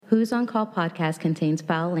Who's on Call podcast contains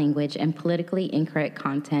foul language and politically incorrect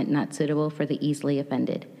content not suitable for the easily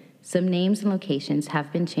offended. Some names and locations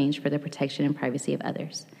have been changed for the protection and privacy of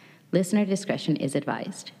others. Listener discretion is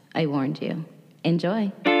advised. I warned you.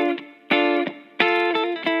 Enjoy.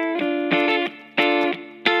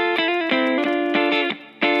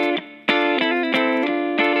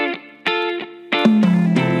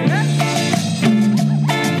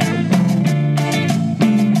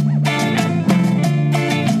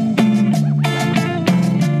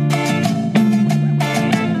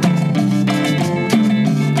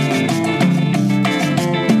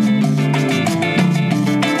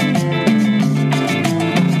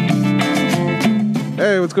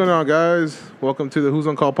 What's going on, guys? Welcome to the Who's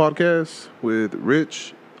on Call podcast with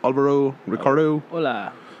Rich, Alvaro, Ricardo.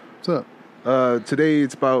 Hola. What's up? Today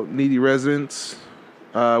it's about needy residents.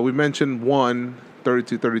 We mentioned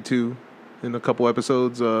 3232 in a couple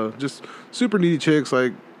episodes. Just super needy chicks,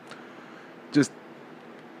 like just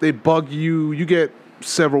they bug you. You get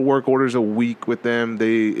several work orders a week with them.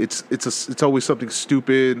 It's always something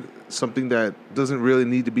stupid, something that doesn't really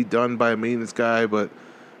need to be done by a maintenance guy, but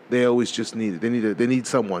they always just need it. They need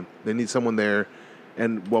someone. They need someone there,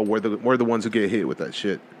 and well, we're the ones who get hit with that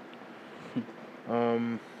shit.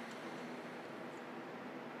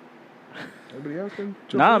 Everybody else can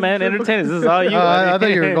jump Nah, in? man, entertain us. This is all you. I thought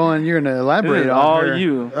you're going to elaborate This is on all her.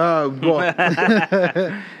 you. Well, this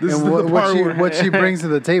is And the part where what she brings to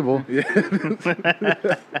the table.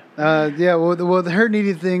 Well, her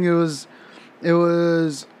needy thing, it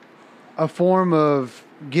was a form of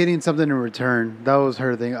getting something in return. That was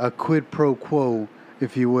her thing, a quid pro quo,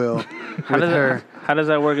 if you will, with her. How does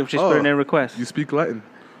that work if she's putting in requests? you speak Latin.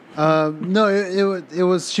 No, it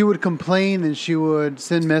was she would complain and she would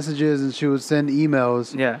send messages and she would send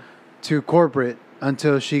emails to corporate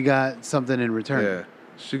until she got something in return. Yeah,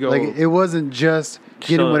 she go Like it wasn't just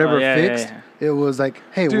getting whatever fixed. Yeah. It was like,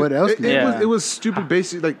 hey, Dude, what else? It was stupid.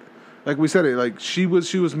 Basic, like we said it. Like she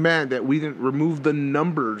was mad that we didn't remove the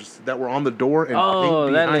numbers that were on the door and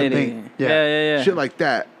paint that behind lady. it. Yeah. Shit like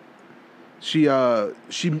that. She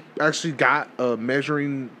actually got a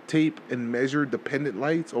measuring tape and measured the pendant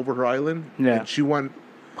lights over her island. Yeah. And she went.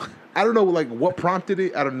 I don't know, like what prompted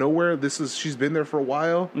it out of nowhere. She's been there for a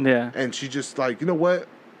while. Yeah. And she just like, you know what?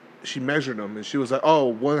 She measured them and she was like, oh,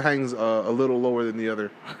 one hangs a little lower than the other.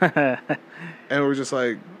 And we're just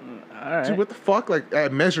like, All right. dude, what the fuck? Like, I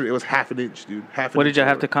measured it. It was half an inch, dude. What did you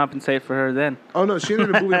have to compensate for her then? Oh, no. She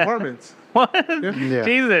ended up moving apartments. What? Yeah.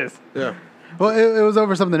 Jesus. Yeah. Well, it was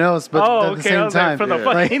over something else, but at the same time, for the Yeah.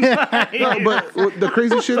 fucking No, but the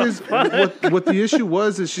crazy shit is, what the issue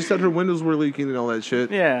was is she said her windows were leaking and all that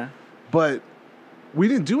shit. Yeah. But we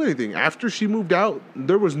didn't do anything. After she moved out,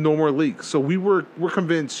 there was no more leaks. So we're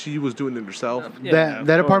convinced she was doing it herself. Yeah,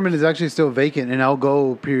 that of apartment is actually still vacant, and I'll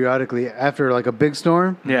go periodically after like a big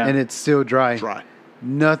storm, Yeah. and it's still dry. Dry.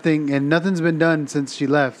 Nothing's been done since she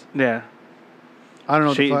left. Yeah. I don't know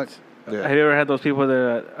what the fuck. Yeah. Have you ever had those people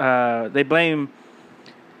that they blame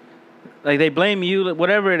you,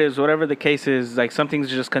 whatever it is, whatever the case is, like something's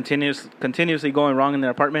just continuously going wrong in their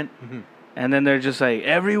apartment, and then they're just like,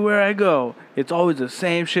 everywhere I go, it's always the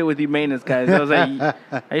same shit with you maintenance guys. I was like,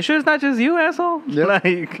 are you sure it's not just you, asshole? Yep.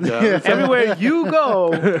 Like, Yeah. everywhere you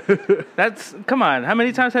go, come on, how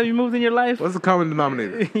many times have you moved in your life? What's the common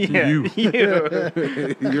denominator? Yeah, You.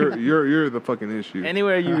 you. You're the fucking issue.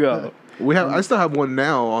 Anywhere you go. I still have one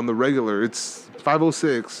now on the regular. It's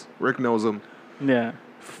 506. Rick knows them. Yeah.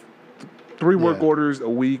 3 work Yeah. orders a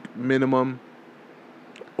week minimum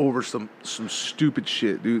over some stupid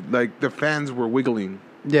shit, dude. Like the fans were wiggling.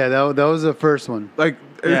 Yeah, that was the first one. Like,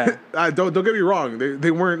 Yeah. don't get me wrong.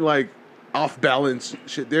 They weren't like off balance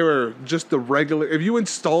shit. They were just the regular. If you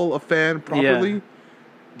install a fan properly,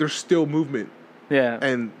 there's still movement. Yeah.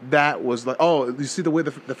 And that was like, oh, you see the way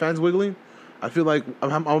the fan's wiggling? I feel like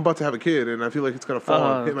I'm about to have a kid, and I feel like it's gonna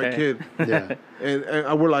fall and hit my kid. Yeah.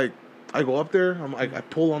 And we're like, I go up there. I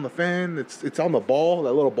pull on the fan. It's on the ball,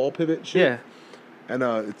 that little ball pivot shit. Yeah. And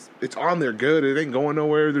it's on there good. It ain't going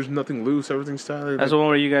nowhere. There's nothing loose. Everything's tight. That's the one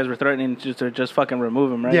where you guys were threatening to just fucking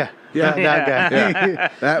remove him, right? Yeah. Yeah. That guy. Yeah.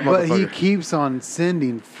 That But he motherfucker. keeps on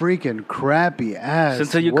sending freaking crappy ass.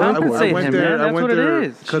 Until you work compensate orders. him, man. That's what it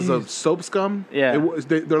is. because of soap scum. Yeah.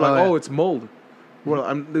 They're like, Oh, yeah. it's mold. Well,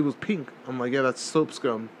 it was pink. I'm like, yeah, that's soap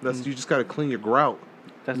scum. You just gotta clean your grout.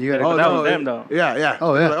 You gotta- that was them, though. Yeah.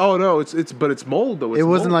 Oh, yeah. They're like, oh no, it's mold though. It's It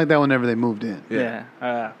wasn't mold. like that whenever they moved in. Yeah.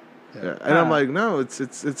 Yeah. And I'm like, no, it's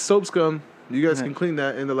soap scum. You guys can clean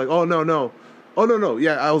that. And they're like, oh no.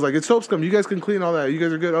 Yeah, I was like, it's soap scum. You guys can clean all that. You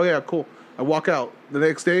guys are good. Oh yeah, cool. I walk out. The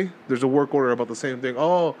next day, there's a work order about the same thing.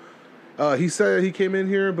 He said he came in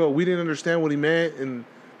here, but we didn't understand what he meant, and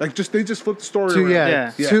Like they just flip the story to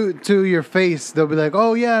around. Yeah. to your face. They'll be like,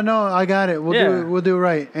 "Oh yeah, no, I got it. We'll do it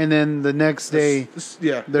right." And then the next day,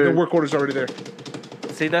 The they're- work order's already there.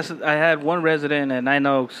 See, I had one resident in Nine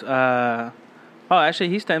Oaks. Actually,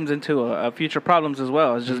 he stems into a future problems as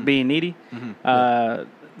well. It's just being needy.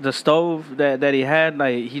 The stove that he had,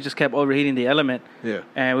 like he just kept overheating the element. Yeah.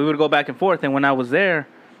 And we would go back and forth. And when I was there,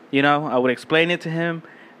 I would explain it to him.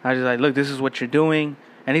 I was just like, look, this is what you're doing.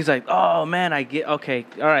 And he's like, oh, man, I get, okay,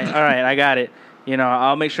 all right, I got it.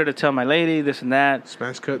 I'll make sure to tell my lady this and that.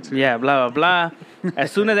 Smash cut too. Yeah, blah, blah, blah.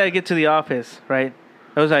 As soon as I get to the office, right,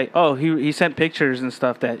 I was like, oh, he sent pictures and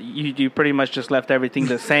stuff that you pretty much just left everything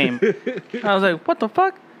the same. I was like, what the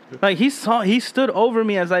fuck? Like, he stood over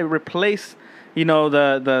me as I replaced,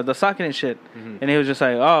 the socket and shit. And he was just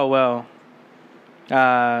like, oh, well,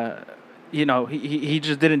 he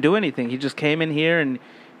just didn't do anything. He just came in here and,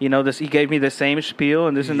 he gave me the same spiel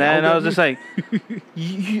and this and that. And I was just like,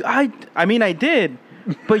 I did,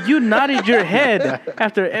 but you nodded your head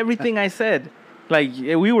after everything I said. Like,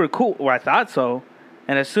 we were cool. Or I thought so.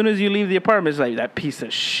 And as soon as you leave the apartment, it's like, that piece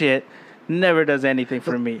of shit never does anything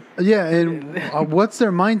for me. Yeah, and what's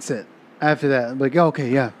their mindset after that? Like, okay,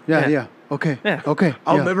 yeah, okay, Yeah. okay.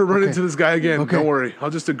 I'll never run into this guy again. Okay. Don't worry. I'll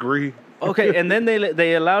just agree. Okay, and then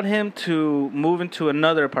they allowed him to move into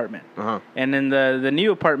another apartment. Uh-huh. And in the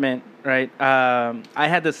new apartment, right, I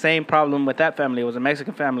had the same problem with that family. It was a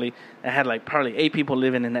Mexican family that had like probably 8 people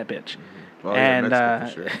living in that bitch. Oh, yeah, Mexican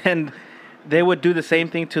for sure. And they would do the same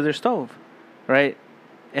thing to their stove, right?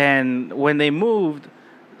 And when they moved,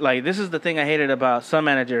 like, this is the thing I hated about some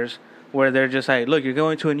managers, where they're just like, look, you're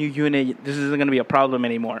going to a new unit. This isn't going to be a problem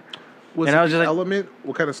anymore. Was And it I was the just like- element?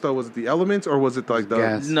 What kind of stove was it? The elements, or was it like the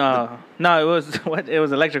Gas. No, it was what? It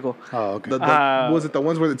was electrical. Oh, okay. was it the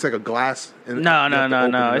ones where it's like a glass? And No. you have to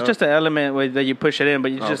open it It's up? just an element that you push it in,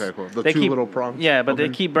 but you Oh, just okay, cool. The they two keep, little prongs? Yeah, but Okay.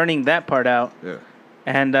 they keep burning that part out. Yeah.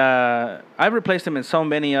 And I've replaced them in so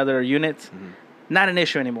many other units. Mm-hmm. Not an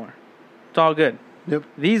issue anymore. It's all good. Yep.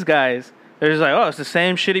 These guys, they're just like, oh, it's the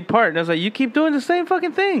same shitty part. And I was like, you keep doing the same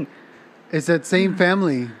fucking thing. It's that same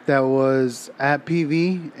family that was at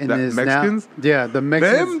PV and That is Mexicans? now. Yeah, the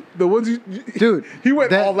Mexicans. Them? The ones Dude, he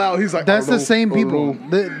went that- all out. He's like, that's oh, the no, same oh, people.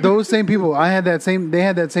 no. Those same people. They had that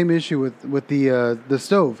same issue with the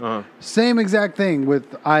stove. Uh-huh. Same exact thing.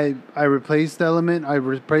 With I replaced the element. I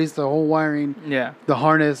replaced the whole wiring. Yeah. The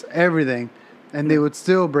harness, everything, and they would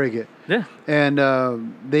still break it. Yeah.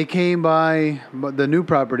 And they came by the new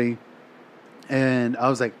property, and I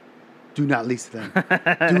was like, "Do not lease to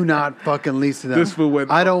them. Do not fucking lease to them. This fool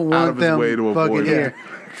went I don't out want of his them way to fucking avoid it." here.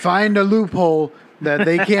 Find a loophole that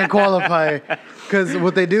they can't qualify." Because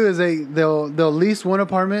what they do is they'll lease one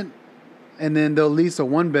apartment, and then they'll lease a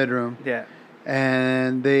 1-bedroom, Yeah.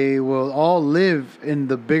 and they will all live in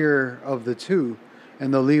the bigger of the two,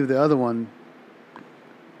 and they'll leave the other one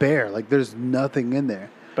bare. Like there's nothing in there.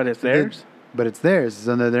 But it's theirs. But it's theirs. It's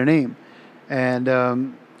under their name. And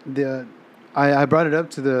I brought it up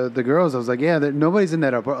to the girls. I was like, yeah, nobody's in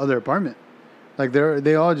that other apartment. Like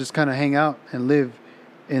they all just kind of hang out and live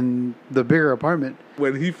in the bigger apartment.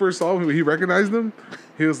 When he first saw him, he recognized them.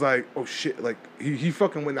 He was like, "Oh shit!" Like he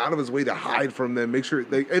fucking went out of his way to hide from them, make sure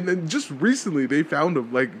they. And then just recently they found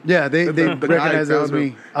him. Like Yeah, they the guy recognized it was found him.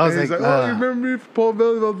 me. I was And he's like, "Oh, you remember me from Paul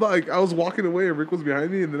Belly?" Blah, blah. Like I was walking away and Rick was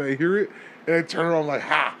behind me, and then I hear it. And I turn around, I'm like,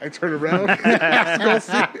 ha! I turn around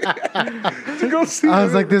to go see. I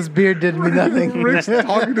was him. like, this beard did me nothing. Rick's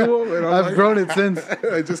talking to him, and I've grown it since.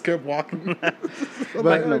 I just kept walking. I'm But-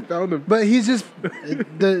 like, I found him. But he's just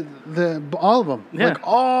the all of them, Yeah.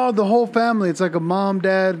 like the whole family. It's like a mom,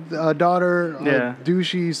 dad, daughter, Yeah.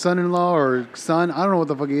 douchey son-in-law or son. I don't know what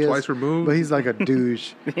the fuck he is. Twice removed. but he's like a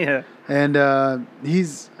douche. Yeah. And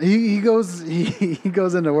he goes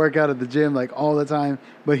in to work out at the gym like all the time,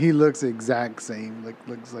 but he looks the exact same. Like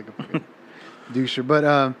looks like a fucking doucher.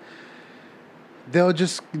 But they'll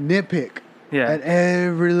just nitpick Yeah. at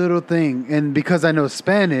every little thing, and because I know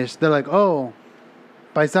Spanish, they're like, "Oh,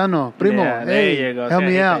 paisano, primo, Yeah, there hey, you go. help See, I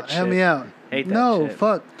me hate out, that help shit. me out." Hate that No, shit.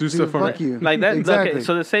 fuck, Do dude, stuff for fuck me. you. Like that. Exactly. Okay.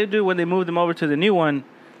 So the same dude, when they moved him over to the new one,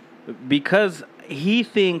 because he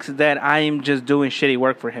thinks that I'm just doing shitty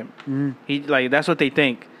work for him. Mm-hmm. He like that's what they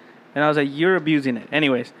think, and I was like, you're abusing it.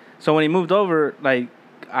 Anyways, so when he moved over, like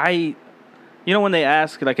when they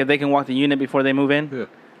ask like if they can walk the unit before they move in, Yeah.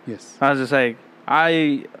 Yes. I was just like,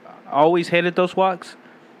 I always hated those walks.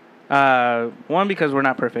 One, because we're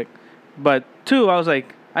not perfect, but two, I was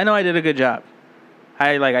like, I know I did a good job.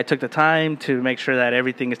 I took the time to make sure that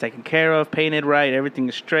everything is taken care of, painted right, everything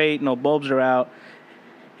is straight, no bulbs are out.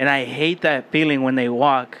 And I hate that feeling when they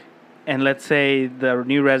walk, and let's say the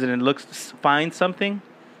new resident finds something,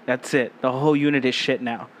 That's it. The whole unit is shit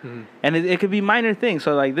now. And it could be minor things.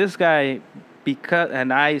 So like this guy,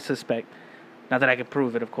 and I suspect, not that I can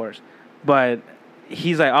prove it, of course, but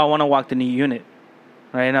he's like, I want to walk the new unit.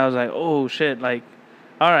 Right? And I was like, oh shit, like,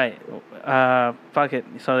 all right, fuck it.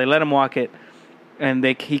 So they let him walk it. And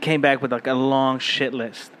he came back with like a long shit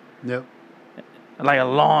list. Yep. Like a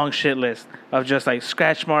long shit list of just like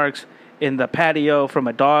scratch marks in the patio from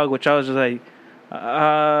a dog, which I was just like,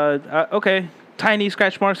 okay, tiny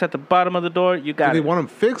scratch marks at the bottom of the door. You got Did it. they want him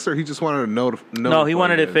fixed, or he just wanted to know? No, he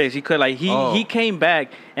wanted it fixed. He could he came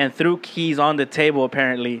back and threw keys on the table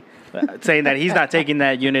apparently, saying that he's not taking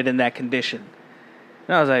that unit in that condition.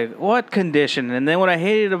 And I was like, what condition? And then what I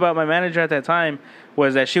hated about my manager at that time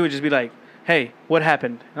was that she would just be like, hey, what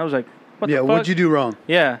happened? And I was like, what the fuck? What'd you do wrong?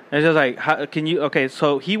 Yeah. And it's just like, how can you... Okay,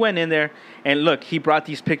 so he went in there, and look, he brought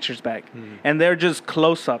these pictures back. And they're just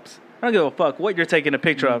close-ups. I don't give a fuck what you're taking a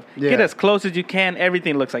picture of. Yeah. Get as close as you can.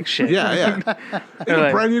 Everything looks like shit. Yeah. In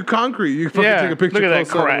like, brand new concrete, you fucking Yeah, take a picture look at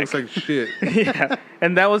that close up, it crack. looks like shit. Yeah.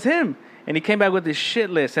 And that was him. And he came back with this shit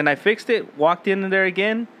list. And I fixed it, walked in there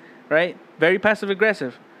again, right? Very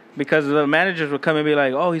passive-aggressive. Because the managers would come and be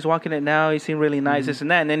like, oh, he's walking it now. He seemed really nice, this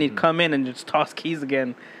and that. And then he'd come in and just toss keys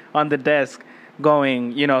again on the desk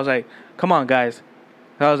going, I was like, come on, guys.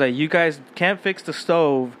 I was like, you guys can't fix the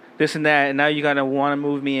stove, this and that. And now you got to want to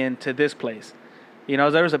move me into this place.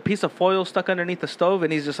 There was a piece of foil stuck underneath the stove.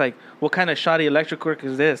 And he's just like, what kind of shoddy electric work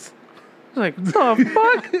is this? I was like, what the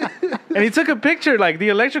fuck? And he took a picture, like the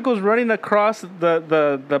electrical's running across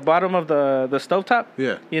the bottom of the stovetop.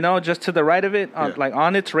 Yeah. Just to the right of it, like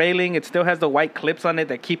on its railing. It still has the white clips on it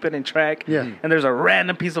that keep it in track. Yeah. And there's a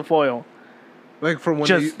random piece of foil. Like from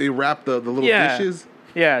when they wrap the little dishes.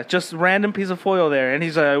 Yeah, just random piece of foil there. And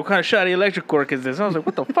he's like, what kind of shoddy electric work is this? I was like,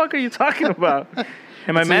 what the fuck are you talking about?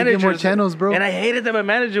 And my manager... more channels, bro. And I hated that my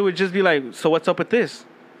manager would just be like, so what's up with this?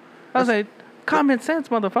 I was like... Common sense,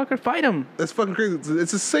 motherfucker. Fight him. That's fucking crazy.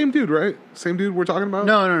 It's the same dude, right? Same dude we're talking about?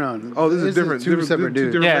 No. Oh, this is different. Two separate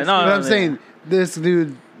dudes. Yeah, no. But I'm saying this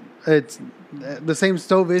dude, it's the same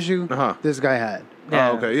stove issue this guy had.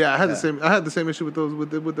 Yeah. Oh, okay. Yeah, I had the same issue with those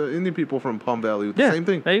with the Indian people from Palm Valley. With the same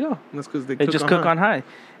thing. There you go. And that's because they just cook on high.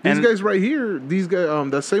 These guys right here,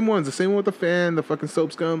 the same ones, the same one with the fan, the fucking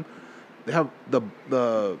soap scum. They have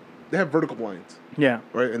they have vertical blinds. Yeah.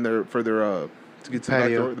 Right, and they're for their to get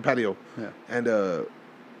to the patio. Yeah. And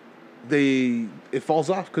it falls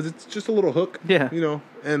off because it's just a little hook. Yeah.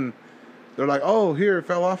 And they're like, oh, here it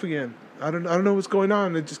fell off again. I don't know what's going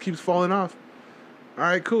on. It just keeps falling off. All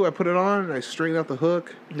right, cool. I put it on and I straighten out the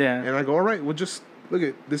hook. Yeah. And I go, all right, well, just look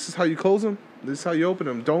at this is how you close them. This is how you open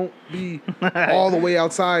them. Don't be all the way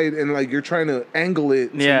outside and like you're trying to angle it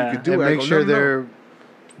so you can do and it. Make sure they're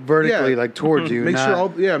vertically like towards you. Make sure all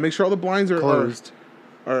the blinds are closed.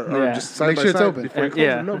 Or just side Make by sure it's side open. before you close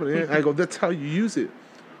them open. And I go, that's how you use it.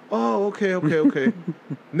 Oh, okay.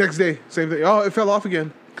 Next day, same thing. Oh, it fell off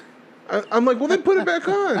again. I'm like, well, then put it back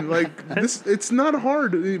on. Like this, it's not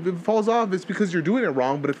hard. If it falls off, it's because you're doing it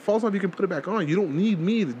wrong. But if it falls off, you can put it back on. You don't need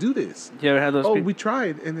me to do this. You ever had those? We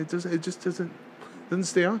tried, and it just doesn't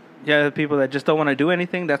stay on. Yeah, the people that just don't want to do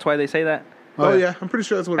anything. That's why they say that. Oh yeah, I'm pretty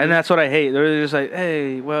sure that's what it is. And that's what I hate. They're just like,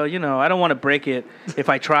 hey, well, I don't want to break it if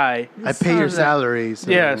I try. I pay your salary.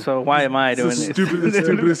 So. Yeah, so why am I doing this?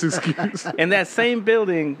 Stupidest excuse. In that same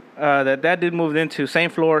building that dude moved into, same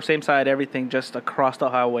floor, same side, everything, just across the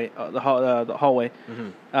hallway, the hallway.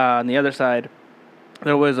 On the other side,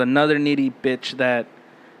 there was another needy bitch that,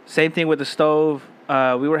 same thing with the stove.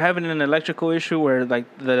 We were having an electrical issue where like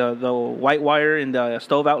the white wire in the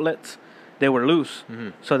stove outlets, they were loose.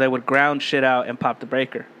 So they would ground shit out and pop the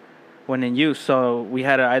breaker when in use. So we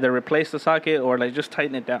had to either replace the socket or like just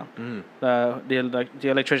tighten it down. The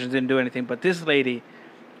electricians didn't do anything. But this lady,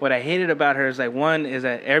 what I hated about her is like, one is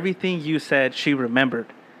that everything you said, she remembered.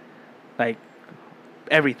 Like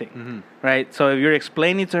everything, right? So if you're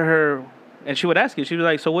explaining to her, and she would ask you, she'd be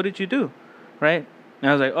like, so what did you do, right? And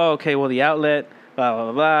I was like, oh, okay, well, the outlet, blah,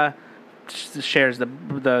 blah, blah, blah, shares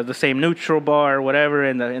the same neutral bar or whatever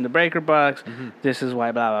in the breaker box. This is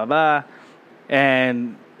why, blah, blah, blah.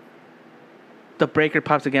 And the breaker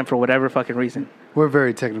pops again for whatever fucking reason. We're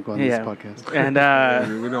very technical on this podcast.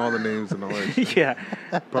 And we know all the names and all that. yeah,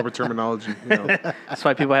 proper terminology. That's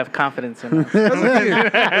why people have confidence in us. That's the thing.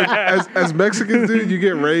 As Mexicans, dude, you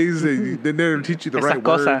get raised and they never teach you the right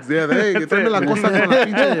cosa. words. Yeah, hey, tráeme la cosa con la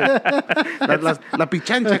pinche, la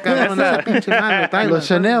pichancha, cabrón, esa pinche mano, tráelas. Los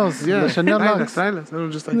Chanels, los Chanel locks. Tráelas. And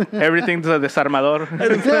I'm just like, Everything's a desarmador.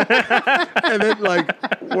 and then like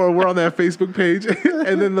we're on that Facebook page,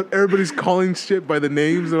 and then everybody's calling shit by the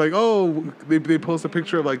names. They're like, oh, they post a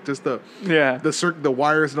picture of like just the Yeah. the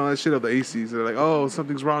wires and all that shit of the ACs. They're like, oh,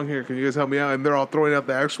 something's wrong here. Can you guys help me out? And they're all throwing out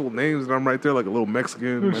the actual names, and I'm right there like a little Mexican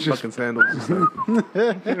in my fucking sandals, just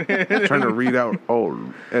like, trying to read out.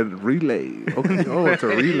 Oh, and relay. Okay. Oh, it's a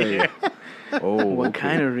relay. Oh, What okay.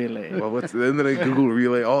 kind of relay? Well, and then I Google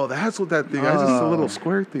relay. Oh, that's what that thing. That's just a little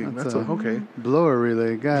square thing. That's okay. Blower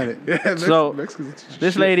relay. Got it. Yeah. So, Mexicans,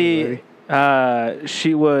 This lady,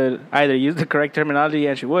 she would either use the correct terminology,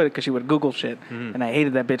 and she would, because she would Google shit, and I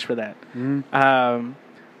hated that bitch for that.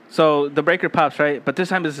 So the breaker pops, right? But this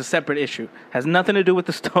time it's a separate issue. Has nothing to do with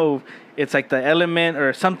the stove. It's like the element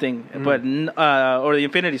or something, but or the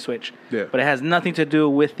infinity switch. Yeah. But it has nothing to do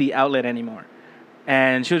with the outlet anymore.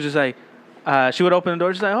 And she was just like, she would open the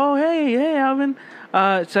door. She's like, "Oh, hey, Alvin."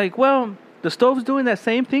 It's like, well, the stove's doing that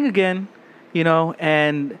same thing again, you know.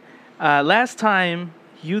 And last time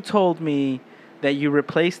you told me that you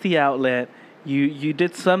replaced the outlet. You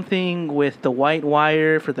did something with the white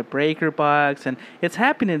wire for the breaker box, and it's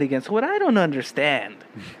happening again. So what I don't understand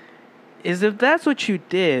is if that's what you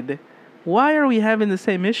did, why are we having the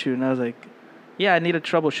same issue? And I was like, yeah, I need a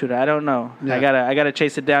troubleshooter. I don't know. Yeah. I gotta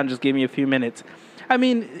chase it down. Just give me a few minutes. I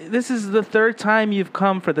mean, this is the third time you've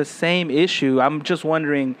come for the same issue. I'm just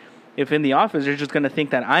wondering if in the office they're just gonna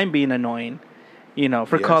think that I'm being annoying, you know,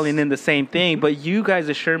 for Yes. calling in the same thing. But you guys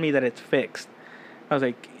assure me that it's fixed. I was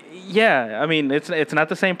like, yeah, I mean, it's not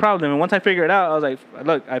the same problem. And once I figured it out, I was like,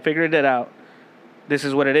 look, I figured it out. This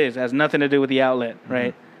is what it is. It has nothing to do with the outlet,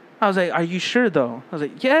 right? I was like, are you sure, though? I was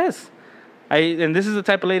like, yes. And this is the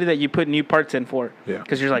type of lady that you put new parts in for. Yeah.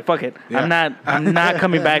 Because you're like, fuck it. Yeah. I'm not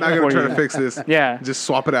coming back I'm not for gonna try you. to fix this. Yeah. Just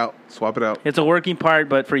swap it out. Swap it out. It's a working part,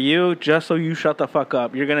 but for you, just so you shut the fuck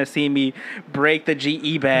up, you're going to see me break the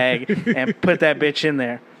GE bag and put that bitch in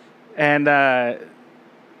there. And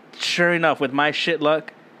sure enough, with my shit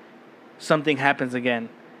luck, something happens again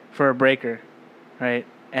for a breaker, right?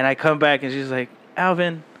 And I come back and she's like,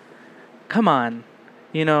 Alvin, come on.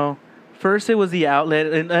 You know, first it was the outlet,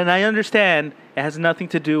 and I understand it has nothing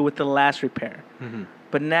to do with the last repair.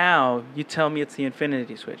 But now you tell me it's the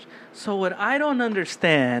infinity switch. So what I don't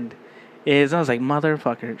understand is, I was like,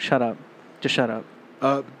 motherfucker, shut up. Just shut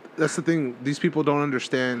up. That's the thing. These people don't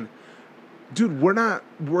understand. Dude, we're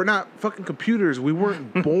not fucking computers. We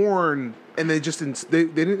weren't born, and they just they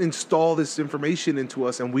didn't install this information into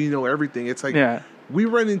us, and we know everything. It's like we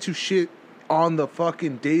run into shit on the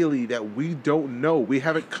fucking daily that we don't know. We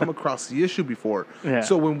haven't come across the issue before. Yeah.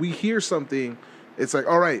 So when we hear something, it's like,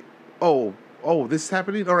 all right, oh, this is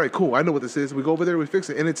happening? All right, cool. I know what this is. We go over there, we fix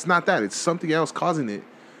it. And it's not that. It's something else causing it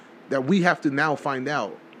that we have to now find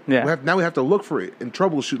out. Yeah. We have to look for it and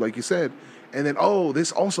troubleshoot, like you said. And then,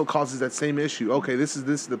 this also causes that same issue. Okay, this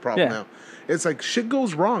is the problem now. It's like shit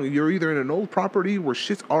goes wrong. You're either in an old property where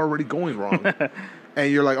shit's already going wrong. And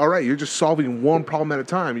you're like, all right, you're just solving one problem at a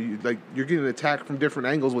time. You're getting attacked from different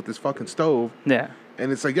angles with this fucking stove. Yeah.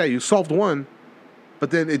 And it's like, yeah, you solved one, but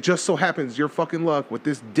then it just so happens your fucking luck with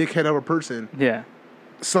this dickhead of a person, Yeah.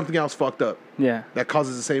 something else fucked up Yeah. that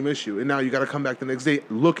causes the same issue. And now you got to come back the next day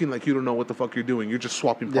looking like you don't know what the fuck you're doing. You're just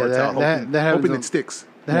swapping parts out, hoping it sticks.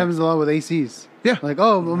 That happens a lot with ACs. Yeah. Like,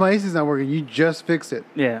 well, my AC's not working. You just fixed it.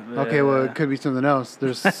 Yeah. Okay, well, it could be something else.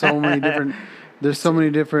 There's so many different. There's so many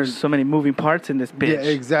different. So many moving parts in this bitch. Yeah,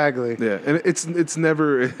 exactly. Yeah, and it's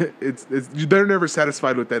never it's they're never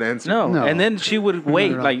satisfied with that answer. No. No. And then she would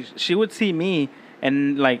wait. No. Like, she would see me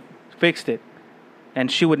and, like, fixed it.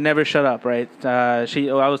 And she would never shut up, right? I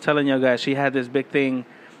was telling you guys, she had this big thing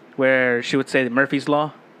where she would say Murphy's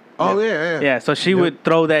Law. Oh yeah. Yeah, so she would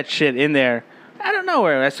throw that shit in there. I don't know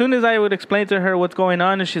where. As soon as I would explain to her what's going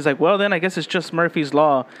on, and she's like, well, then I guess it's just Murphy's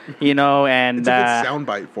Law, you know, and... It's a good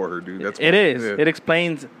soundbite for her, dude. That's it is. Yeah. It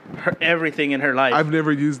explains everything in her life. I've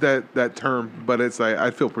never used that term, but it's like I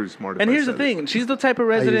feel pretty smart. And if I here's the said thing. She's the type of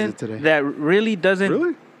used it resident today. that really doesn't...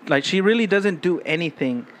 Really? Like, she really doesn't do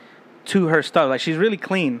anything to her stuff. Like, she's really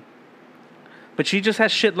clean. But she just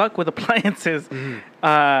has shit luck with appliances.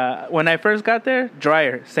 When I first got there,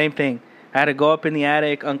 dryer, same thing. I had to go up in the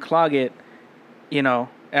attic, unclog it, you know.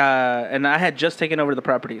 And I had just taken over the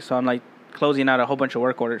property, so I'm like closing out a whole bunch of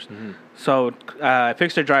work orders. So I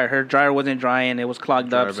fixed her dryer. Her dryer wasn't drying; it was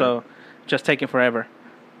clogged up, so just taking forever.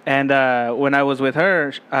 And when I was with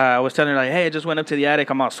her, I was telling her like, "Hey, I just went up to the attic.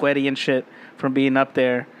 I'm all sweaty and shit from being up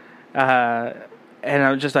there." And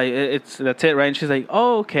I was just like, that's it, right? And she's like,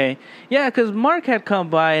 oh, okay. Yeah, because Mark had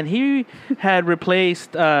come by and he had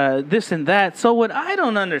replaced this and that. So what I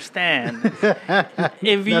don't understand,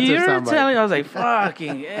 if you're telling, I was like,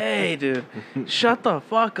 fucking, hey, dude, shut the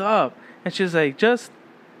fuck up. And she's like, just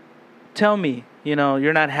tell me, you know,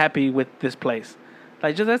 you're not happy with this place.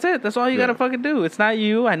 Like, just that's it. That's all you gotta fucking do. It's not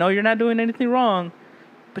you. I know you're not doing anything wrong,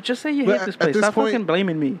 but just say you hate this place. Stop fucking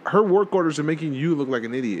blaming me. Her work orders are making you look like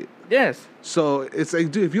an idiot. Yes. So it's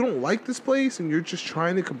like, dude, if you don't like this place and you're just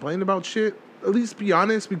trying to complain about shit, at least be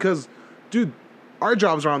honest, because, dude, our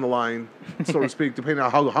jobs are on the line, so to speak, depending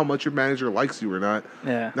on how much your manager likes you or not.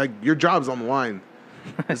 Yeah. Like, your job's on the line.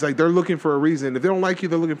 It's like they're looking for a reason. If they don't like you,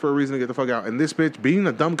 they're looking for a reason to get the fuck out. And this bitch, being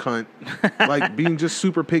a dumb cunt, like being just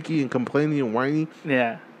super picky and complaining and whiny,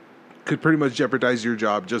 Yeah. could pretty much jeopardize your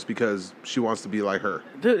job just because she wants to be like her.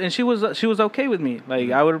 Dude, and she was okay with me. Like,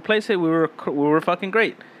 I would replace it. We were fucking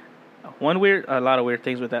great. A lot of weird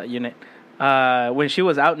things with that unit. When she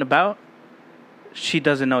was out and about, she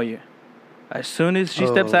doesn't know you. As soon as she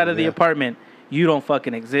steps out of the apartment, you don't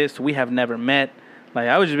fucking exist. We have never met. Like,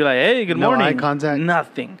 I would just be like, hey, good morning. No eye contact?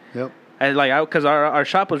 Nothing. Yep. And because our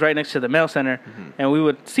shop was right next to the mail center, and we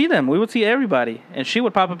would see them. We would see everybody. And she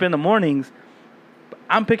would pop up in the mornings.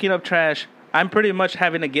 I'm picking up trash. I'm pretty much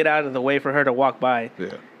having to get out of the way for her to walk by.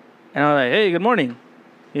 Yeah. And I was like, hey, good morning.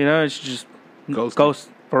 You know, it's just Ghosting. ghost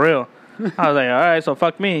for real. I was like, all right, so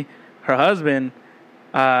fuck me. Her husband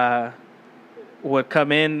would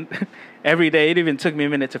come in every day. It even took me a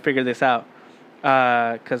minute to figure this out.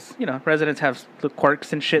 Because, you know, residents have the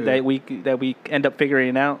quirks and shit that we end up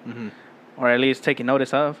figuring out. Or at least taking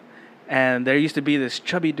notice of. And there used to be this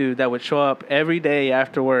chubby dude that would show up every day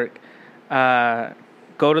after work,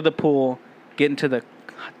 go to the pool, get into the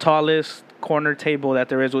tallest corner table that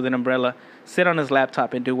there is with an umbrella, sit on his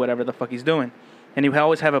laptop and do whatever the fuck he's doing. And he would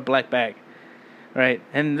always have a black bag, right?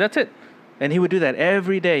 And that's it. And he would do that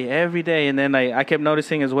every day. And then I kept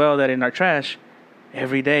noticing as well that in our trash,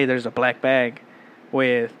 every day there's a black bag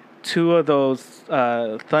with 2 of those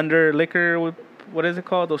Thunder liquor, what is it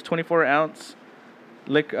called? Those 24-ounce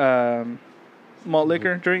malt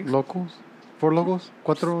liquor drinks? Locals? 4 locals?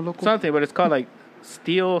 4 locals? Something, but it's called like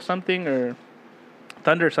Steel something or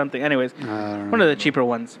Thunder something. Anyways, one of the cheaper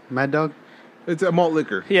ones. Mad Dog? It's a malt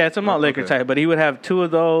liquor. Yeah, it's a malt liquor okay. type, but he would have 2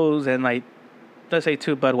 of those and like, let's say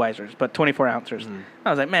 2 Budweisers, but 24 ounces. I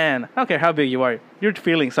was like, man, I don't care how big you are. You're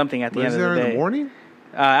feeling something at the end of the day. Is there in the morning?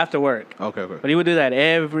 After work. Okay. But he would do that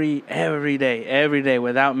every day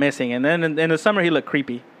without missing. And then in the summer, he looked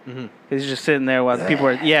creepy. He's just sitting there while people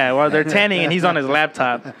are, while they're tanning and he's on his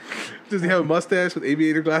laptop. Does he have a mustache with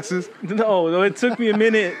aviator glasses? No, it took me a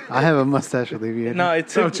minute. I have a mustache with aviator. No, it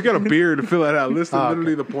took. But you got a beard to fill that out. Listen,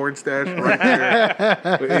 literally the porn stash right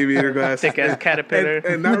there with aviator glasses. Thick ass caterpillar.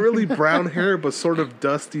 And not really brown hair, but sort of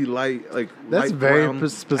dusty, light That's light very brown.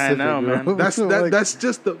 specific. I know, man. bro. That's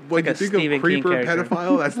just the when Like you a think Stephen of creeper King character.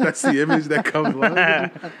 pedophile. That's the image that comes along.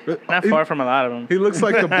 Not far from a lot of them. He looks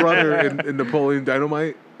like the brother in Napoleon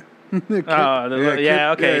Dynamite. Oh, Kip.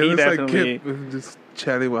 okay, he he looks definitely. like Kip, just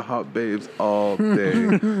chatting with hot babes all day.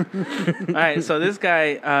 All right, so this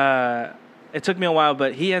guy, it took me a while,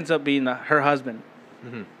 but he ends up being her husband.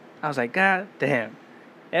 I was like, God damn.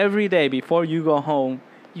 Every day before you go home,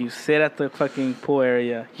 you sit at the fucking pool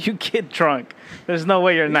area. You get drunk. There's no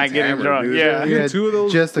way you're not getting Hammered, drunk. dude. Yeah. You get 2 of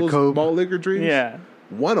those, Just a those Coke. malt liquor drinks. Yeah.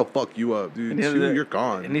 One will fuck you up, dude. And 2, you're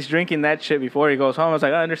gone. And he's drinking that shit before he goes home. I was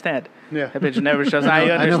like, I understand. Yeah. That bitch never shows. I I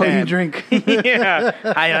know understand. you drink. Yeah,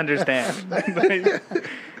 I understand. And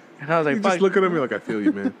I was like, You fuck, just looking at me like I feel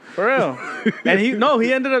you, man. for real. And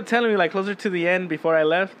he ended up telling me, like, closer to the end before I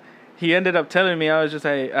left, he ended up telling me, I was just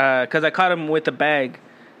like, because I caught him with the bag.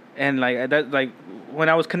 And, like, when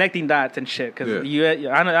I was connecting dots and shit, because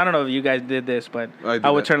I don't know if you guys did this, but I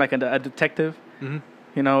would turn like a detective,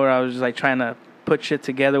 you know, where I was just like trying to put shit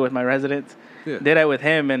together with my residents. Yeah. Did that with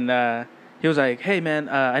him, and he was like, hey, man,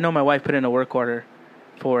 I know my wife put in a work order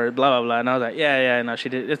for blah, blah, blah. And I was like, yeah, no, she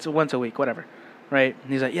did. It's once a week, whatever. Right?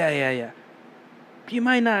 And he's like, yeah. You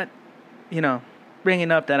might not, you know,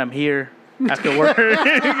 bringing up that I'm here after work.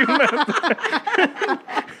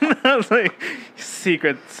 I was like,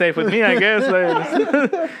 secret safe with me, I guess.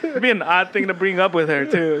 Like, it'd be an odd thing to bring up with her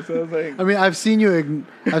too. So I was like, I mean, I've seen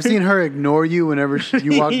her ignore you whenever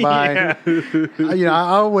you walk by. Yeah. You know,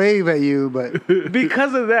 I'll wave at you, but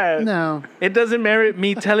because of that, no. it doesn't merit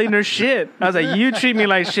me telling her shit. I was like, you treat me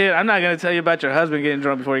like shit. I'm not gonna tell you about your husband getting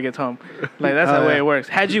drunk before he gets home. Like that's the way it works.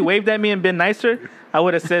 Had you waved at me and been nicer, I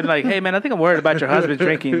would have said like, hey man, I think I'm worried about your husband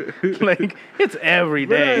drinking. Like it's every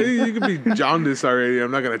day. You could be jaundiced already.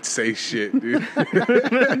 I'm not gonna say shit, dude.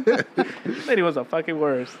 Lady was the fucking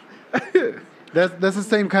worst. That's the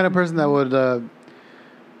same kind of person that would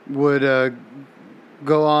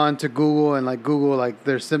go on to Google and like Google like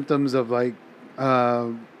their symptoms of like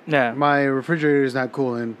Yeah. my refrigerator is not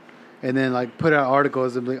cooling, and then like put out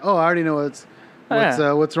articles and be like, oh, I already know what's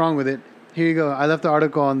wrong with it. Here you go. I left the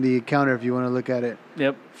article on the counter if you want to look at it.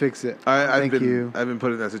 Yep. Fix it. I've Thank you. been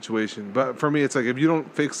put in that situation, but for me, it's like if you don't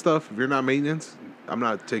fix stuff, if you're not maintenance, I'm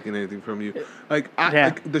not taking anything from you. Like,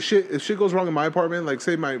 if shit goes wrong in my apartment, like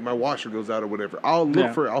say my washer goes out or whatever, I'll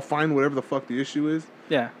look for it. I'll find whatever the fuck the issue is.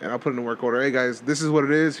 Yeah. And I'll put in a work order. Hey guys, this is what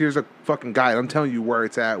it is. Here's a fucking guide. I'm telling you where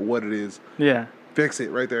it's at, what it is. Yeah. Fix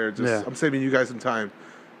it right there. I'm saving you guys some time.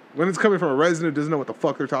 When it's coming from a resident who doesn't know what the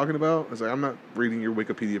fuck they're talking about, it's like, I'm not reading your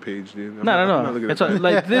Wikipedia page, dude. I'm not looking at It's that.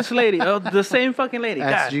 like this lady, the same fucking lady.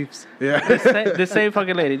 Ask God. Jeeps. Yeah. The same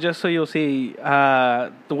fucking lady. Just so you'll see,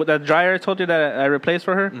 the dryer I told you that I replaced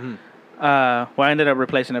for her. Mm-hmm. Well, I ended up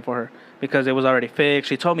replacing it for her because it was already fixed.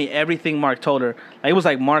 She told me everything Mark told her. Like, it was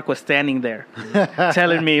like Mark was standing there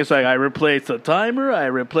telling me, it's like, I replaced the timer, I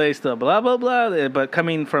replaced the blah blah blah, but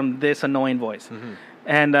coming from this annoying voice. Mm-hmm.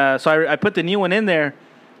 And so I put the new one in there.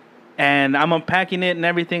 And I'm unpacking it and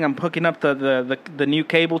everything. I'm hooking up the new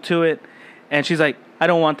cable to it. And she's like, I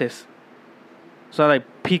don't want this. So I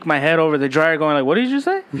like peek my head over the dryer going like, what did you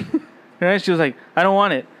say? And she was like, I don't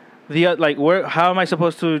want it. How am I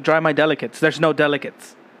supposed to dry my delicates? There's no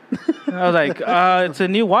delicates. I was like, it's a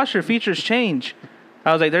new washer. Features change.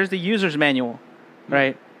 I was like, there's the user's manual.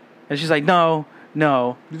 Right? And she's like, no.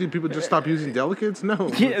 You think people just stop using delicates? No.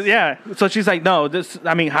 Yeah. So she's like, no,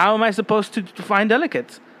 how am I supposed to find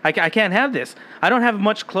delicates? I can't have this. I don't have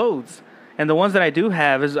much clothes. And the ones that I do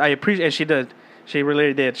have I appreciate, and she did. She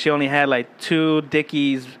really did. She only had like 2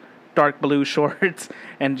 Dickies dark blue shorts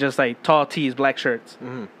and just like tall tees, black shirts.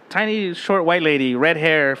 Mm-hmm. Tiny, short white lady, red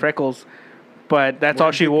hair, freckles. But that's all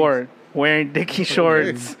she wore. Wearing Dickie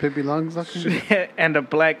shorts. Pippi Longstocking? And a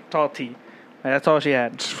black tall tee. That's all she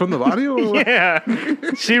had. From the audio? Or what? Yeah.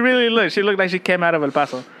 She looked like she came out of El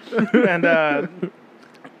Paso.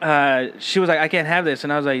 And she was like, I can't have this.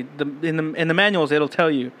 And I was like, in the manuals, it'll tell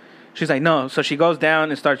you. She's like, no. So she goes down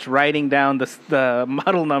and starts writing down the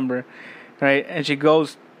model number, right? And she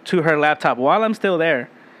goes to her laptop while I'm still there.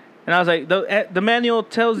 And I was like, the manual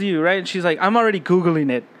tells you, right? And she's like, I'm already Googling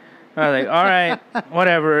it. And I was like, all right,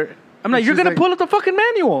 whatever. I'm like, you're going to pull up the fucking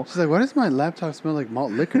manual. She's like, why does my laptop smell like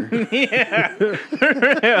malt liquor? Yeah.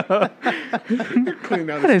 You're cleaning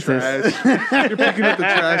out the trash. You're picking up the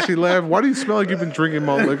trash he left. Why do you smell like you've been drinking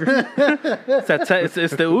malt liquor?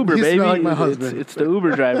 It's the Uber, You baby. smell like my husband. It's the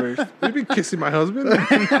Uber drivers. You've been kissing my husband?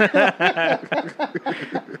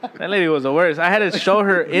 That lady was the worst. I had to show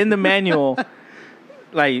her in the manual,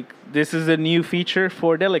 like, this is a new feature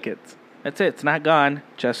for delicates. That's it. It's not gone.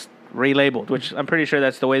 Just relabeled, which I'm pretty sure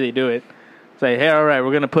that's the way they do it. Say, hey, all right,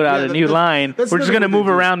 we're going to put out a new line. We're just going to move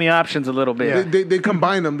around the options a little bit. Yeah. They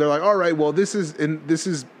combine them. They're like, all right, well, this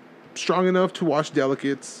is strong enough to wash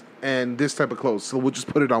delicates and this type of clothes. So we'll just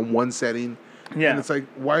put it on one setting. Yeah. And it's like,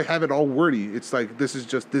 why have it all wordy? It's like, this is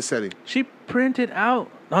just this setting. She printed out.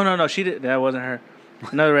 No, she did. That wasn't her.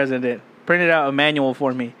 Another resident did. Printed out a manual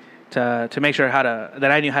for me to make sure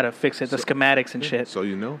that I knew how to fix it, the schematics and shit. So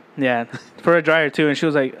you know. Yeah, for a dryer too. And she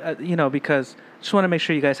was like, because I just want to make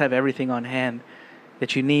sure you guys have everything on hand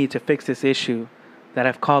that you need to fix this issue that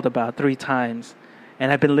I've called about 3 times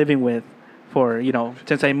and I've been living with for,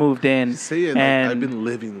 since I moved in. Say it and like I've been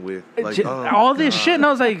living with. Like, all this shit. And I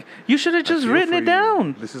was like, you should have just written it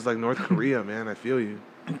down. This is like North Korea, man. I feel you.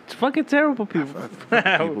 It's fucking terrible, people.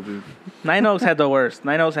 People do. Nine Oaks had the worst.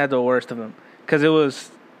 Nine Oaks had the worst of them because it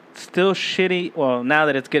was still shitty. Well, now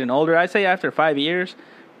that it's getting older, I say after 5 years,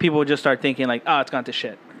 people would just start thinking like, oh, it's gone to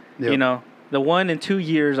shit. Yep. The 1 and 2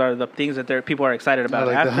 years are the things that people are excited about.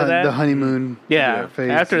 Like after that, the honeymoon. Yeah.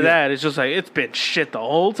 Phase. After that, it's just like it's been shit the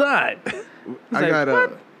whole time.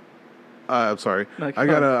 I'm sorry. Like, we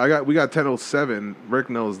got 1007. Rick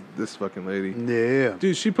knows this fucking lady. Yeah.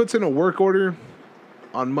 Dude, she puts in a work order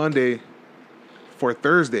on Monday for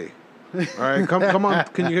Thursday. All right, come on.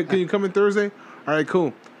 Can you come in Thursday? All right,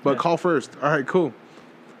 cool. But call first. All right, cool.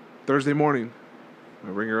 Thursday morning, I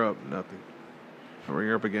ring her up. Nothing. I ring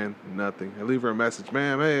her up again. Nothing. I leave her a message.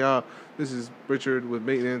 Ma'am, hey, this is Richard with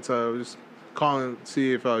maintenance. I was just calling to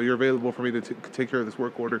see if you're available for me to take care of this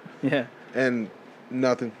work order. Yeah. And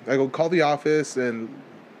nothing. I go call the office and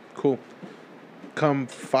cool. Come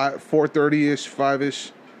 4:30ish,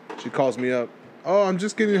 5ish. She calls me up. Oh, I'm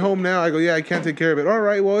just getting home now. I go, yeah, I can't take care of it. All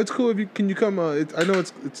right, well, it's cool. Can you come? I know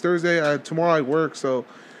it's Thursday. Tomorrow I work, so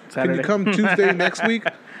Saturday. Can you come Tuesday next week?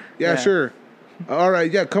 Yeah, sure. All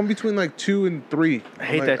right, yeah, come between like 2 and 3. I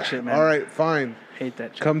hate that shit, man. All right, fine. Hate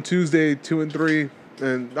that shit. Come Tuesday, 2 and 3.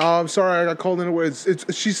 And I'm sorry, I got called in away.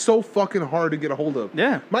 She's so fucking hard to get a hold of.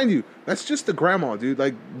 Yeah, mind you, that's just the grandma, dude.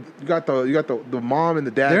 Like you got the mom and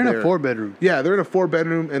the dad. They're in there. a 4-bedroom. Yeah, they're in a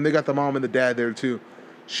 4-bedroom, and they got the mom and the dad there too.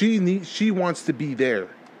 She wants to be there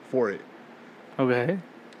for it. Okay.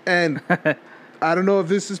 And I don't know if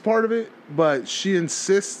this is part of it, but she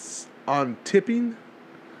insists on tipping,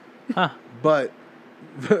 but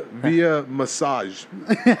via massage.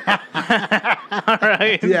 All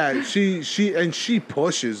right. Yeah, she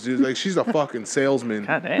pushes, dude. Like, she's a fucking salesman.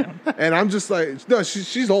 God damn. And I'm just like, no,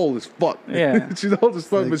 she's old as fuck. Yeah. She's old as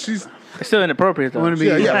fuck, Like- but she's It's still inappropriate I though. want to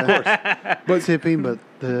be yeah, of course. but tipping, but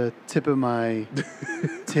the tip of my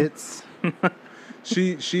tits.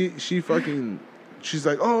 She fucking, she's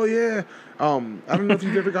like, oh yeah, I don't know if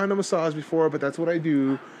you've ever gotten a massage before, but that's what I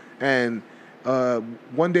do. And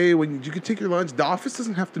one day when you can take your lunch, the office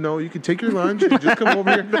doesn't have to know. You can take your lunch and just come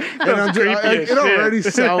over here. And I'm just, it already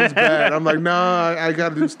sounds bad. I'm like, nah, I got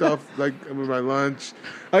to do stuff like with my lunch.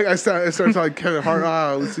 I start like Kevin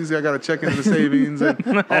Hart. It's easy. I got to check into the savings, and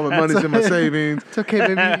all the money's in my savings. It's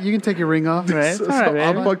okay, baby. You can take your ring off. Right. So, It's all right,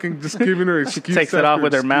 I'm baby. fucking just giving her excuse. Takes it off after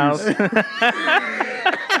with her mouth.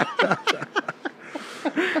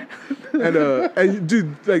 And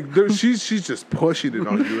dude, like she's just pushing it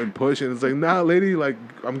on you and pushing. It's like, nah, lady, like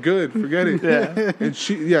I'm good, forget it. Yeah. And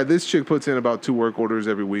this chick puts in about 2 work orders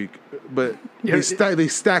every week, but they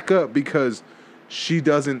stack up because she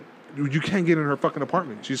doesn't. You can't get in her fucking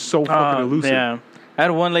apartment. She's so fucking elusive. Yeah. I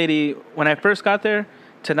had one lady when I first got there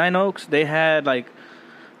to Nine Oaks. They had like,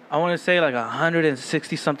 I want to say like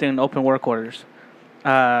 160 something open work orders.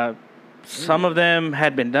 Some of them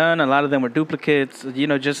had been done. A lot of them were duplicates. You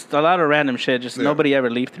know, just a lot of random shit. Just nobody ever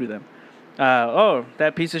leafed through them.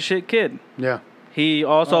 That piece of shit kid. Yeah. He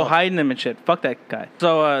also hiding them and shit. Fuck that guy.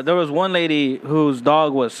 So there was one lady whose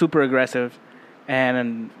dog was super aggressive,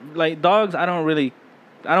 and like dogs, I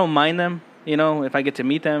don't mind them. You know, if I get to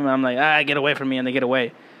meet them, I'm like, get away from me, and they get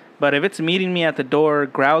away. But if it's meeting me at the door,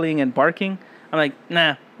 growling and barking, I'm like,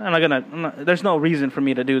 nah, there's no reason for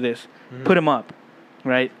me to do this. Mm-hmm. Put him up.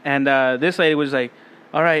 Right, and this lady was like,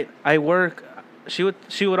 "All right, I work." She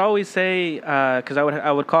would always say, because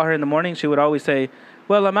I would call her in the morning. She would always say,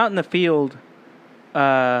 "Well, I'm out in the field,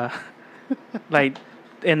 like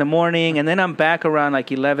in the morning, and then I'm back around like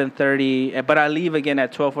 11:30. But I leave again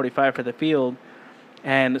at 12:45 for the field.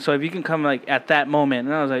 And so if you can come like at that moment."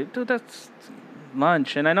 And I was like, "Dude, that's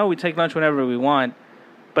lunch, and I know we take lunch whenever we want,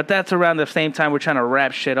 but that's around the same time we're trying to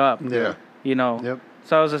wrap shit up. Yeah. You know." Yep.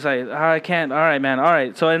 So I was just like, I can't. All right, man. All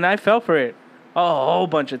right. So, and I fell for it a whole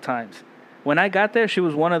bunch of times. When I got there, she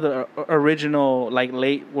was one of the original, like,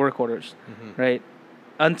 late work orders, right?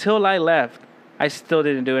 Until I left, I still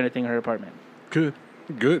didn't do anything in her apartment. Good.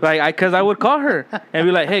 Like, because I would call her and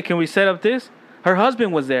be like, hey, can we set up this? Her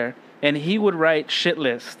husband was there, and he would write shit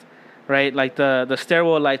list, right? Like, the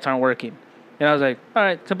stairwell lights aren't working. And I was like, all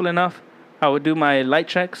right, simple enough. I would do my light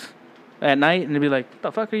checks at night, and they'd be like, what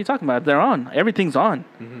the fuck are you talking about? They're on. Everything's on,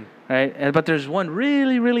 right? But there's one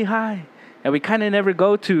really, really high, and we kind of never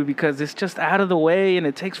go to because it's just out of the way, and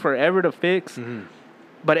it takes forever to fix.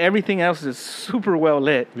 But everything else is super well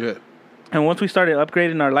lit. Yeah. And once we started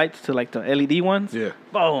upgrading our lights to, like, the LED ones,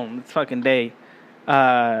 boom, it's fucking day.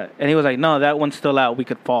 And he was like, no, that one's still out. We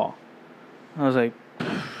could fall. I was like,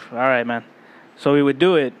 all right, man. So we would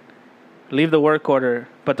do it, leave the work order,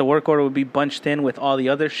 but the work order would be bunched in with all the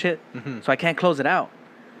other shit, so I can't close it out.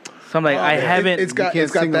 So I'm like, I haven't. It's got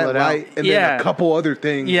can't that single it out. light and then a couple other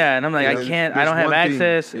things. Yeah, and I'm like, You I know, can't. I there's don't have one thing.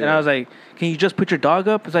 access. And I was like, can you just put your dog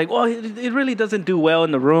up? It's like, well, it really doesn't do well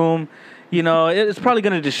in the room. You know, it's probably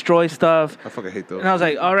gonna destroy stuff. I fucking hate those. And I was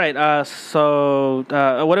like, all right,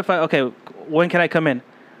 what if when can I come in?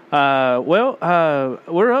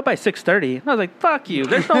 We're up by 6:30. I was like, fuck you.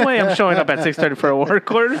 There's no way I'm showing up at 6:30 for a work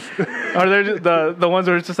order. Or they're just the ones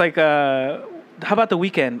where it's just like, how about the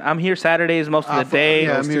weekend? I'm here Saturdays most of the day.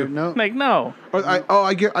 Yeah, I those two. mean, no. Like, no. Or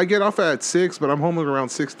I get off at 6, but I'm home like around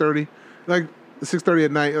 6:30. Like 6:30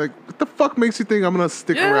 at night. Like, what the fuck makes you think I'm gonna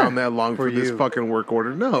stick Yeah. around that long for this you. fucking work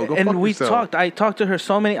order? No, go fuck And we yourself. talked. I talked to her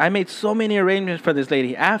I made so many arrangements for this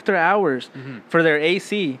lady after hours for their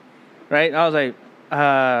AC, right? I was like,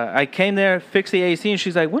 I came there, fixed the AC, and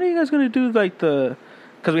she's like, when are you guys going to do like because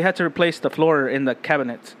we had to replace the floor in the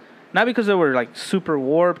cabinets. Not because they were like super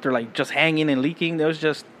warped or like just hanging and leaking. There was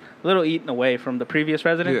just a little eaten away from the previous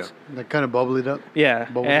residents. That kind of bubbled up. Yeah,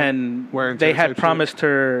 Bubble. and Wear and they tear had type promised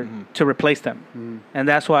her to replace them, and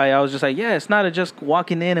that's why I was just like, yeah, it's not just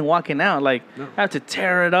walking in and walking out. Like, I have to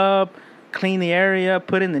tear it up, clean the area,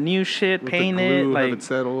 put in the new shit, With the paint glue, it, have like it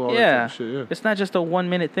settle, all that yeah. type of shit, yeah. It's not just a 1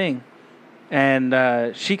 minute thing,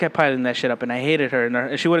 and she kept piling that shit up, and I hated her,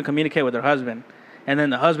 and she wouldn't communicate with her husband, and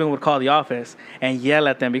then the husband would call the office and yell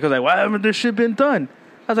at them because like, why haven't this shit been done?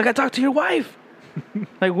 I was like, I talked to your wife.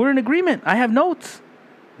 Like, we're in agreement. I have notes,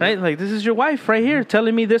 right? Like, this is your wife right here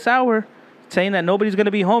telling me this hour saying that nobody's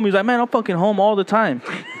gonna be home. He's like, man, I'm fucking home all the time.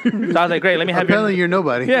 So I was like, great, let me have Apparently, you're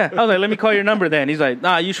nobody. Yeah, I was like, let me call your number then. He's like,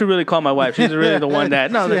 nah, you should really call my wife. She's really the one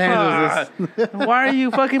that. No, I was She like, handles "Ah, why are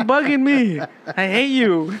you fucking bugging me? I hate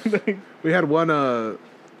you. We had one.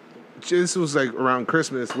 This was like around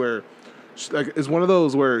Christmas where, like, it's one of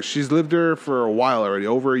those where she's lived there for a while already,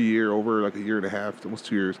 over a year, over like a year and a half, almost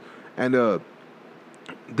 2 years, and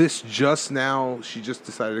this just now she just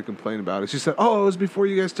decided to complain about it. She said, "Oh, it was before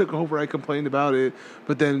you guys took over. I complained about it,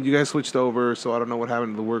 but then you guys switched over, so I don't know what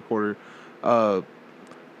happened to the work order."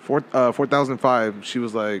 4005. She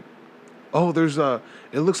was like, "Oh, there's it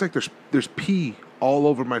looks like there's pee all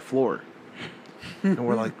over my floor." And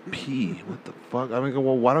we're like, pee? What the fuck? I'm like,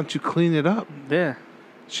 well, why don't you clean it up? Yeah.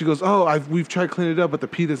 She goes, oh, we've tried cleaning it up, but the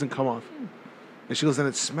pee doesn't come off. And she goes, and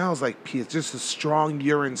it smells like pee. It's just a strong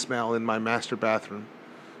urine smell in my master bathroom.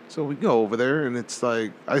 So we go over there, and it's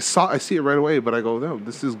like, I see it right away, but I go, no,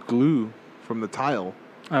 this is glue from the tile.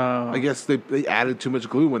 I guess they added too much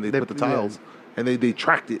glue when they put the tiles, and they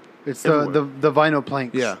tracked it. It's everywhere. the vinyl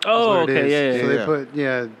planks. Yeah. That's Oh, what it okay, is. yeah, So yeah. they put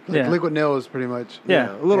Yeah. liquid nails pretty much.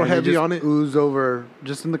 Yeah. A little And they heavy just on it. Ooze over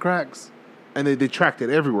just in the cracks. And they tracked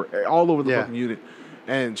it everywhere, all over the Yeah. fucking unit.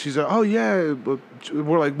 And she's like, oh, yeah. But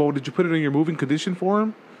we're like, well, did you put it in your moving condition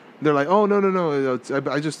form? They're like, oh, no.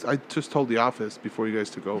 I just told the office before you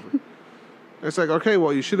guys took over. It's like, okay,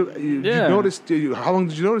 well, you should have. You noticed. How long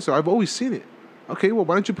did you notice it? I've always seen it. Okay, well,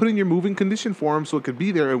 why don't you put in your moving condition form so it could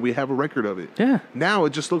be there and we have a record of it? Yeah. Now it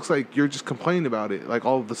just looks like you're just complaining about it, like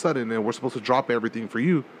all of a sudden, and we're supposed to drop everything for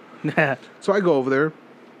you. Yeah. So I go over there.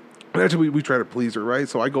 And actually, we try to please her, right?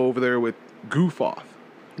 So I go over there with goof off,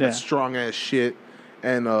 that strong ass shit,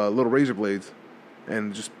 and little razor blades,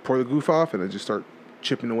 and just pour the goof off, and I just start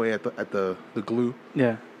chipping away at the glue.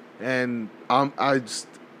 Yeah. And I just,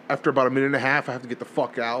 after about a minute and a half, I have to get the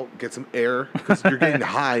fuck out, get some air, because you're getting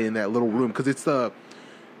high in that little room. Because it's the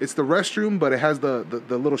restroom, but it has the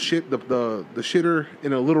little shit, the shitter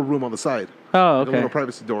in a little room on the side. Oh, Like okay. a little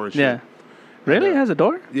privacy door and shit. Yeah. Really? It has a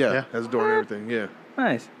door? Yeah, has a door and everything. Yeah,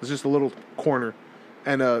 Nice. it's just a little corner.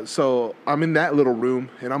 And so I'm in that little room,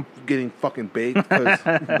 and I'm getting fucking baked because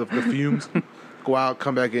the fumes. Go out,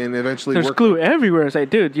 come back in, eventually There's work. glue everywhere. It's like,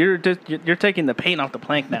 dude, you're taking the paint off the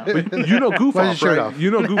plank now. You know goof Why is off, your shirt right? off? You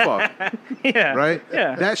know goof off, Yeah. right?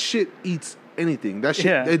 Yeah. That shit eats anything. That shit,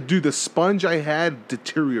 Yeah. dude, the sponge I had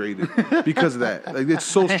deteriorated because of that. Like, it's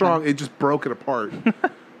so strong, it just broke it apart.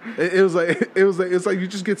 It was like it's like you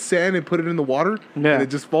just get sand and put it in the water, Yeah. and it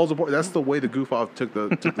just falls apart. That's the way the goof off took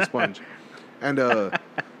the sponge, and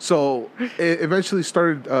so it eventually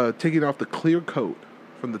started taking off the clear coat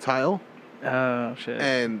from the tile. Oh shit.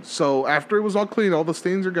 And so after it was all clean, all the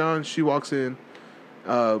stains are gone. She walks in,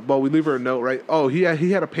 but we leave her a note, right? Oh, he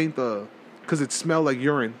had to paint because it smelled like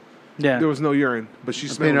urine. Yeah. There was no urine, but she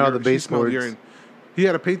smelled painted all the urine. She smelled baseboards. urine. He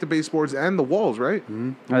had to paint the baseboards and the walls, right?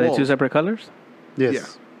 Mm-hmm. The Are they walls. two separate colors?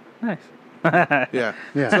 Yes. Nice. Yeah.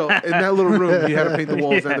 Yeah. So in that little room, he had to paint the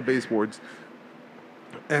walls and the baseboards,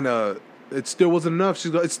 and it still wasn't enough.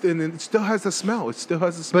 She's got and it still has the smell. It still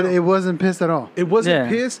has the smell. But it wasn't pissed at all. It wasn't Yeah.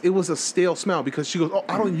 piss. It was a stale smell because she goes, "Oh,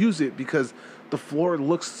 I don't use it because the floor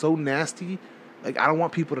looks so nasty. Like, I don't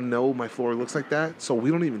want people to know my floor looks like that. So we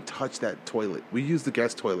don't even touch that toilet. We use the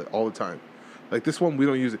guest toilet all the time. Like this one, we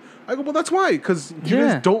don't use it." I go, "Well, that's why, because you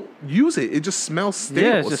Yeah. guys don't use it. It just smells stale.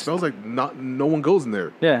 Yeah, it it's just- smells like no one goes in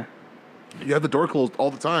there. Yeah. You have the door closed all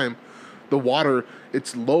the time. The water,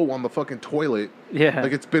 it's low on the fucking toilet. Yeah.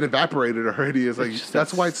 Like it's been evaporated already. It's like just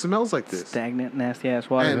that's why it smells like this." Stagnant, nasty ass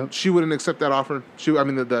water. And she wouldn't accept that offer.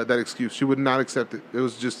 That excuse. She would not accept it. It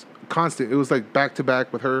was just constant. It was like back to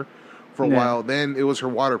back with her for a Yeah. while. Then it was her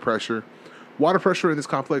water pressure. Water pressure in this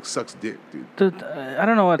complex sucks dick, dude. Dude, I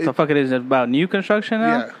don't know what the fuck it is about new construction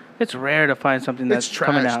now. Yeah. It's rare to find something that's It's trash,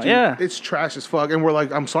 coming out. dude. Yeah. It's trash as fuck. And we're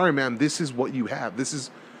like, "I'm sorry, ma'am. This is what you have. This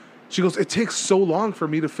is." She goes, "It takes so long for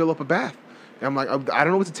me to fill up a bath." And I'm like, "I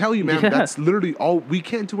don't know what to tell you, ma'am. Yeah. That's literally all. We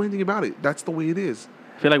can't do anything about it. That's the way it is."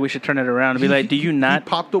 I feel like we should turn it around and be like, do you not? He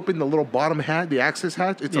popped open the little bottom hat, the access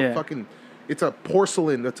hatch. It's Yeah. a fucking. It's a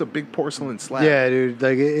porcelain. That's a big porcelain slab. Yeah, dude.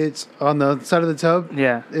 Like it's on the side of the tub.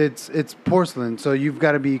 Yeah. It's porcelain, so you've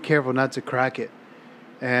got to be careful not to crack it,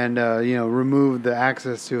 and remove the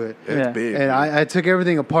access to it. It's Yeah. big. And I took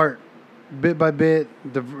everything apart, bit by bit.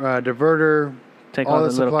 The diverter, Take all the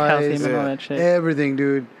little supplies, calcium and all that shit. everything,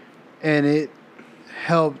 dude, and it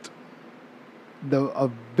helped a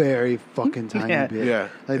very fucking tiny Yeah. bit. Yeah.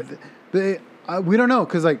 Like we don't know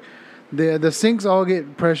because like the sinks all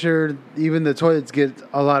get pressured, even the toilets get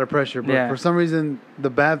a lot of pressure. But Yeah. for some reason, the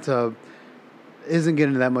bathtub, isn't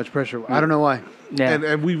getting that much pressure. I don't know why. Yeah.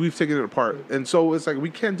 And we've taken it apart, and so it's like we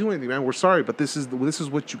can't do anything, man. We're sorry, but this is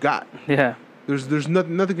what you got. Yeah. There's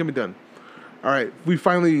nothing can be done. All right,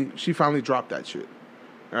 she finally dropped that shit.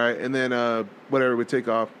 All right, and then whatever, we take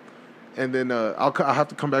off, and then I'll have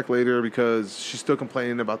to come back later because she's still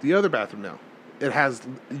complaining about the other bathroom now. It has,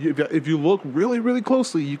 if you look really really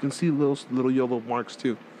closely, you can see little yellow marks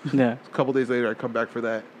too. Yeah. A couple days later, I come back for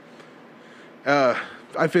that.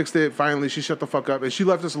 I fixed it finally. She shut the fuck up, and she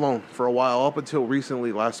left us alone for a while up until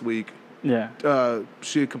recently last week. Yeah.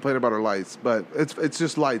 She had complained about her lights, but it's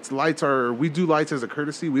just lights. We do lights as a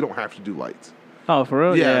courtesy. We don't have to do lights. Oh, for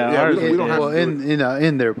real? Yeah, ours we don't have Well, to do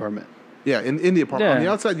in their apartment. Yeah, in the apartment. Yeah. On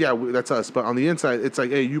the outside, that's us. But on the inside, it's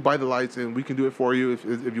like, hey, you buy the lights, and we can do it for you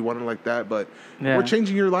if you want it like that. But Yeah. we're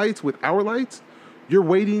changing your lights with our lights. You're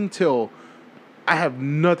waiting till I have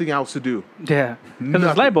nothing else to do. Yeah. Because it's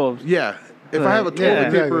Nothing. light bulbs. Yeah. If I have a Yeah.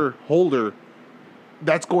 toilet paper holder,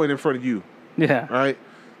 that's going in front of you. Yeah. All right.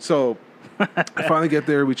 So I finally get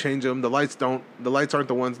there. We change them. The lights aren't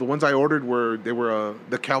the ones. The ones I ordered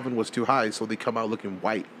the Kelvin was too high, so they come out looking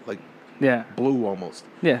white, like Yeah. blue almost,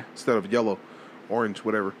 Yeah. instead of yellow, orange,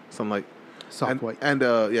 whatever, sunlight. Soft white. And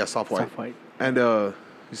soft white. Soft white. And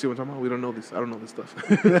you see what I'm talking about? We don't know this. I don't know this stuff.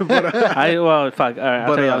 Fuck. All right. I'll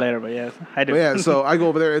But, tell y'all later, but yes, I do. But yeah, so I go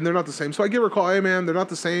over there and they're not the same. So I give her a call. Hey man, they're not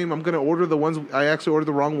the same. I'm gonna order the ones. I actually ordered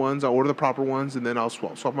the wrong ones. I'll order the proper ones and then I'll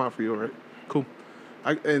swap them out for you. All right, cool.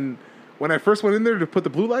 And when I first went in there to put the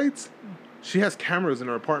blue lights, she has cameras in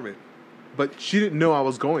her apartment, but she didn't know I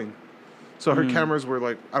was going. So her cameras were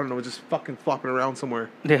like, I don't know, just fucking flopping around somewhere.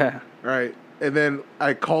 Yeah. All right. And then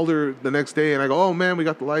I called her the next day and I go, oh man, we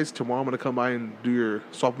got the lights. Tomorrow I'm going to come by and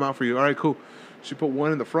swap them out for you. All right, cool. She put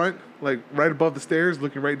one in the front, like right above the stairs,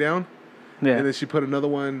 looking right down. Yeah. And then she put another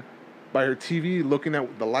one by her TV, looking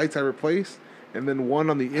at the lights I replaced. And then one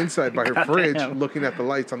on the inside by her fridge, Goddamn. looking at the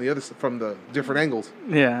lights on the other from the different angles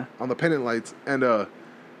Yeah. on the pendant lights. And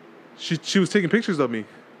she was taking pictures of me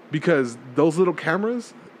because those little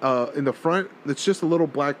cameras in the front, it's just a little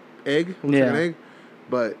black egg, looks like an egg,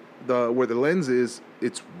 but where the lens is,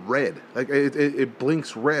 it's red. Like it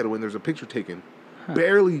blinks red when there's a picture taken. You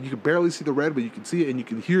can barely see the red, but you can see it and you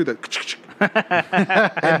can hear the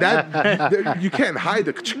and that you can't hide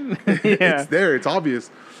the it's there, it's obvious.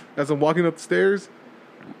 As I'm walking up the stairs,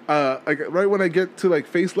 like right when I get to like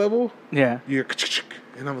face level, Yeah. you hear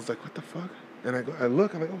and I was like, what the fuck? And I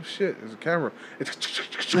look, I'm like, oh shit, there's a camera. It's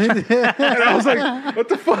and I was like, what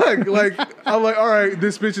the fuck? Like, I'm like, all right,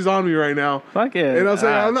 this bitch is on me right now. Fuck it. And I was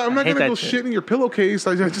like, I'm not I hate gonna go that shit. shit in your pillowcase.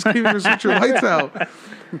 I just came here to switch your lights out.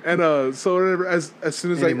 And so whatever, as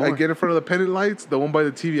soon as I get in front of the pendant lights, the one by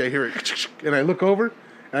the TV, I hear it, and I look over,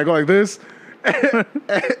 and I go like this,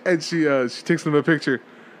 and she takes them a picture.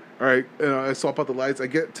 All right, and I swap out the lights. I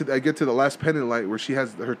get to the last pendant light where she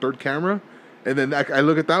has her third camera. And then I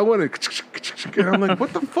look at that one and I'm like,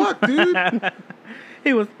 what the fuck, dude?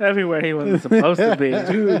 He was everywhere he wasn't supposed to be.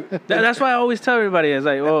 Dude. That's why I always tell everybody, it's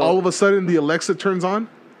like, oh. All of a sudden, the Alexa turns on.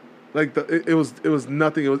 Like, it was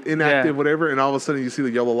nothing. It was inactive, whatever. And all of a sudden, you see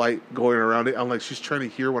the yellow light going around it. I'm like, she's trying to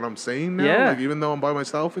hear what I'm saying now? Yeah. Like, even though I'm by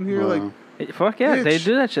myself in here? Wow. Like, Fuck yeah, bitch. they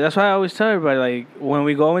do that shit. That's why I always tell everybody, like, when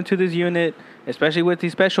we go into this unit, especially with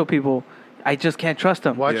these special people, I just can't trust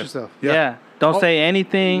them. Watch Yeah. yourself. Yeah. Don't say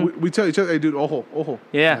anything. we tell each other, hey, dude, ojo.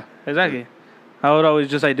 Yeah, exactly. I would always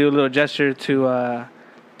just do a little gesture to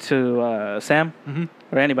Sam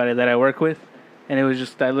or anybody that I work with, and it was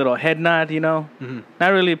just that little head nod, not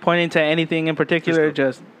really pointing to anything in particular,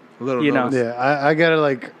 just A little you know. notice. Yeah, I gotta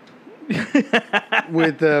like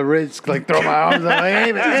with Rich like throw my arms up like,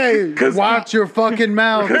 hey, watch your fucking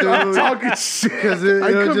mouth, dude. I'm talking shit. Because I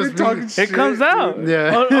it'll come just in be, talking shit. It comes out.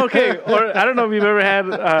 Yeah. Oh, okay. Or I don't know if you've ever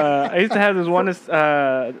had. I used to have this one.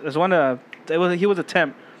 He was a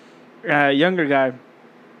temp, younger guy,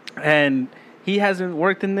 and he hasn't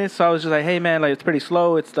worked in this. So I was just like, hey man, like it's pretty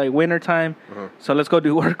slow. It's like winter time, so let's go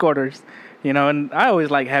do work orders. And I always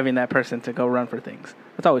like having that person to go run for things.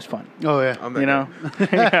 It's always fun. Oh yeah. I'm that guy.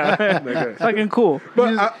 Yeah. That guy. Fucking cool.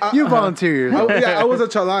 But you volunteer. I was a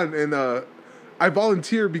chalan, and I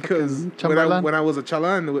volunteered because Chambalan? when I was a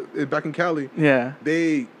chalan back in Cali, Yeah.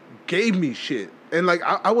 they gave me shit. And like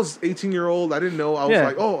I was 18-year-old, I didn't know. I was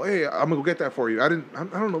like, oh hey, I'm gonna go get that for you. I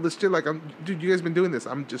don't know this shit. Like dude, you guys been doing this.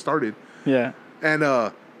 I'm just started. Yeah. And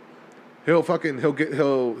he'll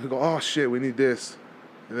go, oh shit, we need this.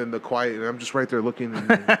 And then the quiet, and I'm just right there looking.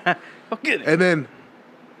 And I'll get it. and then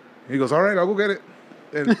he goes, all right, I'll go get it.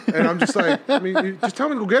 And I'm just like, I mean, you just tell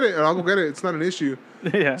me to go get it, and I'll go get it. It's not an issue.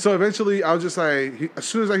 Yeah. So eventually, I was just like, as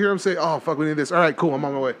soon as I hear him say, "Oh fuck, we need this," all right, cool, I'm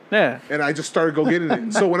on my way. Yeah. And I just started go getting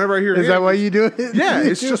it. So whenever I hear, Is that why you do it? Yeah,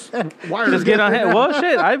 it's just wired. Just get on hand. Well,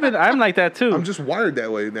 shit. I'm like that too. I'm just wired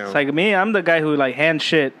that way now. It's like me. I'm the guy who like hands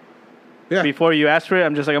shit yeah. before you ask for it.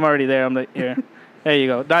 I'm just like, I'm already there. I'm like, here. There you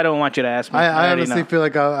go. I don't want you to ask me. I already honestly know. feel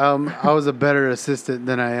like I was a better assistant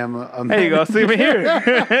than I am. There you go. See me here.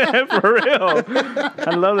 For real.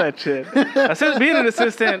 I love that shit. Being an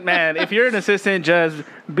assistant, man, if you're an assistant, just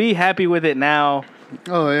be happy with it now.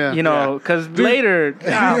 Oh yeah. You know, because later,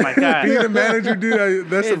 oh my God. Being a manager, dude,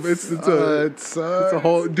 it's a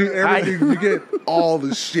whole dude. Everything you get all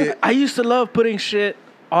the shit. I used to love putting shit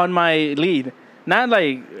on my lead. Not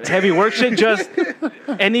like heavy work shit, just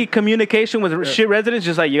any communication with shit residents.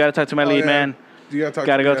 Just like, you gotta talk to my lead, yeah. man. You gotta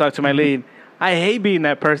Gotta go talk to my lead. I hate being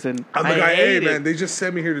that person. I'm the guy, hey hate man, it. they just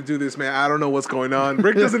sent me here to do this, man. I don't know what's going on.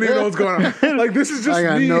 Rick doesn't even know what's going on. Like, this is just I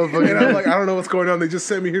got me. no fucking And I'm like, I don't know what's going on. They just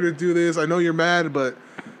sent me here to do this. I know you're mad, but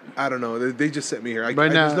I don't know. They just sent me here.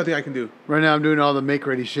 There's nothing I can do. Right now, I'm doing all the make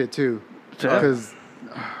ready shit too. Yeah. Because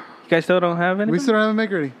You guys still don't have any? we still don't have a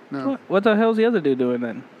make ready. No. What the hell's the other dude doing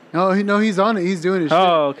then? No, he's on it. He's doing his shit.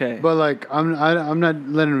 Oh, okay. But like, I'm not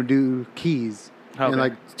letting him do keys Okay. and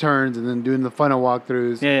like turns and then doing the final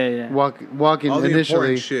walkthroughs. Yeah. Walking All the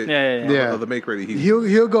initially. important shit. Yeah. Yeah. Of the make ready.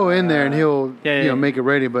 He'll go in there and he'll yeah. make it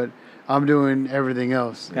ready. But I'm doing everything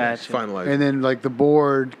else. Gotcha. Finalized. And then like the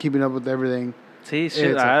board, keeping up with everything. See,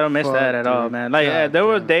 shit, It's a I don't miss fuck, that at all, dude. man. Like, God there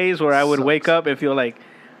were damn. days where I would wake Sucks. up and feel like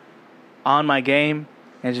on my game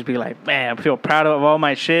and just be like, man, I feel proud of all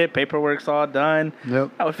my shit. Paperwork's all done.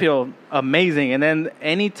 Yep. I would feel amazing. And then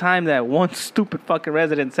anytime that one stupid fucking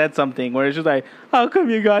resident said something where it's just like, how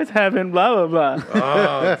come you guys haven't blah, blah, blah.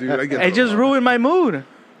 Oh, dude, I get It just ruined my mood.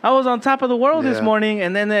 I was on top of the world this Yeah. morning,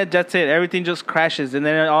 and then that's it. Everything just crashes. And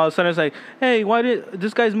then all of a sudden it's like, hey, why did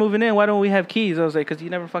this guy's moving in? Why don't we have keys? I was like, because you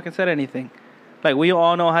never fucking said anything. Like, we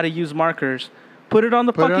all know how to use markers. Put it on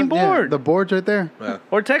the Put it fucking on- yeah, board. the board's right there. Yeah.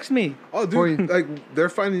 Or text me. Oh, For dude, you. like, they're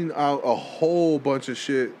finding out a whole bunch of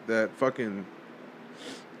shit that fucking,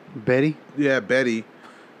 Betty. yeah, Betty,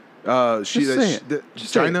 Just say it.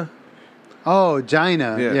 Just say China. Oh,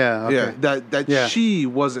 Gina. Yeah. Okay. That Yeah. she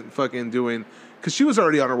wasn't fucking doing, because she was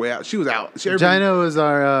already on her way out. She was out. Gina was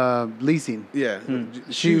our leasing. Yeah.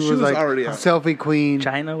 She was like already out. selfie queen.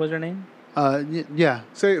 China was her name? Yeah.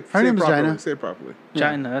 Say Her name is properly. Gina. Say it properly. Yeah.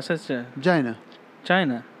 China. That's such a... Gina.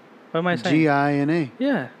 China. What am I saying? Gina.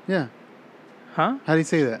 Yeah. Yeah. Huh? How do you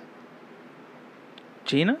say that?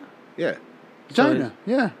 Gina? Yeah. So Gina.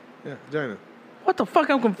 Yeah. Yeah. Gina. What the fuck?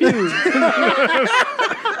 I'm confused.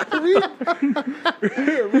 Read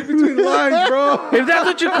between the lines, bro. If that's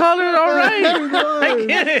what you call it, all right. I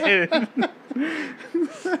get it.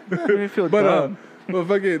 Made me feel dumb. But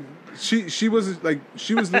fucking, she was like,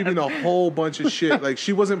 she was leaving a whole bunch of shit. Like,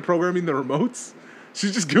 she wasn't programming the remotes.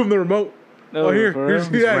 She just give them the remote. No, Oh, here, for here's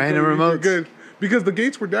real? yeah, random you're remotes. Good, because the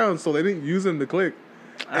gates were down, so they didn't use them to click.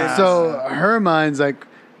 So her mind's like,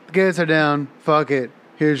 the gates are down. Fuck it.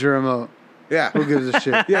 Here's your remote. Yeah, Who gives a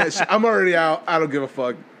shit? yeah. I'm already out. I don't give a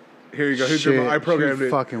fuck. Here you go. Here's your Shit, remote. I programmed she's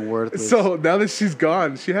it. fucking worthless. So now that she's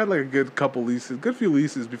gone, she had like a good few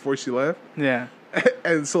leases before she left, Yeah.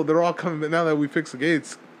 and so they're all coming. Now that we fixed the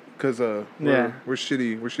gates, because we're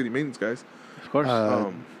shitty maintenance guys. Of course.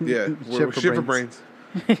 Yeah, we're Shit for shit for brains.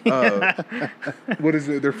 What is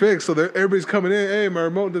it? They're fixed, so everybody's coming in. Hey, my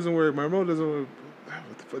remote doesn't work. My remote doesn't work.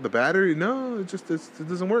 What the fuck? The battery? No, it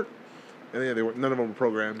doesn't work. And yeah, none of them were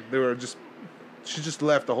programmed. They were just. She just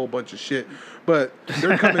left a whole bunch of shit. But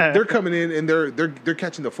they're coming. They're coming in and they're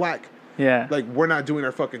catching the flack. yeah. Like, we're not doing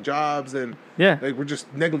our fucking jobs and yeah. like we're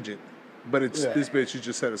just negligent. But it's this bitch who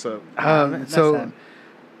just set us up. That's So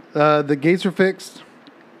sad. the gates were fixed,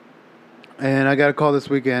 and I got a call this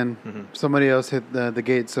weekend. Mm-hmm. Somebody else hit the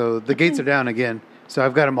gate, so the gates are down again. So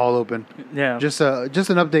I've got them all open. Yeah. Just an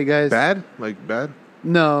update, guys. Bad? Like bad?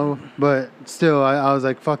 No, but still, I was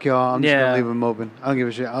like, fuck y'all. I'm just Yeah. gonna leave them open. I don't give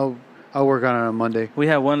a shit. I'll work on it on Monday. We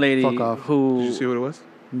had one lady Fuck off. who... Did you see what it was?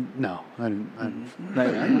 No, I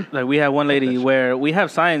didn't. like we have one lady where we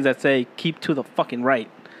have signs that say keep to the fucking right,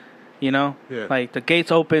 you know, Yeah. like the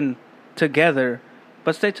gates open together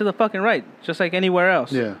but stay to the fucking right, just like anywhere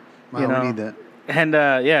else. Yeah, You know? we need that. And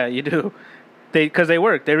yeah, you do, because they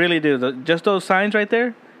work, they really do. Just those signs right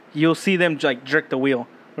there, you'll see them like jerk the wheel.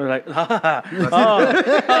 We're like, oh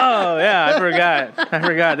yeah, I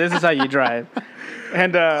forgot this is how you drive.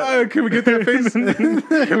 And Can we get that face? Can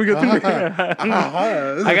we get that?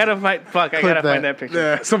 I gotta find. Fuck, I gotta that. find that picture.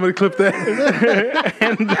 Yeah, somebody clip that.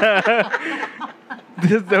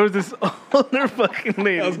 And there was this older fucking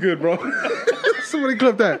lady. That was good, bro. Somebody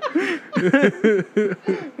clip that.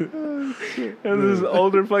 There's this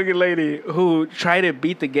older fucking lady who tried to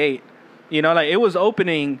beat the gate. You know, like it was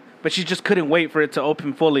opening, but she just couldn't wait for it to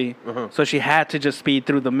open fully. So she had to just speed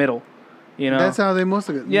through the middle. You know, That's how they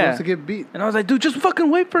mostly get beat. And I was like, dude, just fucking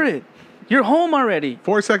wait for it. You're home already.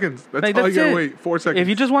 4 seconds. That's Like, all that's you gotta it. wait. 4 seconds. If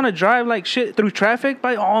you just want to drive like shit through traffic,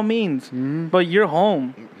 by all means. But you're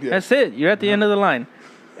home. Yeah. That's it. You're at the end of the line.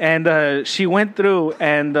 And she went through,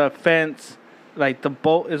 and the fence, like the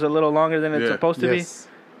bolt is a little longer than it's Yeah. supposed to be. Yes.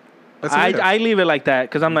 That's it, yeah. I leave it like that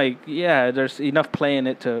because I'm like, yeah, there's enough play in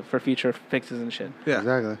it for future fixes and shit. Yeah.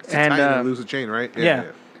 Exactly. It's And, tighten and lose a chain, right? Yeah.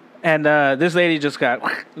 And this lady just got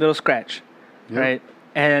a little scratch, right?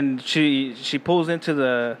 And she pulls into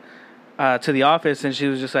the to the office, and she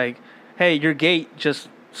was just like, "Hey, your gate just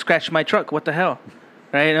scratched my truck. What the hell?"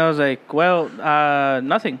 Right? And I was like, "Well,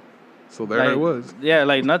 nothing." So there Like, it was. Yeah,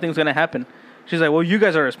 like nothing's gonna happen. She's like, "Well, you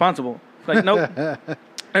guys are responsible." Like, nope.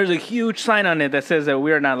 There's a huge sign on it that says that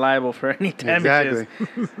we are not liable for any damages.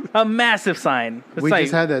 Exactly. A massive sign. It's We like,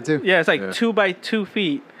 just had that too. Yeah, it's like Yeah. 2 by 2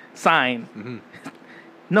 feet sign.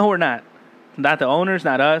 No, we're not. Not the owners,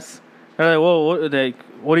 not us. They're like, whoa,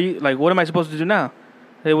 what do you like? What am I supposed to do now?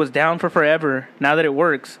 It was down for forever. Now that it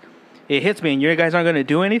works, it hits me, and you guys aren't going to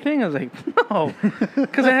do anything. I was like, no,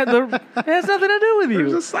 because it has nothing to do with you.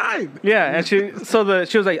 There's a sign. Yeah, and she was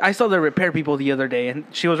like, I saw the repair people the other day, and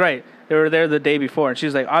she was right. They were there the day before, and she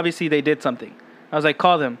was like, obviously they did something. I was like,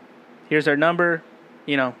 call them. Here's their number,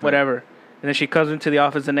 whatever. And then she comes into the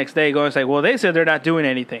office the next day, going, it's like, well, they said they're not doing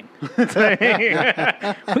anything. We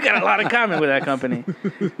got a lot in common with that company.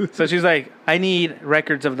 So she's like, I need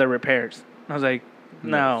records of the repairs. I was like,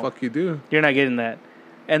 no, Fuck you do. you're not getting that.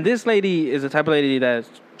 And this lady is the type of lady that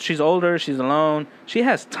she's older, she's alone, she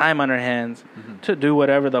has time on her hands to do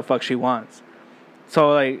whatever the fuck she wants.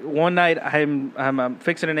 So like one night I'm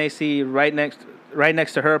fixing an AC right next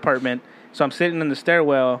to her apartment. So I'm sitting in the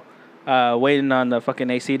stairwell, waiting on the fucking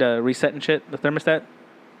AC to reset and shit, the thermostat.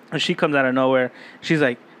 And she comes out of nowhere. She's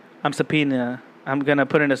like, I'm gonna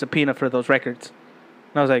put in a subpoena for those records.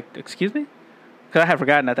 And I was like, excuse me? Because I had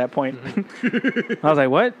forgotten at that point. I was like,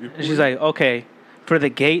 what? And she's like, okay, for the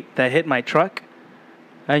gate that hit my truck,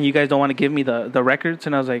 and you guys don't want to give me the records?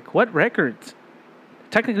 And I was like, what records?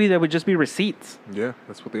 Technically, there would just be receipts. Yeah,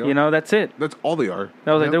 that's what they are. That's it. That's all they are.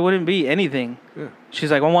 I was like, Yep. there wouldn't be anything. Yeah.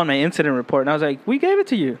 She's like, I want my incident report. And I was like, we gave it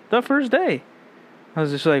to you the first day. I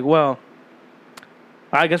was just like, well,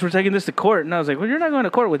 I guess we're taking this to court. And I was like, well, you're not going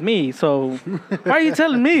to court with me. So why are you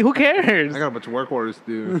telling me? Who cares? I got a bunch of work orders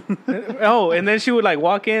to do. Oh, and then she would like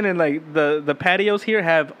walk in, and like the patios here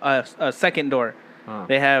have a second door.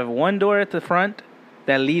 They have one door at the front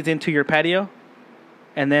that leads into your patio,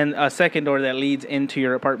 and then a second door that leads into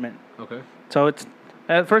your apartment. Okay. So it's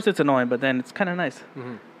at first it's annoying, but then it's kind of nice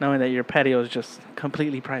knowing that your patio is just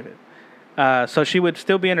completely private. So she would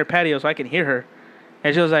still be in her patio, so I can hear her,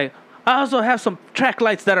 and she was like, I also have some track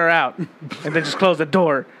lights that are out, and then just close the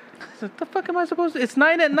door. I said, the fuck am I supposed to? It's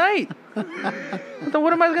 9 at night. Then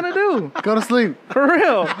what am I gonna do? Go to sleep. For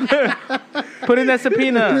real? Put in that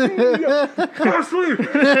subpoena. Go to sleep.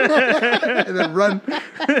 And then run.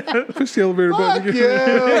 Push the elevator button. Fuck you.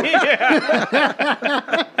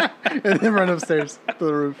 And then run upstairs to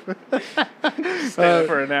the roof. Stay there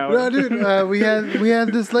for an hour. No, dude, we had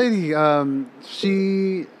this lady.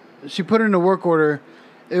 She put in a work order.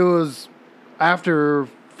 It was after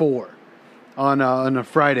 4 on a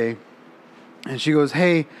Friday, and she goes,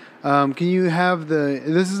 "Hey, can you have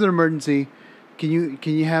this is an emergency? Can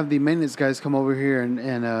you have the maintenance guys come over here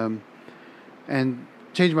and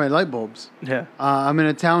change my light bulbs? Yeah. I'm in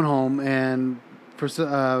a townhome, and for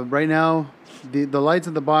right now, the lights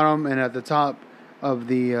at the bottom and at the top of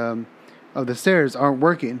the stairs aren't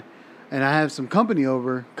working, and I have some company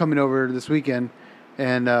coming over this weekend,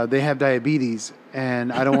 and they have diabetes,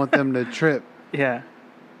 and I don't want them to trip." Yeah.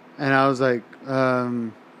 And I was like,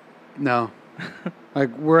 no. Like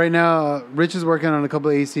right now, Rich is working on a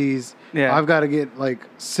couple of ACs. Yeah. I've got to get like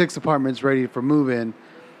 6 apartments ready for move-in.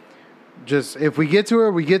 Just if we get to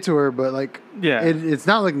her, we get to her. But like, Yeah. it's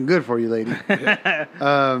not looking good for you, lady.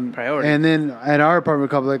 Priority. And then at our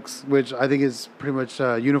apartment complex, which I think is pretty much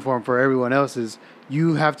uniform for everyone else's,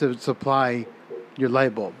 you have to supply your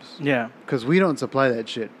light bulbs. Yeah. Because we don't supply that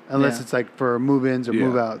shit unless Yeah. it's like for move-ins or Yeah.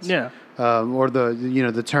 move-outs. Yeah. Or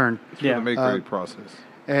the turn. It's Yeah. for the make ready process.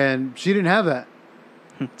 And she didn't have that.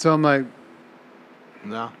 So I'm like,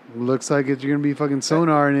 No. looks like you're going to be fucking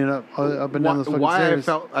sonaring it up and down those fucking Why stairs.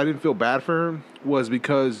 I didn't feel bad for her was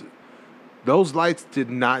because those lights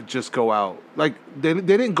did not just go out. Like they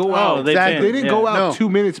didn't go out. they They didn't, didn't go yeah. out No. 2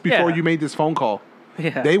 minutes before Yeah. you made this phone call.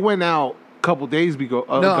 Yeah. They went out couple days ago,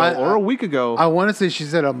 No, or a week ago, I want to say she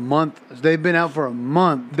said a month. They've been out for a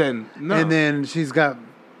month. then no. And then she's got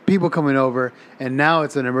people coming over, and now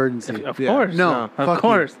it's an emergency. Of Yeah. course. No, Of fuck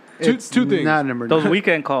course. You. Two- It's two things. Not an emergency. Those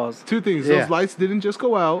weekend calls. Two things. Yeah. Those lights didn't just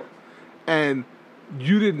go out, and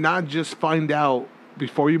you did not just find out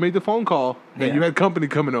before you made the phone call that Yeah. you had company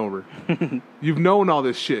coming over. You've known all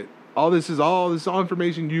this shit. All this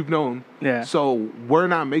information you've known. Yeah. So we're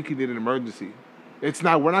not making it an emergency. It's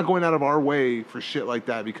not. We're not going out of our way for shit like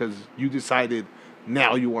that because you decided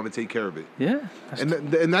now you want to take care of it. Yeah. And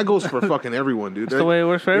that goes for fucking everyone, dude. That's the way it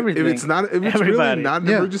works for everything. If it's really Everybody. not an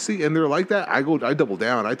Yeah. emergency and they're like that, I double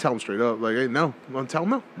down. I tell them straight up, like, hey, no, I'm tell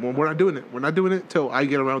them no. We're not doing it. We're not doing it till I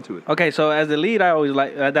get around to it. Okay, so as the lead, I always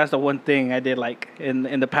like that's the one thing I did like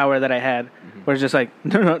in the power that I had, where it's just like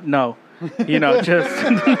no, you know, just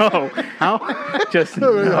no, How? just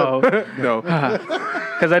no, No.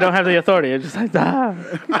 because I don't have the authority. It's just like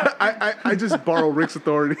I just borrow Rick's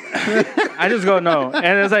authority. I just go no,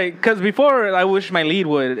 and it's like because before I wish my lead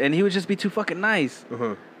would, and he would just be too fucking nice,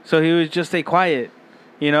 Uh-huh. so he would just stay quiet,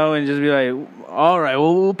 you know, and just be like, all right,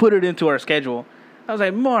 well we'll put it into our schedule. I was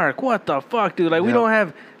like, Mark, what the fuck, dude? Like we Yeah. don't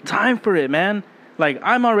have time for it, man. Like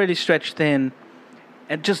I'm already stretched thin.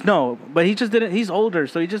 And just no, but he just didn't. He's older,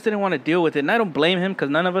 so he just didn't want to deal with it. And I don't blame him because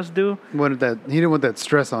none of us do. He didn't want that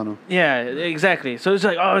stress on him. Yeah, exactly. So it's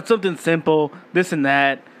like, oh, it's something simple, this and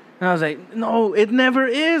that. And I was like, no, it never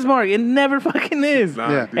is, Mark. It never fucking is.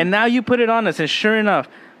 Nah, Yeah. dude. And now you put it on us, and sure enough,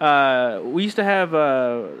 we used to have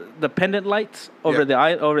the pendant lights over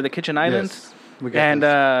Yeah. over the kitchen islands, Yes, we got and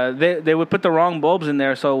those. they would put the wrong bulbs in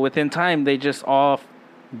there. So within time, they just all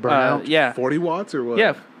Burn out. yeah, 40 watts or what?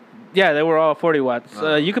 yeah, they were all 40 watts.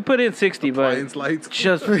 You could put in 60, Appliance but lights.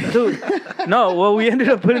 just dude, no. Well, we ended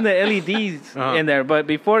up putting the LEDs Uh-huh. in there, but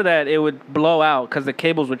before that, it would blow out because the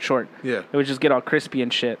cables would short. Yeah. It would just get all crispy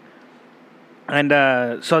and shit. And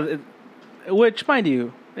which, mind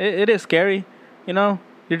you, it is scary. You know,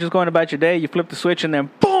 you're just going about your day. You flip the switch, and then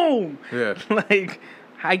boom. Yeah. Like,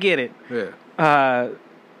 I get it. Yeah.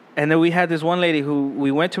 And then we had this one lady who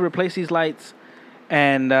we went to replace these lights,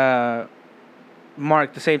 and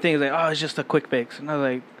Mark, the same thing. He's like, oh, it's just a quick fix. And I was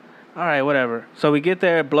like, all right, whatever. So we get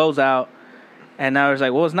there, it blows out, and now it's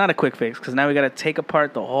like, well, it's not a quick fix because now we got to take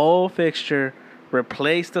apart the whole fixture,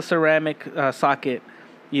 replace the ceramic socket,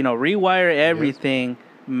 you know, rewire everything,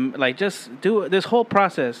 like just do this whole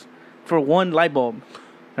process for one light bulb,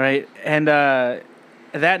 right? And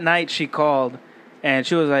that night she called, and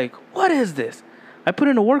she was like, what is this? I put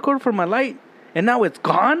in a work order for my light, and now it's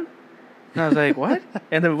gone? And I was like, what?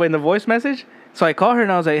 And then in the voice message, so I called her,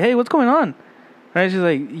 and I was like, hey, what's going on? Right? She's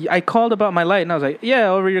like, I called about my light, and I was like, yeah,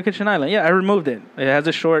 over your kitchen island. Yeah, I removed it. It has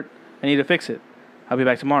a short. I need to fix it. I'll be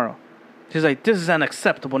back tomorrow. She's like, this is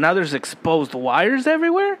unacceptable. Now there's exposed wires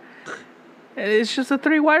everywhere. And it's just the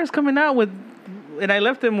 3 wires coming out with, and I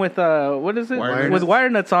left them with what is it? Wire With nuts? wire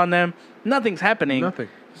nuts on them. Nothing's happening. Nothing.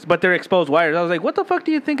 But they're exposed wires. I was like, what the fuck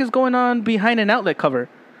do you think is going on behind an outlet cover?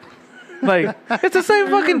 Like, it's the same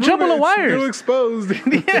fucking jumble of Still wires. exposed.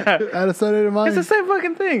 Yeah. Out of sight, out of mind. It's the same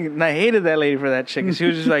fucking thing. And I hated that lady for that shit. 'Cause she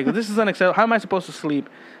was just like, this is unacceptable. How am I supposed to sleep?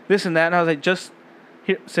 This and that. And I was like, just,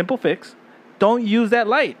 here, simple fix. Don't use that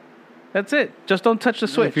light. That's it. Just don't touch the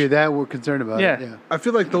switch. If you're that we're concerned about Yeah. it. Yeah. I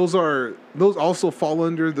feel like those also fall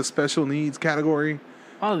under the special needs category.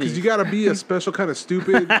 All Because these. you got to be a special kind of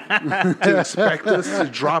stupid to expect us to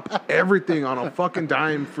drop everything on a fucking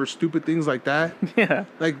dime for stupid things like that. Yeah.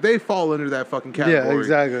 Like, they fall under that fucking category. Yeah,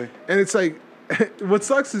 exactly. And it's like, what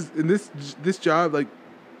sucks is in this job, like,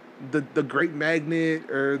 the Great Magnet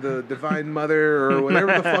or the Divine Mother or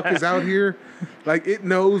whatever the fuck is out here, like, it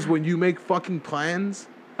knows when you make fucking plans.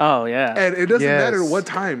 Oh, yeah. And it doesn't Yes. matter what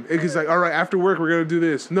time. It's like, all right, after work, we're going to do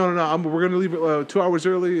this. No, we're going to leave it 2 hours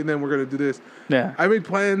early, and then we're going to do this. Yeah. I made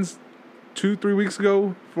plans 2-3 weeks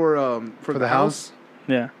ago for the house.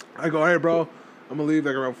 Yeah. I go, all right, bro, I'm going to leave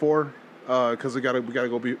like around 4 because we gotta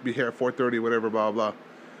go be here at 4:30, whatever, blah, blah.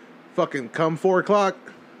 Fucking come 4 o'clock,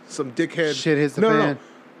 some dickhead. Shit hits the no, fan.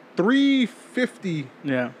 3:50.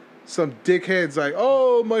 Yeah. Some dickhead's like,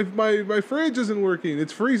 oh, my fridge isn't working.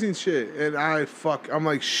 It's freezing shit. And I'm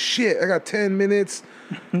like, shit, I got 10 minutes.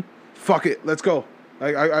 Fuck it, let's go.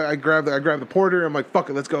 I grabbed the porter. I'm like, fuck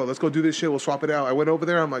it, let's go do this shit. We'll swap it out. I went over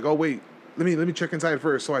there. I'm like, oh wait, let me check inside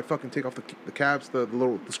first. So I fucking take off the caps,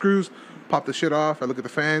 the screws, pop the shit off. I look at the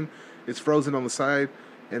fan. It's frozen on the side.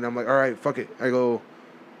 And I'm like, all right, fuck it. I go,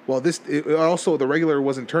 well, also the regular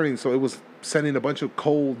wasn't turning, so it was sending a bunch of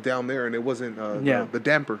cold down there, and it wasn't the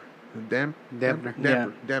damper.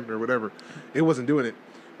 Dampener, whatever. It wasn't doing it.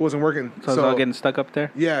 It wasn't working. So it's all getting stuck up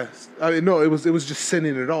there? Yeah. No, it was just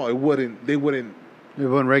sending it all. They wouldn't It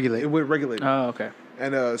wouldn't regulate. It wouldn't regulate. Oh, okay.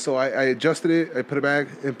 And so I adjusted it. I put it back,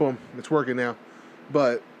 and boom, it's working now.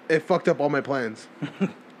 But it fucked up all my plans.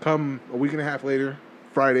 Come a week and a half later,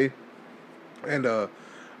 Friday, and to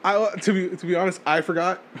be honest, I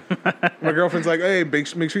forgot. My girlfriend's like, "Hey, make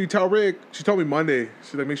sure you tell Rick." She told me Monday.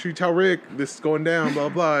 She's like, "Make sure you tell Rick this is going down." Blah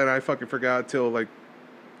blah. And I fucking forgot till like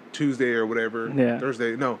Tuesday or whatever. Yeah.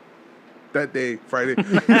 Thursday. No, that day, Friday.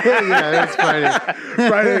 Yeah, it's Friday.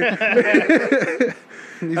 Friday.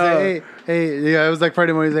 He said, hey, yeah, it was like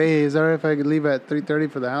Friday morning. He's like, hey, is it all right if I could leave at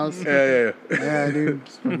 3:30 for the house? Yeah. Yeah, dude.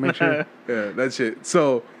 Just wanna make sure. Yeah, that shit.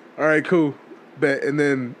 So, all right, cool. Bet. And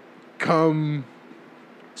then come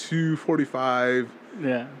 2:45,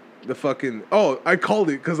 Yeah. the fucking... Oh, I called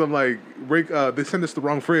it because I'm like, Rick, they sent us the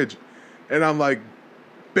wrong fridge. And I'm like,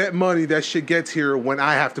 bet money that shit gets here when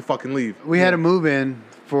I have to fucking leave. We had a move in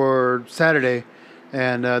for Saturday,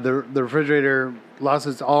 and the refrigerator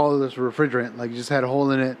lost all of this refrigerant. Like, just had a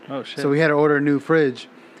hole in it. Oh, shit. So we had to order a new fridge.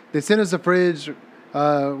 They sent us a fridge.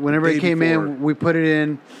 Whenever Day it came before. in, we put it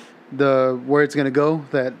in where it's gonna go,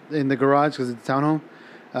 that in the garage because it's a townhome.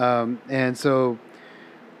 And so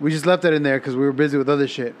we just left that in there because we were busy with other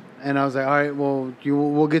shit. And I was like, all right, well,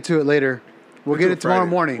 we'll get to it later. We'll get do it it tomorrow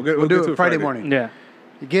Friday. morning. We'll We'll get do to it it Friday Friday. morning. Yeah.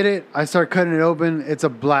 You get it? I start cutting it open. It's a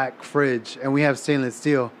black fridge, and we have stainless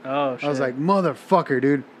steel. Oh, shit. I was like, motherfucker,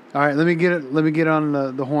 dude. All right, let me get it. Let me get on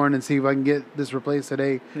the horn and see if I can get this replaced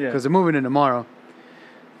today Yeah. because they're moving in tomorrow.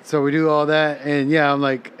 So we do all that, and yeah, I'm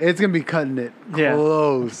like, it's gonna be cutting it Yeah.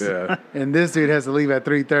 close. Yeah. And this dude has to leave at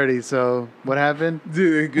 3:30. So what happened?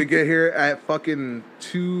 Dude, we get here at fucking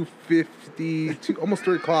 2:50, almost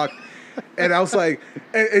 3 o'clock. And I was like,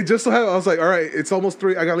 it just so happened, I was like, all right, it's almost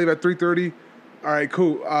 3. I got to leave at 3:30. All right,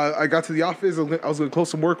 cool. I got to the office. I was going to close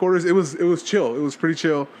some work orders. It was chill. It was pretty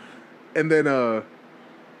chill. And then,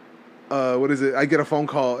 what is it? I get a phone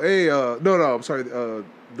call. Hey, no, I'm sorry.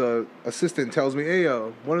 The assistant tells me, hey,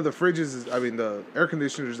 one of the fridges the air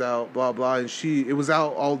conditioner's out, blah, blah. And it was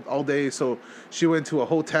out all day. So she went to a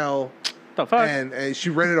hotel. The fuck? And she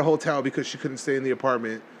rented a hotel because she couldn't stay in the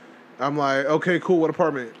apartment. I'm like, okay, cool. What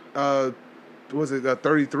apartment? Was it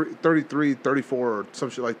 33, 34 or some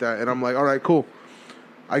shit like that? And I'm like, all right, cool.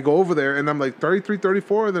 I go over there and I'm like 33,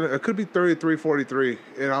 34, and then it could be 33, 43.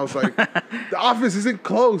 And I was like, the office isn't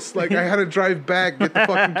close. Like I had to drive back, get the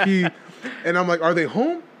fucking key. And I'm like, are they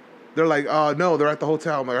home? They're like, no, they're at the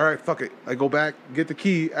hotel. I'm like, all right, fuck it. I go back, get the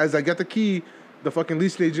key. As I get the key, the fucking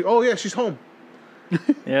leasing agent, oh yeah, she's home.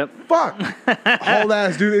 Yep. Fuck. Haul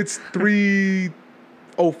ass, dude. It's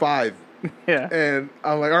 3:05. Yeah. And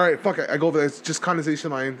I'm like, all right, fuck it. I go over there. It's just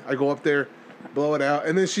condensation line. I go up there, blow it out.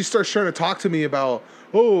 And then she starts trying to talk to me about,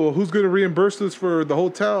 oh, who's going to reimburse us for the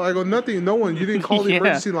hotel? I go, nothing. No one. You didn't call the Yeah.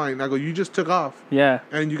 emergency line. I go, you just took off. Yeah.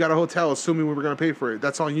 And you got a hotel assuming we were going to pay for it.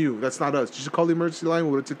 That's on you. That's not us. You should call the emergency line.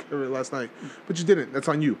 We would have took care of it last night. But you didn't. That's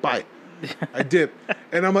on you. Bye. I dip.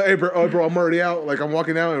 And I'm like, hey, bro, I'm already out. Like, I'm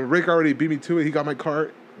walking out. And Rick already beat me to it. He got my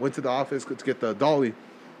cart. Went to the office to get the dolly.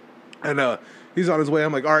 And he's on his way.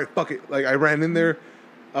 I'm like, all right, fuck it. Like, I ran in there.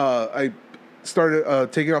 I started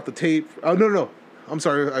taking off the tape. Oh, no. I'm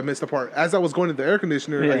sorry. I missed the part. As I was going to the air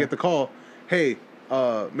conditioner, Yeah. I get the call. Hey,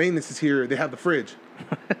 maintenance is here. They have the fridge.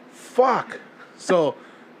 Fuck. So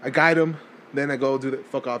I guide him. Then I go do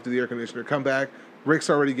the air conditioner. Come back.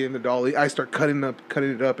 Rick's already getting the dolly. I start cutting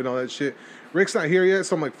it up and all that shit. Rick's not here yet,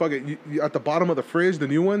 so I'm like, fuck it. You, at the bottom of the fridge, the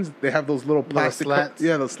new ones, they have those little plastic slats?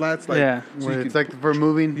 Yeah, those slats. Like, Yeah. so Where you it's can- like for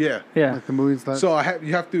moving. yeah. Yeah. Like the moving slats. So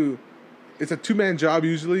you have to. It's a 2-man job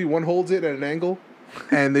usually. One holds it at an angle,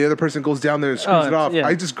 and the other person goes down there and screws Oh, it off. yeah.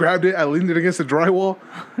 I just grabbed it. I leaned it against the drywall,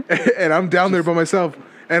 and I'm down there by myself.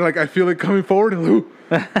 And like I feel it coming forward, and ooh,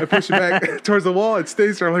 I push it back towards the wall. It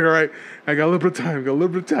stays there. I'm like, all right, I got a little bit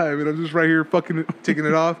of time. And I'm just right here fucking taking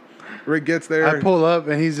it off. Rick gets there. I pull up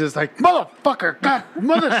and he's just like, motherfucker, God,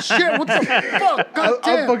 mother shit, what the fuck? God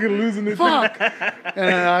I'm damn. fucking losing it. Fuck.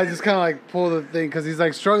 And I just kind of like pull the thing because he's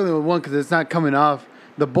like struggling with one because it's not coming off.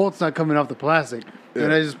 The bolt's not coming off the plastic. And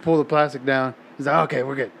Yeah. I just pull the plastic down. He's like, okay,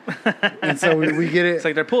 we're good. And so we get it. It's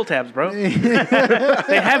like they're pull tabs, bro. They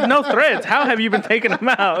have no threads. How have you been taking them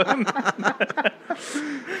out?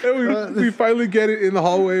 And we finally get it in the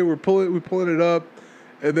hallway. We're pulling it up,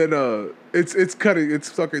 and then it's cutting. It's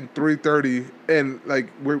fucking 3:30, and like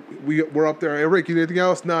we're up there. Hey Rick, you need anything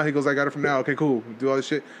else? Nah. He goes, I got it from now. Okay, cool. Do all this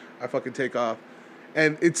shit. I fucking take off,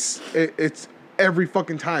 and it's every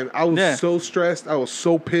fucking time. I was Yeah. so stressed. I was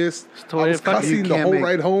so pissed. the I way was it fucking- cussing the whole make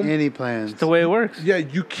ride home. any plans. It's the way it works. Yeah,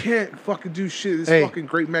 you can't fucking do shit. This Hey. fucking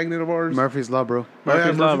great magnet of ours. Murphy's Law, bro.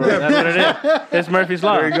 Murphy's Law, bro. Yeah. That's what it is. It's Murphy's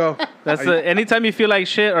Law. There you go. That's anytime you feel like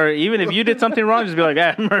shit, or even if you did something wrong, just be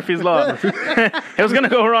like, Murphy's Law. It was gonna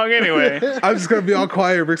go wrong anyway. I'm just gonna be all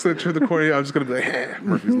quiet. Rick's gonna turn the corner. I'm just gonna be like,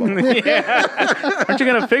 Murphy's Law. Yeah. Aren't you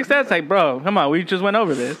gonna fix that? It's like, bro, come on, we just went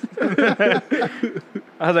over this.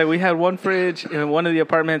 I was like, we had one fridge in one of the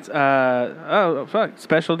apartments.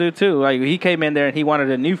 Special dude too. Like he came in there and he wanted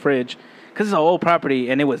a new fridge because it's an old property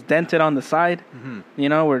and it was dented on the side. You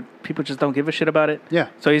know, where people just don't give a shit about it. Yeah.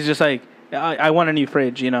 So he's just like, I want a new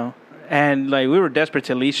fridge, you know. And like we were desperate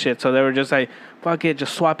to lease shit, so they were just like, fuck it,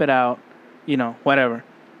 just swap it out, you know, whatever.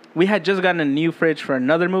 We had just gotten a new fridge for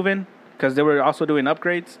another move-in because they were also doing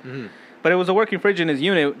upgrades. But it was a working fridge in his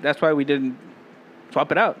unit. That's why we didn't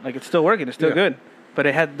swap it out. Like, it's still working. It's still good. But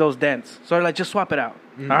it had those dents. So they're like, just swap it out.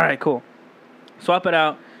 All right, cool. Swap it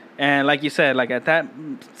out. And like you said, like at that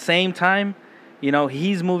same time, you know,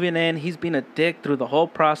 he's moving in. He's been a dick through the whole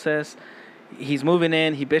process. He's moving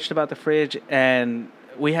in. He bitched about the fridge. And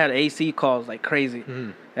we had AC calls like crazy.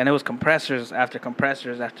 And it was compressors after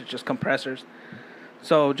just compressors.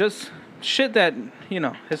 So just shit that, you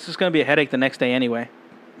know, it's just going to be a headache the next day anyway.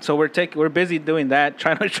 So we're busy doing that,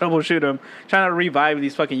 trying to troubleshoot them, trying to revive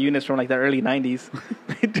these fucking units from like the early 90s.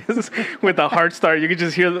 Just with a hard start, you could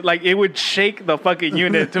just hear like it would shake the fucking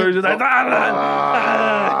unit. To just like,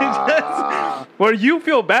 where you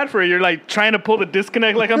feel bad for it, you're like trying to pull the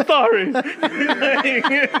disconnect. Like I'm sorry,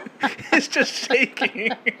 it's just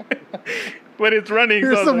shaking, but it's running.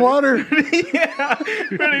 Here's some water. Yeah,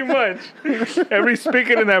 pretty much. Every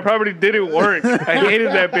spigot in that property didn't work. I hated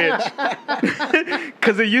that bitch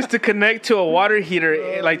because it used to connect to a water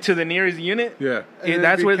heater, like to the nearest unit. Yeah.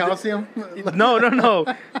 That's where calcium. no.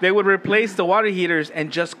 They would replace the water heaters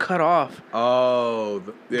and just cut off Oh,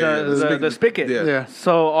 the spigot. Yeah.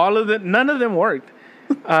 So none of them worked.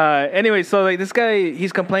 Anyway, so like this guy,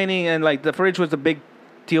 he's complaining, and like the fridge was a big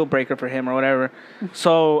deal breaker for him or whatever.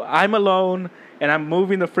 So I'm alone and I'm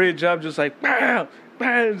moving the fridge up, just like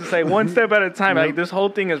just like one step at a time. Like this whole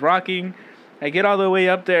thing is rocking. I get all the way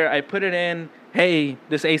up there. I put it in. Hey,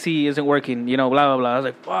 this AC isn't working. You know, blah blah blah. I was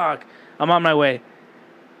like, fuck, I'm on my way.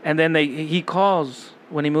 And then he calls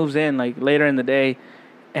when he moves in, like later in the day,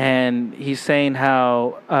 and he's saying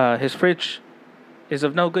how his fridge is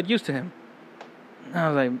of no good use to him. And I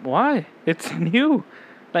was like, why? It's new.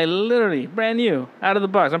 Like literally brand new, out of the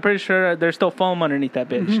box. I'm pretty sure there's still foam underneath that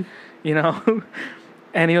bitch, you know.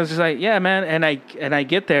 And he was just like, "Yeah, man." And I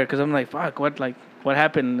get there because I'm like, "Fuck, what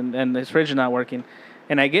happened?" And his fridge is not working.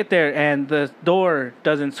 And I get there and the door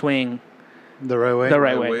doesn't swing The right way. the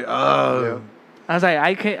right way. Oh. I was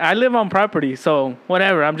like, I live on property, so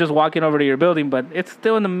whatever. I'm just walking over to your building, but it's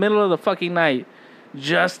still in the middle of the fucking night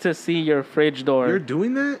just to see your fridge door. You're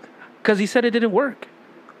doing that? Because he said it didn't work.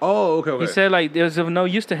 Oh, okay. He said like it was of no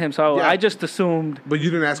use to him, so Yeah. I just assumed. But you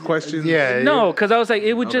didn't ask questions? Yeah. No, because I was like,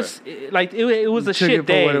 it would Okay. just like it was a Took shit it for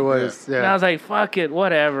day. what it was. And I Yeah. was like, fuck it,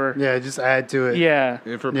 whatever. Yeah. Just add to it. Yeah.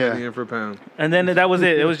 In for a Yeah. penny, in for a pound. And then that was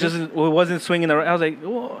it. It was just it wasn't swinging the. I was like,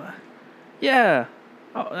 well, yeah,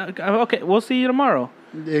 okay, we'll see you tomorrow.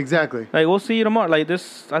 Exactly. Like we'll see you tomorrow. Like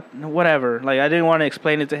this, whatever. Like I didn't want to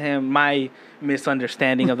explain it to him. My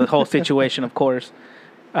misunderstanding of the whole situation, of course.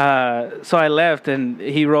 So I left, and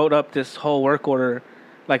he wrote up this whole work order,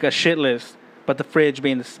 like a shit list, but the fridge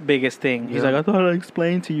being the biggest thing. He's like, I thought I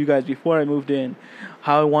explained to you guys before I moved in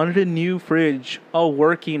how I wanted a new fridge, a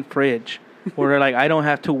working fridge, where like I don't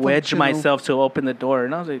have to wedge Functional. myself to open the door.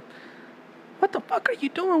 And I was like, what the fuck are you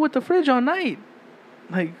doing with the fridge all night?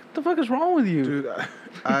 Like, what the fuck is wrong with you? Dude,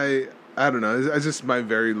 I don't know. It's just my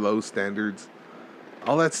very low standards.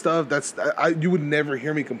 All that stuff, you would never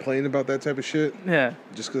hear me complain about that type of shit. Yeah.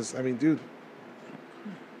 Just because, I mean, dude,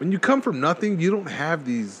 when you come from nothing, you don't have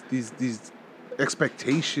these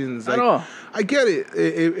expectations. At Like, all. I get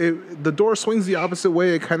it. The door swings the opposite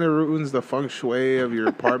way. It kind of ruins the feng shui of your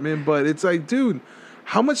apartment. But it's like, dude,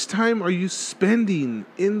 how much time are you spending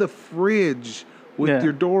in the fridge with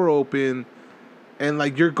your door open, and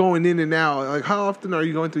like you're going in and out? Like, how often are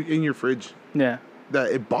you going in your fridge? Yeah.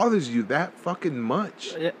 That it bothers you that fucking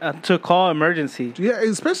much. To call emergency. Yeah,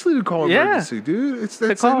 especially to call Yeah. emergency, dude. It's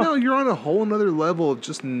like, call. no, you're on a whole nother level of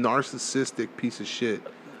just narcissistic piece of shit.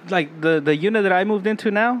 Like the unit that I moved into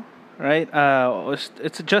now, right?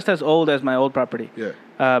 It's just as old as my old property. Yeah.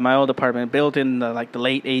 My old apartment, built in the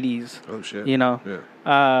late 80s. Oh shit. You know.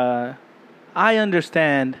 Yeah. I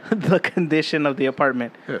understand the condition of the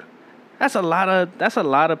apartment. Yeah. That's a lot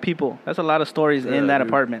of people. That's a lot of stories in that dude.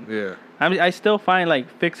 apartment. Yeah. I mean, I still find like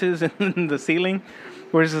fixes in the ceiling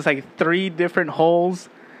where it's just like 3 different holes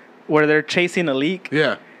where they're chasing a leak.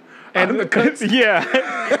 Yeah. And the cuts. yeah.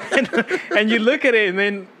 and you look at it and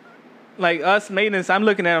then like us maintenance, I'm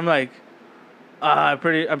looking at it, I'm like, I'm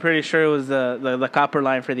pretty sure it was the copper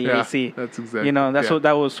line for the Yeah, AC. that's exactly. You know, that's yeah. what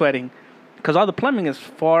that was sweating. Because all the plumbing is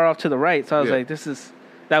far off to the right. So I was Yeah. like,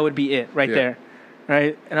 that would be it right Yeah. there.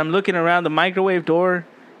 Right? And I'm looking around, the microwave door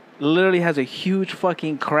literally has a huge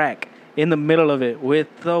fucking crack in the middle of it with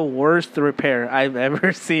the worst repair I've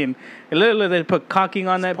ever seen. And literally, they put caulking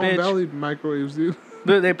on that Palm bitch. Valley microwaves, dude.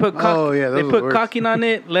 They put Oh, yeah, those they are the put worst. caulking on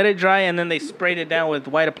it, let it dry, and then they sprayed it down with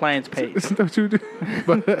white appliance paint. Isn't that what you do?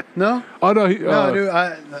 But, No, oh no, no, dude.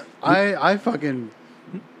 I fucking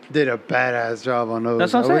did a badass job on those.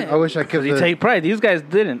 That's what I'm saying. I wish I Because could. you take pride. These guys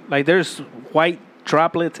didn't. Like, there's white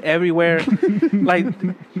droplets everywhere. Like,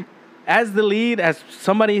 as the lead, as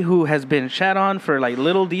somebody who has been shat on for like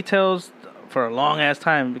little details for a long ass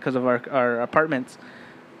time because of our apartments,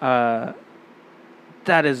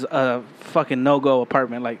 that is a fucking no-go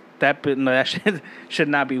apartment. Like, that shit should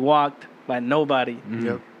not be walked by nobody.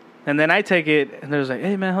 Yep. And then I take it, and there's like,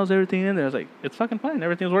 hey, man, how's everything in there? I was like, it's fucking fine.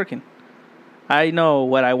 Everything's working. I know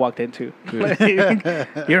what I walked into. Like,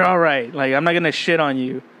 you're all right. Like, I'm not going to shit on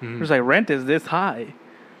you. It's like, rent is this high.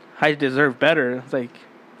 I deserve better. It's like,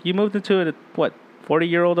 you moved into a,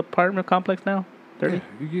 40-year-old apartment complex now? 30?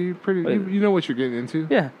 yeah, you're pretty. You know what you're getting into.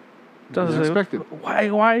 Yeah. So I was like, Unexpected.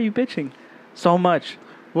 why are you bitching so much?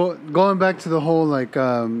 Well, going back to the whole like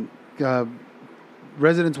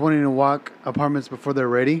residents wanting to walk apartments before they're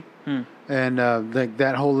ready, and like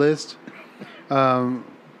that whole list.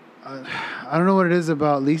 I don't know what it is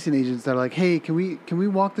about leasing agents that are like, hey, can we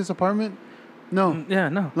walk this apartment? No, Yeah,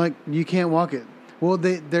 no. like you can't walk it. Well,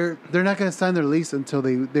 they're not going to sign their lease until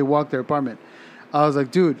they walk their apartment. I was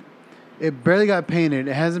like, dude, it barely got painted.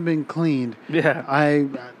 It hasn't been cleaned. Yeah.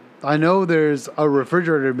 I know there's a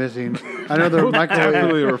refrigerator missing. I know there's Definitely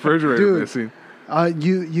microwave. a refrigerator Dude. missing.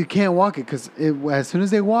 You can't walk it because as soon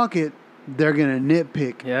as they walk it, they're gonna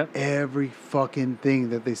nitpick Yep. every fucking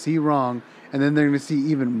thing that they see wrong, and then they're gonna see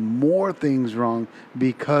even more things wrong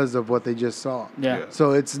because of what they just saw. Yeah. Yeah.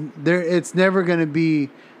 So it's never gonna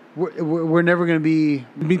be. We're never gonna be.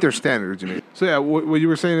 Meet their standards, you mean? So yeah, what you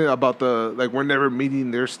were saying about the like we're never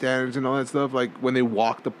meeting their standards and all that stuff. Like when they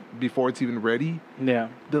walk before it's even ready, Yeah.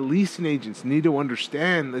 the leasing agents need to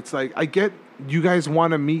understand. It's like I get you guys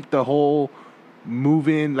want to meet the whole move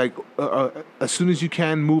in like as soon as you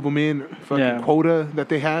can move them in fucking quota that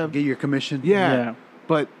they have. Get your commission. Yeah. Yeah.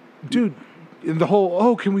 But dude, in the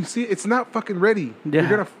whole can we see it? It's not fucking ready. Yeah. You're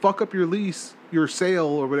gonna fuck up your lease, your sale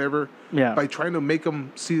or whatever. Yeah. By trying to make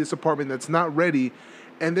them see this apartment that's not ready,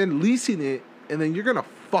 and then leasing it, and then you're gonna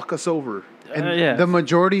fuck us over. And yeah. the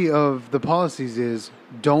majority of the policies is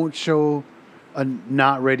don't show a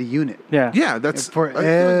not ready unit Yeah. Yeah, that's for I feel like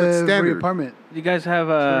that's every standard. apartment. You guys have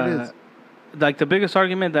That's what it is. like the biggest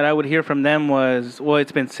argument that I would hear from them was, well,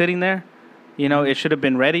 it's been sitting there, it should have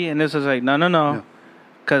been ready, and this is like, no,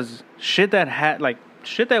 because shit that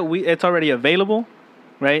it's already available,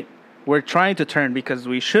 right? We're trying to turn because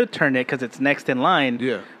we should turn it because it's next in line.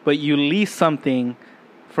 Yeah. But you lease something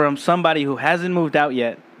from somebody who hasn't moved out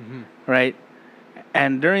yet, right?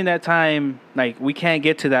 And during that time, like we can't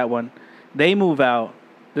get to that one. They move out.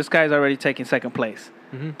 This guy's already taking second place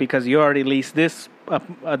because you already leased this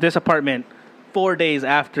apartment 4 days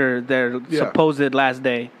after their supposed last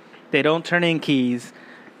day. They don't turn in keys.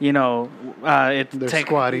 They're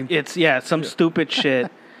squatting. It's some stupid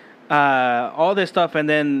shit. All this stuff, and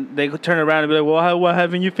then they turn around and be like, "Well, why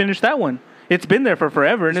haven't you finished that one? It's been there for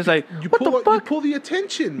forever." And it's like, You what the fuck? You pull the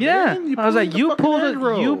attention. Yeah, man. I was like, you pulled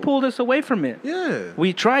it. pulled us away from it. Yeah.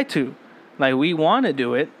 We try to, like, we want to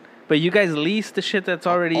do it, but you guys lease the shit that's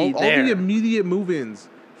already all there. the immediate move-ins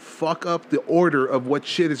fuck up the order of what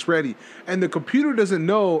shit is ready, and the computer doesn't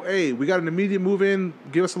know. Hey, we got an immediate move-in.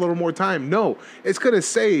 Give us a little more time. No, it's gonna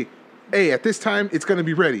say, hey, at this time it's gonna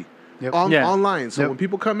be ready. Yep. Online. So Yep. when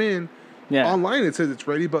people come in. Yeah. Online it says it's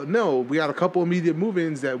ready, but no, we got a couple immediate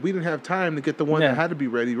move-ins that we didn't have time to get the one that had to be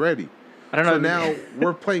ready. I don't know. So now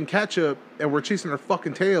we're playing catch up and we're chasing our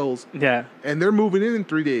fucking tails. Yeah. And they're moving in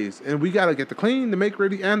 3 days, and we gotta get the clean, the make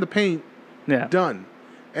ready, and the paint done.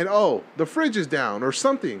 And the fridge is down or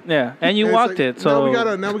something. Yeah, and you it's walked like, it. So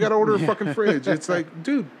now we gotta order a fucking fridge. It's like,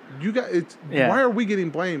 dude, you got it's. Yeah. Why are we getting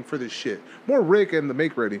blamed for this shit? More Rick and the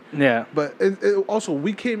make ready. Yeah. But also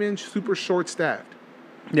we came in super short staffed.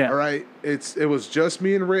 Yeah. All right. It was just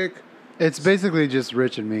me and Rick. It's basically just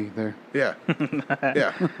Rich and me there. Yeah.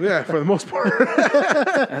 Yeah. For the most part.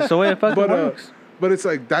 That's the way it fucking But works. But it's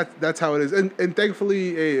like that's how it is. And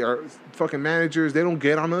thankfully, hey, our fucking managers, they don't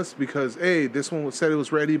get on us because, hey, this one said it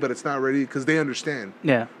was ready, but it's not ready because they understand.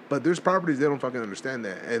 Yeah. But there's properties they don't fucking understand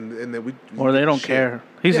that, and then we Or they don't shit. care.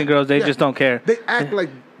 Houston girls, they just don't care. They act like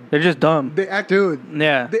They're just dumb. they act, Dude.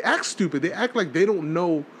 Yeah. They act stupid. They act like they don't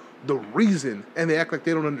know the reason, and they act like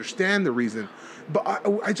they don't understand the reason. But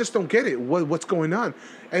I just don't get it. What's going on?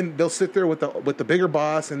 And they'll sit there with the bigger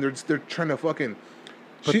boss, and they're trying to fucking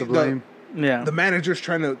Put the blame. Yeah. The manager's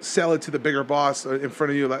trying to sell it to the bigger boss in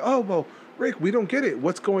front of you, like, oh, well, Rick, we don't get it.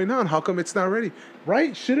 What's going on? How come it's not ready?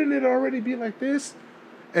 Right? Shouldn't it already be like this?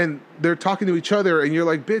 And they're talking to each other, and you're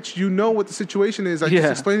like, bitch, you know what the situation is. I just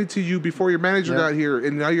explained it to you before your manager got here,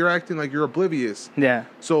 and now you're acting like you're oblivious. Yeah.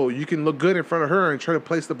 So you can look good in front of her and try to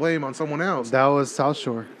place the blame on someone else. That was South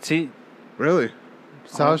Shore. See, Really?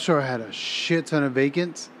 South Shore had a shit ton of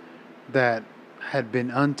vacants that had been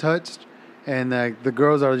untouched, and the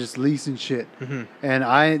girls are just leasing shit. Mm-hmm. And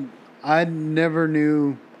I never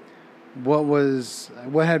knew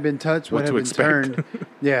what had been touched, What what had to been expect. turned.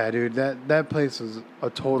 Yeah, dude, that place was a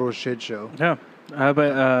total shit show. yeah.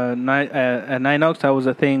 But at Nine Oaks, that was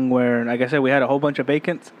a thing where, like I said, we had a whole bunch of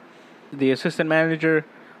vacants. The assistant manager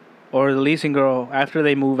or the leasing girl, after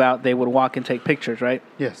they move out, they would walk and take pictures, right?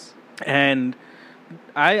 Yes. And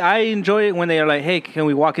I enjoy it when they are like, hey, can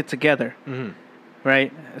we walk it together? Mm-hmm.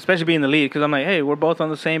 Right? Especially being the lead, because I'm like, hey, we're both on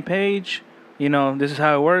the same page. You know, this is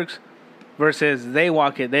how it works. Versus they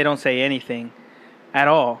walk it, they don't say anything at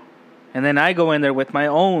all. And then I go in there with my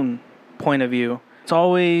own point of view. It's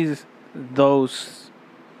always those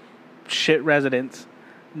shit residents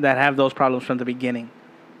that have those problems from the beginning.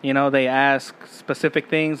 You know, they ask specific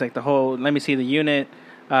things like the whole, let me see the unit.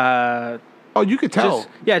 Oh, you could tell.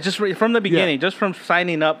 Just from the beginning, just from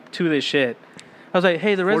signing up to this shit. I was like,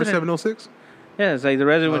 hey, the resident. 4706? Yeah, it's like the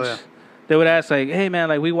resident Oh, would yeah. they would ask like, hey man,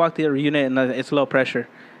 like we walked the unit and it's low pressure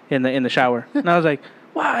in the shower. And I was like,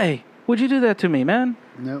 why would you do that to me, man?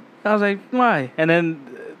 Nope. I was like, why? And then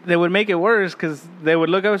they would make it worse because they would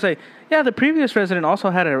look up and say, yeah, the previous resident also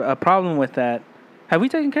had a problem with that. Have we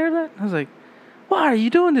taken care of that? I was like, why are you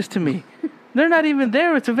doing this to me? They're not even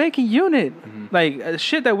there. It's a vacant unit. Like,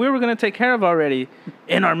 shit that we were going to take care of already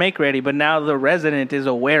in our make ready, but now the resident is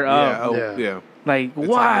aware of. Yeah. Like, It's on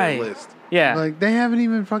why? their list. Yeah. Like, they haven't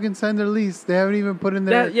even fucking signed their lease. They haven't even put in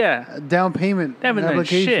their down payment They haven't done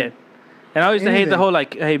application. shit. And I used to hate the Anything. whole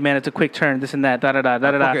like, hey man, it's a quick turn, this and that, da da da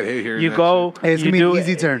da da da. fucking hate hearing You that go, Hey, it's you gonna be do an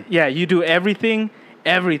easy turn. Yeah, you do everything.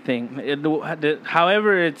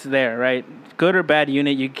 However it's there, right? Good or bad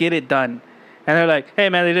unit, you get it done. And they're like, hey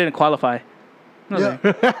man, they didn't qualify. I was Yeah.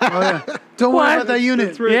 like, Oh, yeah. Don't What? worry about that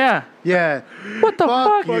unit. yeah. Yeah. What the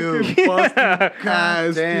Fuck fuck? you. Busted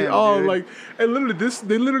ass, damn, dude. Oh, dude. like, and literally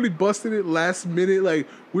they literally busted it last minute. Like,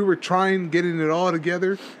 we were getting it all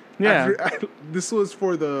together. Yeah. This was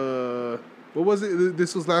for what was it?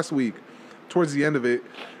 This was last week, towards the end of it.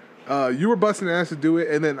 You were busting ass to do it,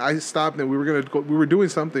 and then I stopped, and we were doing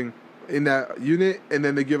something in that unit, and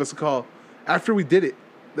then they give us a call after we did it.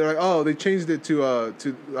 They're like, oh, they changed it to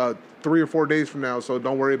 3 or 4 days from now, so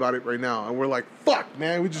don't worry about it right now. And we're like, fuck,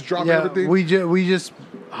 man, we just dropped Yeah, everything. it was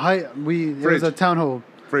Fridge. a townhome.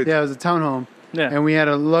 Fridge. Yeah, it was a townhome. Yeah. And we had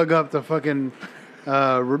to lug up the fucking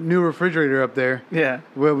new refrigerator up there. Yeah.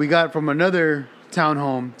 Where we got from another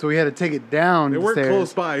townhome, so we had to take it down. They the weren't stairs.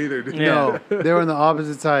 close by either. Dude. Yeah. No, they were on the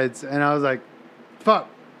opposite sides, and I was like, "Fuck."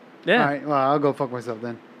 Yeah. All right, well, I'll go fuck myself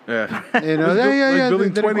then. Yeah. You know, Like building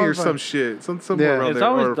they didn't 20 or qualify. some shit. Somewhere Yeah. around It's there.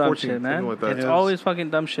 always or dumb 14, shit, man. something like that. It's always fucking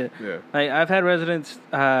dumb shit. Yeah. Like, I've had residents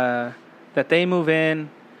that they move in,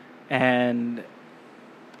 and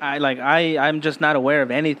I'm just not aware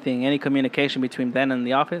of any communication between them and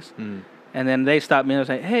the office. Mm. And then they stop me and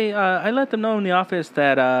say, hey, I let them know in the office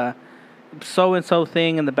that so-and-so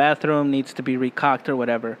thing in the bathroom needs to be recocked or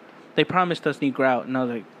whatever. They promised us new grout. And I was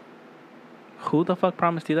like, who the fuck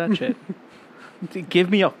promised you that shit? Give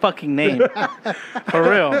me a fucking name. For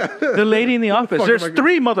real. The lady in the office. fuck There's am I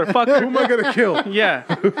 3, motherfucker. Who am I going to kill? Yeah.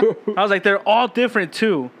 I was like, they're all different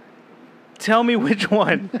too. Tell me which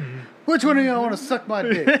one. Which one of y'all want to suck my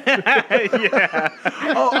dick?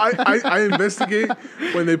 Oh, I investigate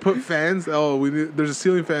when they put fans. Oh, there's a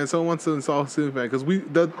ceiling fan. Someone wants to install a ceiling fan because we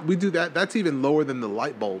do that. That's even lower than the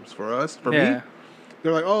light bulbs for us. For Yeah. me,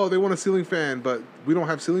 they're like, oh, they want a ceiling fan, but we don't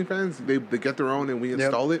have ceiling fans. They get their own and we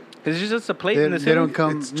install it. Is it just a plate They, in the they ceiling? don't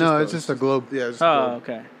come. It's No, just it's just a globe. Yeah. It's just Oh, a-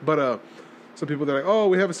 okay. But some people they're like, oh,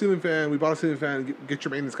 we have a ceiling fan. We bought a ceiling fan. Get your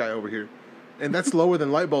maintenance guy over here, and that's lower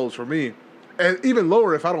than light bulbs for me, and even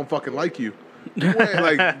lower if I don't fucking like you.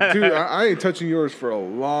 Like, dude, I ain't touching yours for a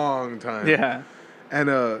long time. Yeah. And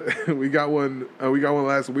we got one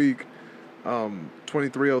last week,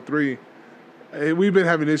 2303, We've been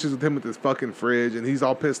having issues with him with his fucking fridge, and he's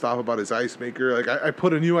all pissed off about his ice maker. Like, I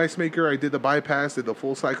put a new ice maker. I did the bypass, did the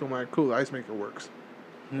full cycle. I'm like, cool, the ice maker works.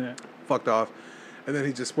 Yeah. Fucked off. And then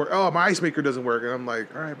he just worked. Oh, my ice maker doesn't work. And I'm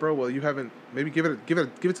like, all right, bro. Well, you haven't. Maybe give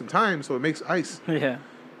it some time so it makes ice. Yeah.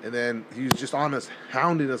 And then he was just on us,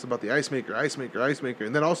 hounding us about the ice maker.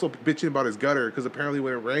 And then also bitching about his gutter because apparently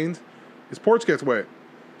when it rains, his porch gets wet.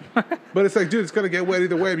 But it's like, dude, it's gonna get wet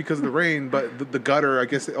either way because of the rain. But the gutter, I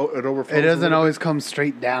guess, it overflows. It doesn't always come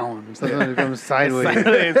straight down. Sometimes it comes sideways.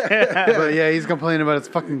 But yeah, he's complaining about his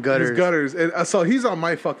fucking gutters. His gutters, and so he's on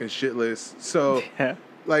my fucking shit list. So, Yeah.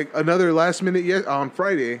 like another last minute, on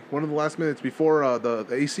Friday, one of the last minutes before the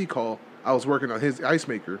AC call, I was working on his ice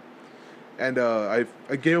maker, and I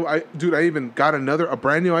even got a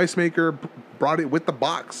brand new ice maker, brought it with the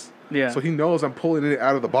box. Yeah. So he knows I'm pulling it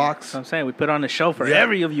out of the box. So I'm saying we put on a show for Yeah.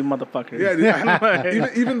 every of you motherfuckers. Yeah,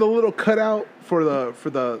 dude, even the little cutout for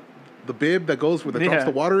the bib that goes where the drops Yeah.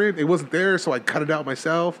 the water in, it wasn't there, so I cut it out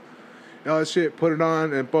myself. And all that shit, put it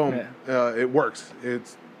on, and boom, it works.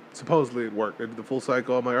 Supposedly it worked. I did the full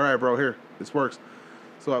cycle. I'm like, all right, bro, here, this works.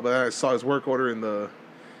 So but I saw his work order in the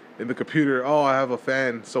computer. Oh, I have a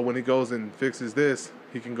fan, so when he goes and fixes this,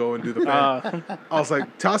 he can go and do the fan. I was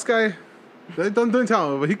like, Toss guy. Don't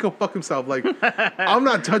tell him, but he can fuck himself. Like, I'm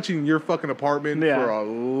not touching your fucking apartment Yeah. for a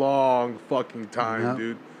long fucking time, No.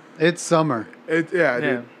 dude. It's summer, Dude.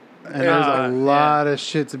 and there's a lot of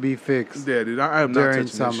shit to be fixed Yeah, dude. I am not during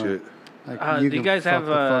touching that summer. shit. Like, Do you can guys fuck have,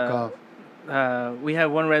 the fuck off. we had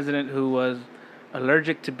one resident who was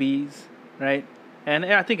allergic to bees, right? And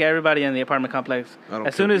I think everybody in the apartment complex, I don't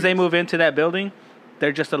as soon kill as they bees. move into that building,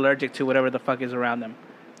 they're just allergic to whatever the fuck is around them.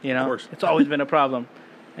 You know, course. it's always been a problem.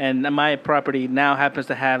 And my property now happens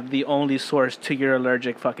to have the only source to your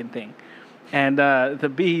allergic fucking thing. And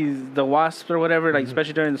the bees, the wasps or whatever, like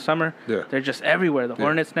especially during the summer, Yeah. they're just everywhere. The Yeah.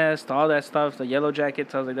 hornet's nest, all that stuff, the yellow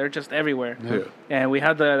jackets, I was like, they're just everywhere. Yeah. And we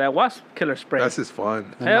had that wasp killer spray. That's just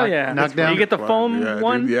fun. Hell knock- yeah. knockdown? You get the Fun. foam Yeah, dude,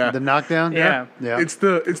 one? yeah. The knockdown. Yeah. Yeah. It's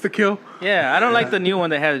the kill. Yeah, I don't like the new one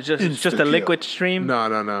that has just a Insta-kill. liquid stream.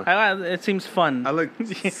 No. It seems fun. I like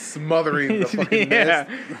smothering the fucking Yeah. nest,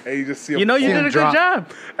 and you just see him You know, you fall. did a good drop. job.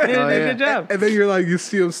 You did Oh, a yeah. good job. And then you're like, you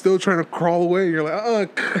see him still trying to crawl away. And you're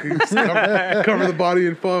like, you just cover the body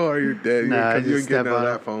in foam, or you're dead. Nah, you just ain't getting step out of on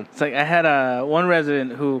that it. foam. It's like I had one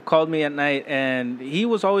resident who called me at night, and he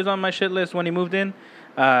was always on my shit list when he moved in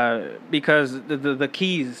because the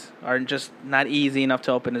keys are just not easy enough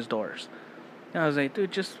to open his doors. And I was like,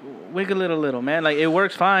 dude, just wiggle it a little, man. Like, it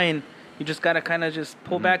works fine. You just got to kind of just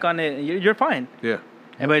pull back on it, and you're fine. Yeah.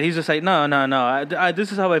 But he's just like, no.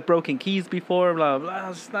 This is how I've broken keys before. Blah, blah.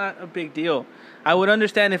 It's not a big deal. I would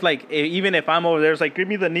understand if, like, even if I'm over there, it's like, give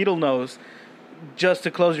me the needle nose just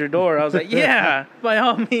to close your door. I was like, yeah, by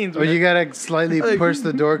all means. Or you gotta slightly Like- push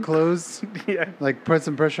the door closed, yeah. like put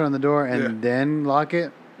some pressure on the door and Yeah. then lock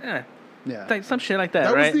it. Yeah. Yeah. Like some shit like that,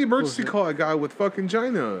 That right? was the emergency call I got with fucking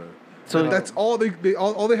China. So- That's all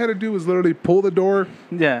all they had to do was literally pull the door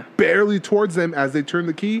Yeah. barely towards them as they turned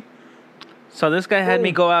the key. So this guy had me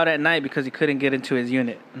Boom. go out at night because he couldn't get into his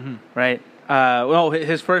unit, right?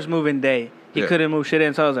 His first move-in day, he Yeah. couldn't move shit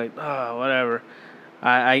in, so I was like, oh, whatever.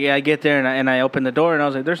 I get there and I open the door and I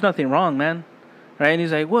was like, there's nothing wrong, man. Right? And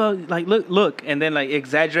he's like, well, like, look. And then, like,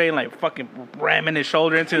 exaggerating, like, fucking ramming his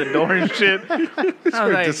shoulder into the door and shit. I was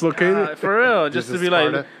like, dislocated. for real. Just Just to a be like,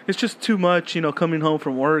 Sparta. it's just too much, coming home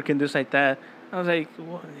from work and this, like that. I was like,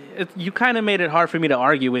 well, you kind of made it hard for me to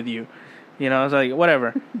argue with you. I was like,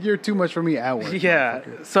 whatever. You're too much for me at work. Yeah.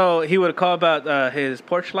 motherfucker. So he would call about his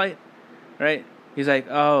porch light, right? He's like,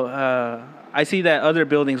 I see that other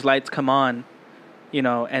buildings' lights come on,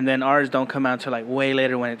 and then ours don't come on until like way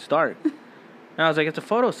later when it's dark. And I was like, it's a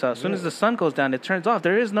photo cell. As soon as the sun goes down, it turns off.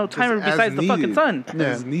 There is no timer Just as besides the fucking needed. sun.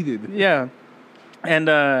 As needed. Yeah. And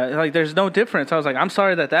like, there's no difference. I was like, I'm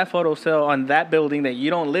sorry that photo cell on that building that you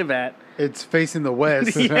don't live at. It's facing the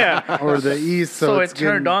west. Yeah. Or the east. So it's it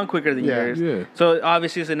turned getting- on quicker than Yeah. yours. Yeah. So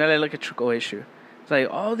obviously it's an electrical issue. It's like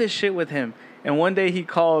all this shit with him. And one day he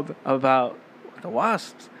called about the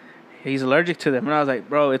wasps. He's allergic to them. And I was like,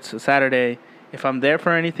 bro, it's a Saturday. If I'm there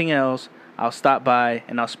for anything else, I'll stop by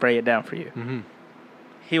and I'll spray it down for you. Mm-hmm.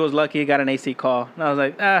 He was lucky he got an AC call. And I was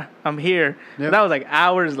like, I'm here. Yep. That was like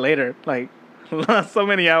hours later. Like so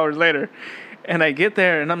many hours later. And I get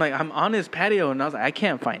there and I'm like, I'm on his patio. And I was like, I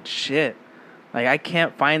can't find shit. Like, I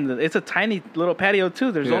can't find it's a tiny little patio,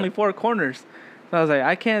 too. There's Yeah. only 4 corners. So I was like,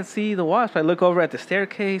 I can't see the wasp. I look over at the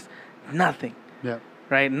staircase. Nothing. Yeah.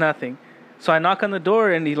 Right? Nothing. So I knock on the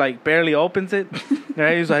door, and he, like, barely opens it.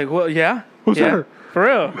 Right? He's like, well, yeah. Who's yeah. there? For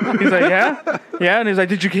real. He's like, yeah. Yeah. And he's like,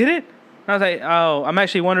 did you get it? And I was like, oh, I'm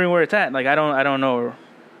actually wondering where it's at. Like, I don't know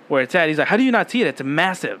where it's at. He's like, how do you not see it? It's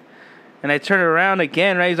massive. And I turn it around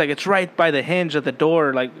again, right? He's like, it's right by the hinge of the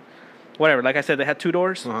door, like, whatever. Like I said, they had 2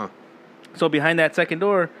 doors. Uh-huh. So behind that second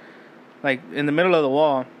door, like in the middle of the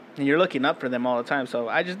wall, and you're looking up for them all the time. So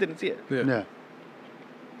I just didn't see it. Yeah.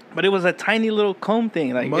 But it was a tiny little comb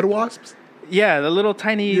thing. Like Mud wasps? Yeah, the little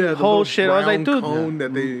tiny Yeah, the hole little shit. I was like, brown dude. cone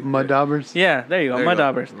that they... Mud daubers. Yeah, there you go. There you Mud go.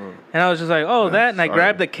 daubers. Oh. And I was just like, oh, that. And I sorry.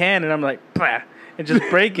 grabbed the can and I'm like, bah, and just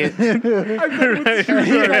break it.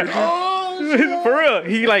 For real.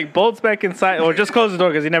 He like bolts back inside or just closed the door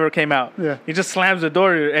because he never came out. Yeah. He just slams the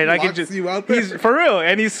door and I can Locks just. you out there? He's for real.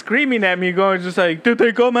 And he's screaming at me, going just like, did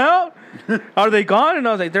they come out? Are they gone? And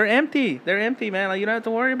I was like, they're empty. They're empty, man. Like, you don't have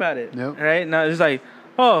to worry about it. Yep. Right? And I was like,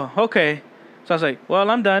 oh, okay. So I was like, well,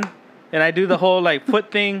 I'm done. And I do the whole like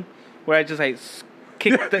foot thing where I just like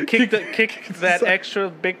kick that extra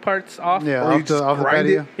big parts off. Yeah, Or you off just the grind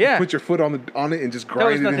patio. it, Yeah. put your foot on it and just There grind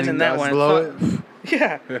was it. nothing in that one. Blow So- it.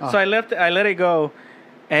 Yeah. So I let it go.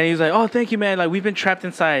 And he's like, oh, thank you, man. Like, we've been trapped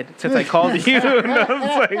inside since I called you. And I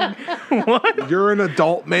was like, what? You're an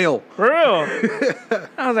adult male. For real?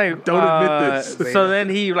 I was like, Don't admit this. So then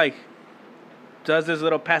he, like, does this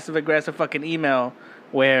little passive-aggressive fucking email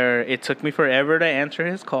where it took me forever to answer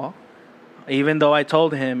his call, even though I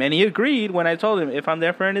told him. And he agreed when I told him, if I'm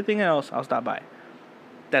there for anything else, I'll stop by.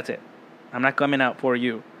 That's it. I'm not coming out for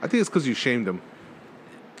you. I think it's because you shamed him.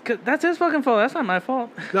 'Cause that's his fucking fault. That's not my fault.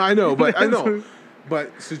 No, I know, but I know.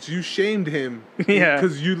 But since you shamed him, Yeah.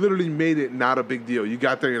 because you literally made it not a big deal. You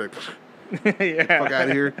got there, you're like, Yeah. fuck out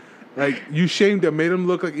of here. Like, you shamed him, made him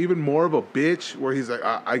look like even more of a bitch, where he's like,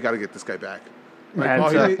 I got to get this guy back. Like,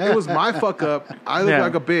 That's it was my fuck up. I look Yeah.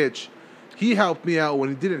 like a bitch. He helped me out when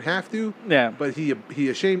he didn't have to. Yeah. But he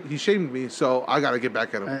shamed me, so I got to get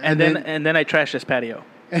back at him. And then I trashed his patio.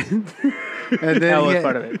 And then That was he had,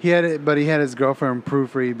 part of it. He had it, but he had his girlfriend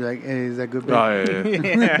proofread, be like, "Hey, is that good?" Babe? Oh,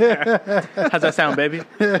 yeah. How's that sound, baby?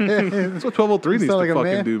 That's what 1203 needs to sound like a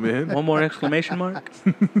fucking man. do, man. One more exclamation mark.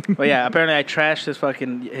 But yeah, apparently I trashed his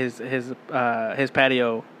fucking his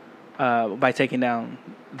patio by taking down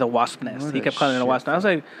the wasp nest. What He a kept calling it a shit wasp nest. I was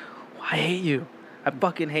like, I hate you. I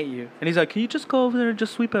fucking hate you. And he's like, can you just go over there and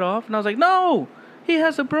just sweep it off? And I was like, no. He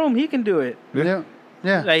has a broom. He can do it. Yeah,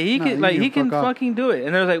 yeah. Like he No, can. Like he can fuck off. fucking do it.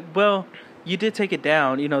 And they're like, well, you did take it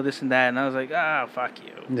down. You know this and that. And I was like, fuck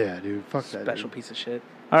you. Yeah, dude. Fuck that. Special Dude. piece of shit.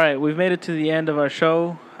 All right, we've made it to the end of our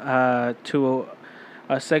show, to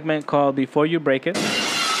a segment called Before You Break It.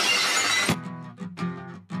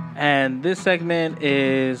 And this segment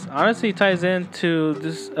is honestly ties into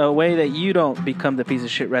this a way that you don't become the piece of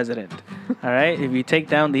shit resident. All right, if you take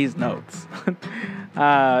down these notes.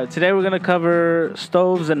 Today we're gonna cover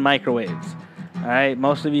stoves and microwaves. All right,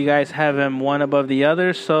 most of you guys have them one above the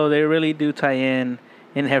other, so they really do tie in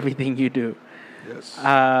everything you do. Yes.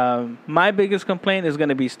 My biggest complaint is going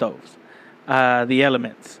to be stoves. The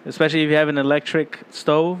elements, especially if you have an electric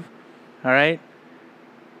stove. All right.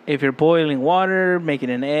 If you're boiling water, making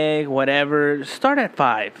an egg, whatever, start at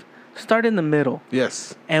 5. Start in the middle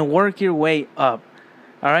Yes. and work your way up.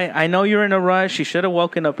 All right. I know you're in a rush. You should have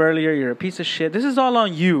woken up earlier. You're a piece of shit. This is all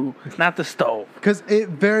on you, not the stove. Because it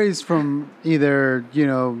varies from either,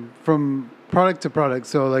 from product to product.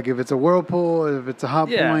 So, like, if it's a Whirlpool, if it's a Hot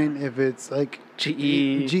Yeah. Point, if it's, like,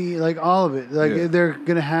 GE. like, all of it. Like, Yeah. they're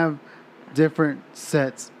going to have different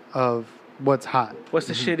sets of what's hot. What's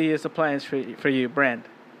the shittiest appliance for you, brand?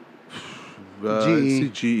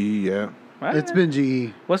 GE. GE, yeah. What? It's been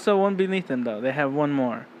GE. What's the one beneath them, though? They have one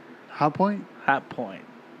more. Hot Point? Hot Point.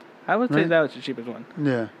 I would say Right. that was the cheapest one.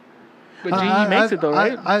 Yeah. But GE makes it, though,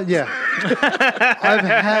 right? Yeah.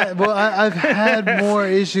 I've had more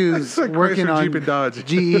issues like working Chrysler, on Jeep, and Dodge.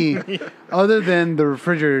 GE, other than the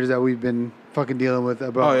refrigerators that we've been fucking dealing with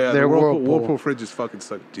about Oh, yeah. their The Whirlpool. Whirlpool fridges fucking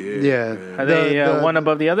suck dick. Yeah. man. Are they the- one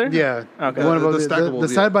above the other? Yeah. Okay. One The above stackables, the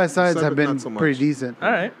yeah. side by sides Side- have been not so much. pretty decent.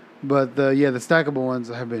 All right. But the stackable ones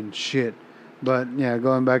have been shit. But yeah,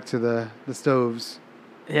 going back to the stoves.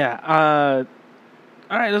 Yeah.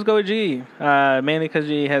 All right, let's go with GE. Mainly because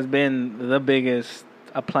GE has been the biggest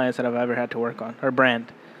appliance that I've ever had to work on. Or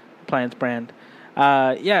appliance brand.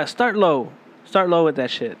 Yeah, start low. Start low with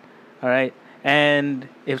that shit. All right. And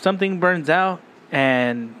if something burns out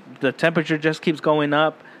and the temperature just keeps going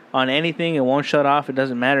up on anything, it won't shut off. It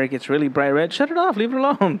doesn't matter. It gets really bright red. Shut it off. Leave it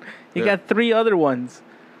alone. You Yeah. got 3 other ones.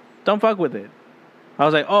 Don't fuck with it. I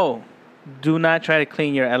was like, oh, do not try to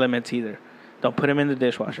clean your elements either. Don't put them in the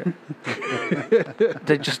dishwasher.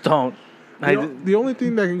 They just don't. The only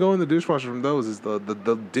thing that can go in the dishwasher from those is the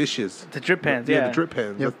dishes. The drip pans, Yeah, yeah. the drip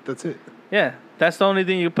pans. Yep. That's it. Yeah, that's the only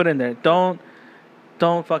thing you put in there. Don't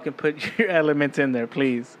fucking put your elements in there,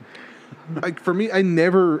 please. like for me, I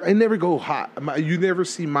never go hot. You never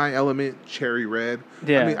see my element cherry red.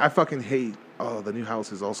 Yeah. I mean, I fucking hate. Oh, the new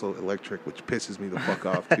house is also electric, which pisses me the fuck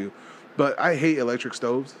off too. But I hate electric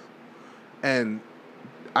stoves, and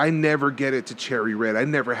I never get it to cherry red. I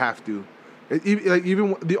never have to.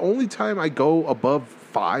 Even the only time I go above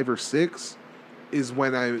 5 or 6 is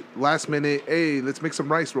when I last minute. Hey, let's make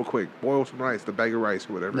some rice real quick. Boil some rice, the bag of rice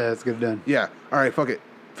or whatever. Yeah, let's get it done. Yeah. All right. Fuck it.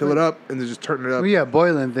 Fill it up and then just turn it up. Well, yeah,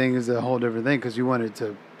 boiling thing is a whole different thing because you want it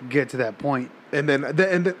to get to that point. And then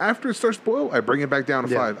after it starts to boil, I bring it back down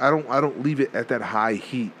to 5. I don't leave it at that high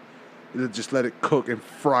heat. Just let it cook and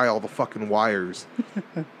fry all the fucking wires.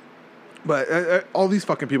 But all these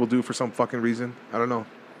fucking people do for some fucking reason. I don't know.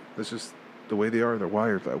 That's just the way they are. They're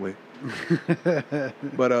wired that way.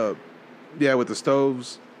 But yeah, with the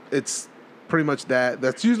stoves, it's pretty much that.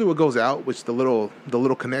 That's usually what goes out, which the little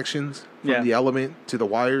connections from the element to the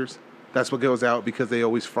wires. That's what goes out because they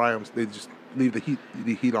always fry them. They just leave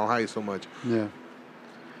the heat on high so much. Yeah.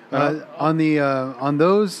 On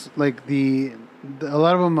those, like a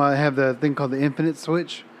lot of them have the thing called the infinite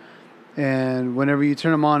switch, and whenever you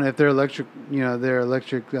turn them on, if they're electric, their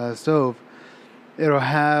electric stove, it'll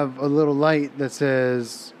have a little light that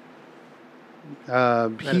says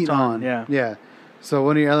heat on. Yeah. So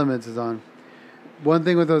one of your elements is on. One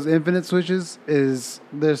thing with those infinite switches is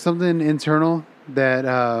there's something internal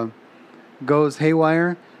that goes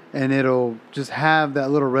haywire, and it'll just have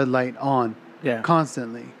that little red light on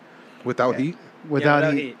constantly. Without heat?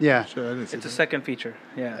 Without heat. Yeah. Sure, I didn't see It's a that. second feature.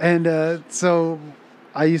 Yeah. And so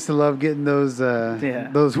I used to love getting those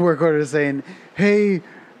work orders saying, hey,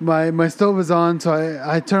 my stove is on, so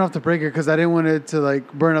I turn off the breaker because I didn't want it to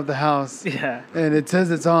like burn up the house. Yeah. And it says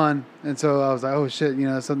it's on. And so I was like, oh shit,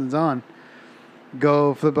 something's on.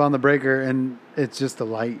 Go flip on the breaker and it's just a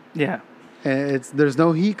light. Yeah. And there's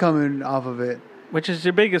no heat coming off of it. Which is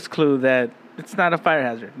your biggest clue that it's not a fire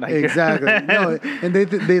hazard. Like, Exactly. No, and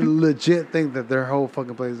they legit think that their whole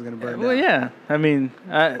fucking place is going to burn down. Well, yeah. I mean,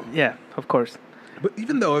 yeah, of course. But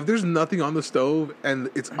even though if there's nothing on the stove and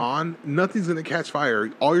it's on, nothing's going to catch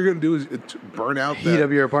fire. All you're going to do is burn out Heat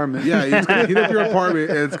up your apartment. Yeah, it's going to heat up your apartment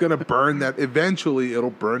and it's going to burn that. Eventually, it'll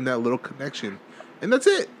burn that little connection. And that's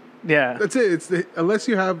it. Yeah. That's it. Unless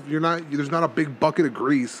there's not a big bucket of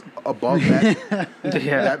grease above that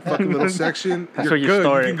that fucking little section. That's you're where you good.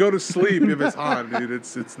 store You it. can go to sleep if it's on, dude.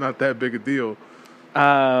 It's not that big a deal.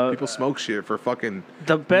 People smoke shit for fucking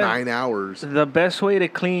 9 hours. The best way to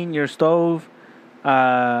clean your stove,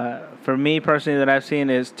 for me personally, that I've seen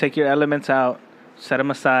is take your elements out, set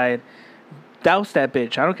them aside, douse that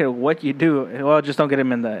bitch. I don't care what you do. Well, just don't get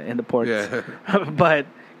them in the ports. Yeah. But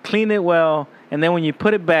clean it well, and then when you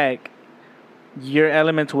put it back, your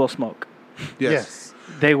elements will smoke. Yes.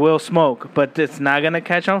 They will smoke, but it's not gonna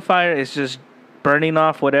catch on fire. It's just burning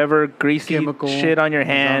off whatever greasy Chemical shit on your is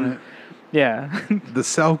hand. on it. Yeah. The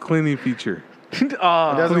self-cleaning feature.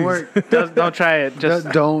 Oh, It doesn't work. don't try it. Just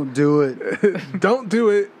Don't do it. Don't do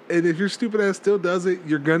it. And if your stupid ass still does it,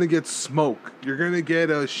 you're going to get smoke. You're going to get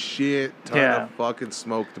a shit ton of fucking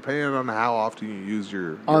smoke, depending on how often you use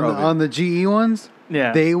your oven. On the GE ones,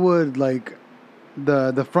 Yeah. they would like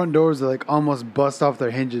the front doors like almost bust off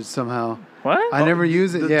their hinges somehow. what? I never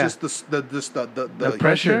use it. Just the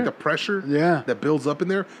pressure? The pressure Yeah. that builds up in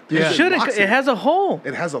there. Yeah. It should. locks It has a hole,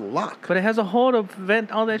 It has a lock. but it has a hole to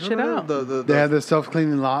vent all that shit out. They have the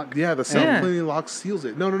self-cleaning lock. The self-cleaning lock seals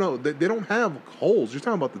it. No. They don't have holes. You're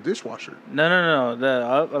talking about the dishwasher. No.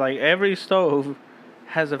 The like every stove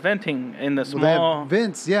has a venting in the Well, they small. have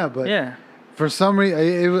vents, yeah, but Yeah. for some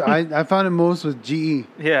reason, I found it most with GE.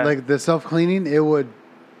 Yeah. Like the self-cleaning, it would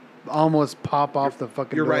almost pop off the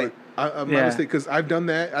fucking You're door. right. I'm Yeah. not mistaken because I've done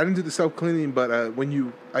that. I didn't do the self-cleaning, but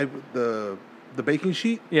the baking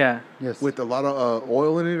sheet Yeah. Yes. with a lot of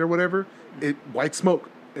oil in it or whatever, it white smoke.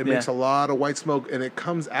 It Yeah. makes a lot of white smoke, and it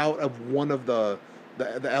comes out of one of the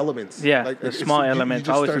elements. Yeah, the it's- small you elements,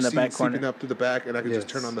 just always start in the seeing back corner. seeping up to the back, and I can just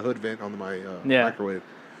Yes. turn on the hood vent on my Yeah. microwave.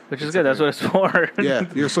 Which is good. That's what it's for. Yeah,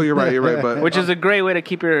 you're right. But Which is a great way to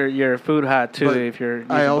keep your food hot too. but If you're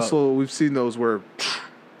using I both. also we've seen those where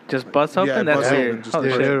just bust open. Yeah, That's bust weird. open, just Holy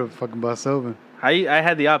Yeah, like- shit. it'll fucking bust open. I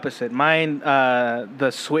had the opposite. Mine,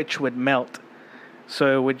 the switch would melt,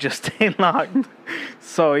 so it would just stay locked.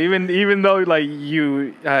 So even though like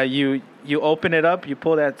you open it up, you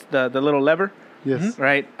pull the little lever, Yes.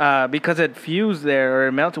 right? Because it fused there or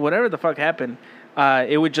it melted, whatever the fuck happened,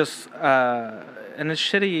 it would just and it's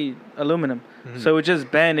shitty aluminum, so it would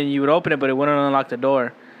just bend and you would open it, but it wouldn't unlock the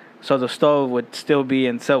door. So the stove would still be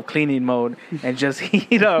in self-cleaning mode and just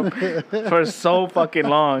heat up for so fucking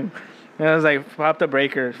long. And I was like, pop the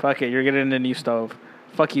breaker. Fuck it. You're getting a new stove.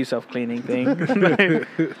 fuck you, self-cleaning thing.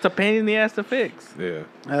 It's a pain in the ass to fix. Yeah.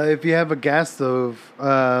 If you have a gas stove,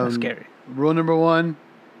 That's scary. rule number 1,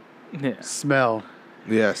 Yeah. smell.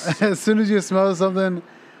 Yes. As soon as you smell something,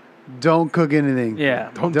 don't cook anything.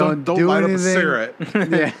 Yeah. Don't do light anything. up a cigarette.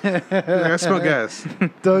 Yeah. I smell gas.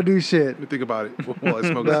 Let Don't do shit. me think about it. Well, I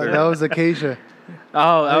smoke a That cigarette. was acacia.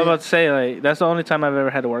 Oh, I was about to say, like, that's the only time I've ever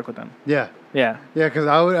had to work with them. Yeah. Yeah. Yeah, because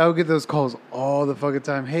I would get those calls all the fucking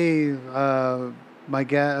time. Hey, my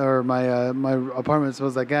gas or my apartment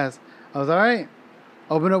smells like gas. I was all right.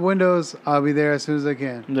 Open up windows. I'll be there as soon as I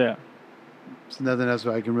can. Yeah. There's nothing else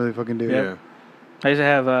I can really fucking do. Yeah. I used to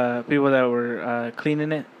have people that were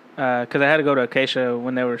cleaning it because I had to go to Acacia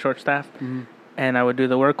when they were short-staffed. Mm-hmm. And I would do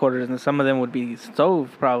the work orders, and some of them would be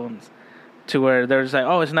stove problems to where they're just like,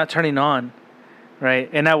 oh, it's not turning on, right?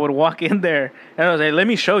 And I would walk in there, and I was like, let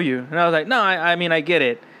me show you. And I was like, no, I mean, I get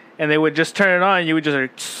it. And they would just turn it on, and you would just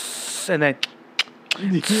like, tss, and then,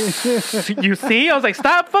 you see? I was like,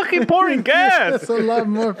 stop fucking pouring gas. That's a lot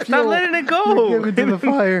more fuel. Stop letting it go. Give it to the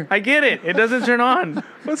fire. I get it. It doesn't turn on.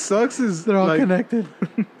 What sucks is They're all like, connected.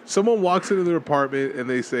 someone walks into their apartment and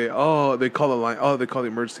they say, "Oh, they call the line. Oh, they call the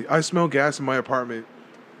emergency. I smell gas in my apartment."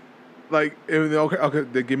 Like, and okay,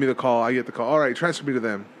 they give me the call. I get the call. All right, transfer me to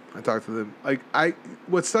them. I talk to them. Like,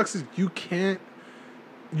 what sucks is you can't,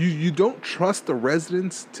 you don't trust the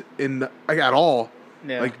residents at all.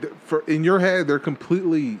 Yeah. Like, in your head, they're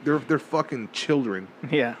completely they're fucking children.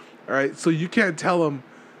 Yeah. All right, so you can't tell them.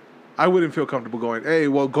 I wouldn't feel comfortable going, "Hey,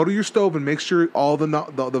 well, go to your stove and make sure all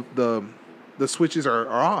the switches are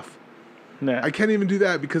off." Yeah. I can't even do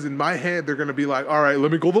that because in my head they're gonna be like, "All right,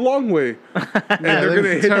 let me go the long way," and they're let gonna me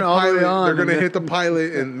hit turn the all the way pilot. on They're gonna and hit the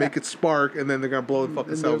pilot and make it spark, and then they're gonna blow the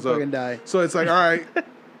fucking And they'll themselves up. fucking die. So it's like, all right,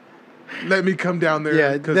 let me come down there.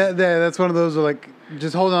 Yeah, 'cause- that's one of those where like,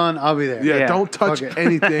 just hold on, I'll be there. yeah, Yeah. don't touch Fuck it.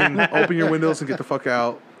 anything. Open your windows and get the fuck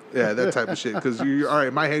out. Yeah, that type of shit. Because you're all right.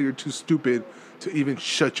 In my head, you're too stupid to even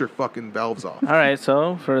shut your fucking valves off. All right,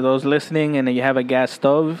 so for those listening and you have a gas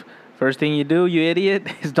stove, first thing you do, you idiot,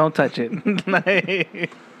 is don't touch it. Like,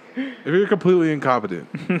 If you're completely incompetent,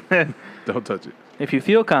 don't touch it. if you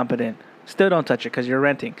feel competent, still don't touch it because you're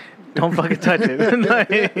renting. Don't fucking touch it.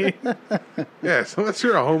 Like, Yeah, so unless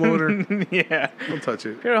you're a homeowner, yeah. don't touch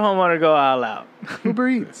it. If you're a homeowner, go all out. Uber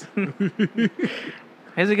Eats.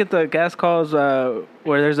 I used to get the gas calls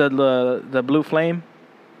where there's the blue flame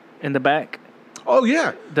in the back. Oh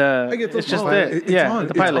yeah, I get those It's just calls. there. It's yeah, on. the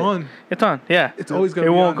It's pilot. on. It's on. Yeah. It's always gonna It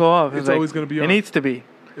be won't on. go off. It's like, always gonna be It on. needs to be.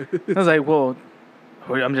 I was like, well,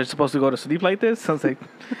 I'm just supposed to go to sleep like this? I was like,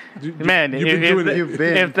 man, you've been doing it. You've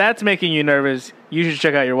been. if that's making you nervous, you should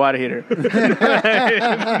check out your water heater.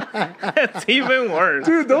 That's even worse.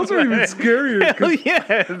 Dude, those are even scarier. 'cause Hell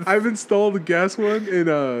yes. I've installed a gas one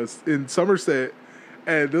in Somerset,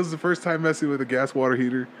 and this was the first time messing with a gas water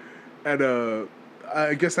heater, and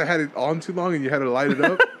I guess I had it on too long, and you had to light it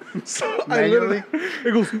up. So I literally,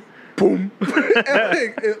 it goes boom,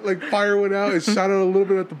 and like fire went out. It shot out a little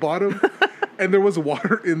bit at the bottom, and there was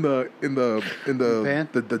water in the pan?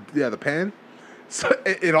 the pan. So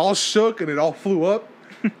it all shook and it all flew up.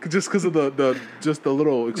 Just because of the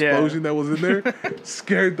little explosion that was in there,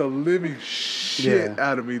 scared the living shit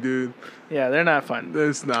out of me, dude. Yeah, they're not fun.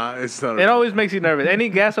 It's not. It always makes you nervous. Any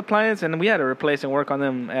gas appliance, and we had to replace and work on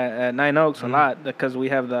them at Nine Oaks a lot because we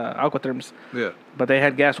have the Aquatherms, Yeah. but they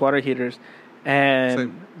had gas water heaters,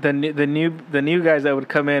 and Same. the new guys that would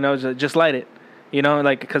come in, I was like, just light it, you know,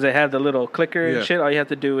 like because they have the little clicker Yeah. and shit. All you have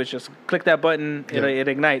to do is just click that button, it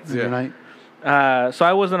ignites. Yeah. Good night. So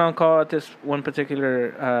I wasn't on call at this one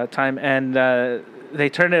particular time, and they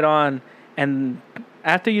turned it on, and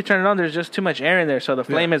after you turn it on, there's just too much air in there, so the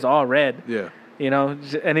flame is all red. Yeah. You know,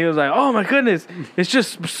 and he was like, "Oh my goodness, it's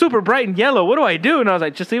just super bright and yellow. What do I do?" And I was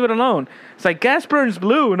like, "Just leave it alone." It's like gas burns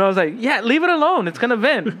blue, and I was like, "Yeah, leave it alone. It's gonna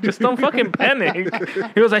vent. Just don't fucking panic."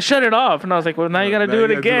 He was like, "Shut it off," and I was like, "Well, now you gotta do it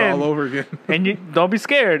again, all over again. and you don't be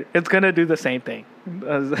scared. It's gonna do the same thing."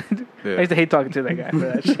 I used to hate talking to that guy for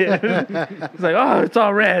that shit. He's like, "Oh, it's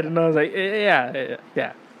all red," and I was like, "Yeah."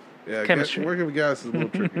 Yeah. Chemistry. Working with gas is a little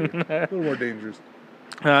trickier, a little more dangerous.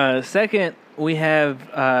 Second, we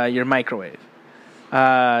have your microwave.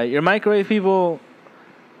 Your microwave, people,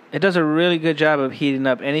 it does a really good job of heating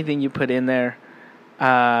up anything you put in there.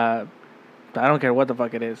 I don't care what the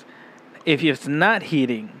fuck it is. If it's not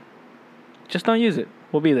heating, just don't use it.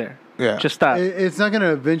 We'll be there. Yeah. Just stop. It's not going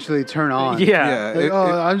to eventually turn on. Yeah. Like,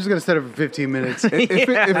 I'm just going to set it for 15 minutes. If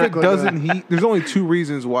it doesn't heat, there's only two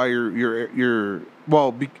reasons why the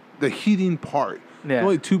heating part. Yeah. There's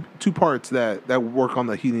only two parts that work on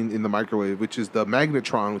the heating in the microwave, which is the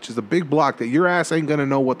magnetron, which is a big block that your ass ain't gonna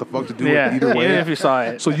know what the fuck to do with either way. Even if you saw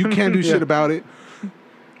it. So you can't do shit about it.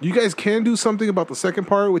 You guys can do something about the second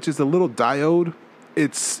part, which is the little diode.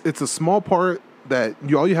 It's a small part that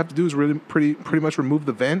all you have to do is really pretty much remove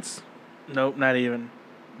the vents. Nope, not even.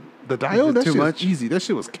 The diode, that too shit much? was easy. That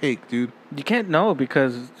shit was cake, dude. You can't know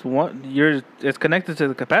because it's connected to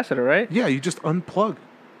the capacitor, right? Yeah, you just unplug.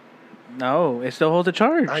 No, it still holds a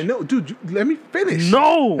charge. I know, dude. Let me finish.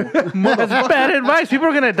 No, that's bad advice. People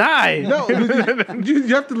are gonna die. No, you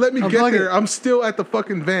have to let me get Unplug there. it. I'm still at the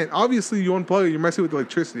fucking vent. Obviously, you unplug it. You're messing with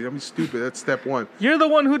electricity. I'm stupid. That's step one. You're the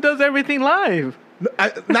one who does everything live.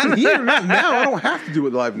 Not here, not now. I don't have to do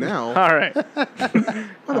it live now. All right,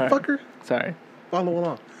 Motherfucker. sorry. Follow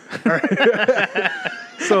along. All right.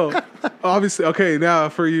 So, obviously, okay, now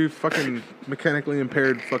for you fucking mechanically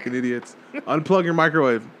impaired fucking idiots, unplug your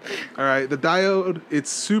microwave. All right, the diode,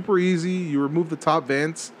 it's super easy. You remove the top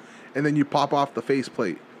vents, and then you pop off the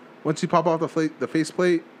faceplate. Once you pop off the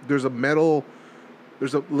faceplate, there's a little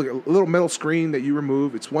metal screen that you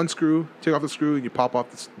remove. It's one screw. Take off the screw, and you pop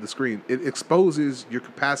off the screen. It exposes your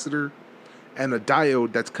capacitor and a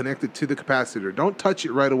diode that's connected to the capacitor. Don't touch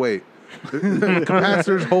it right away. The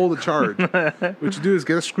capacitors hold a charge. What you do is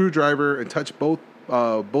get a screwdriver and touch both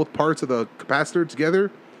parts of the capacitor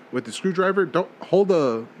together with the screwdriver. Don't hold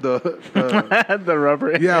the The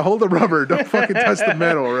rubber. yeah, hold the rubber. Don't fucking touch the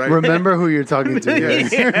metal, right? Remember who you're talking to.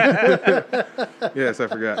 Yes. Yes, I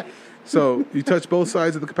forgot. So you touch both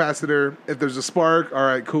sides of the capacitor. If there's a spark, all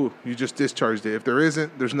right, cool. You just discharged it. If there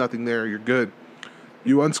isn't, there's nothing there. You're good.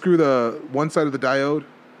 You unscrew the one side of the diode.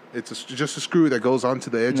 It's just a screw that goes onto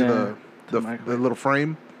the edge of the little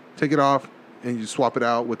frame. Take it off, and you swap it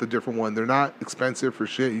out with a different one. They're not expensive for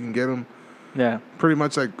shit. You can get them pretty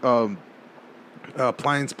much like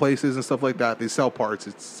appliance places and stuff like that. They sell parts.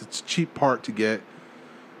 It's a cheap part to get.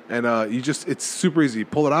 And it's super easy.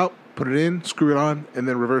 Pull it out, put it in, screw it on, and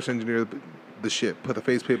then reverse engineer the shit. Put the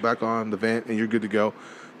faceplate back on, the vent, and you're good to go.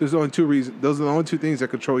 Those are the only two things that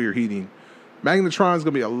control your heating. Magnetron's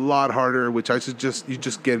gonna be a lot harder, which you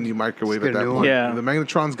just get a new microwave at that point. Yeah. The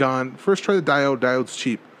magnetron's gone. First try the diode. Diode's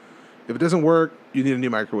cheap. If it doesn't work, you need a new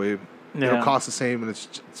microwave. Yeah. It'll cost the same, and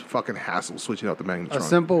it's fucking hassle switching out the magnetron. A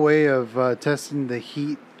simple way of testing the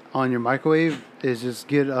heat on your microwave is just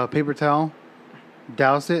get a paper towel,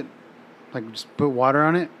 douse it, like just put water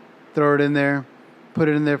on it, throw it in there, put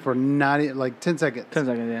it in there for 10 seconds. 10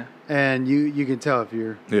 seconds, yeah. And you can tell if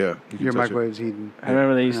your Yeah, you can touch microwave's heating. I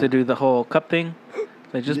remember they used to do the whole cup thing.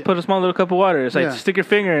 They just put a small little cup of water. It's like stick your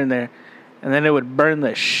finger in there, and then it would burn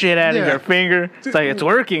the shit out of your finger. It's like it's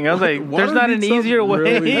working. I was like, Water there's not an heats up easier way.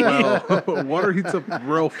 really well. Water heats up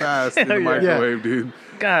real fast in the microwave, dude.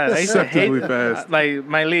 God, I used to hate Deceptively fast. Like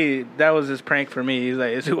my lead, that was his prank for me. He's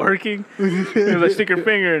like, "Is it working?" He was like, "Stick your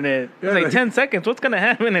finger in it." It's like 10 seconds. What's gonna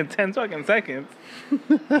happen in 10 fucking seconds?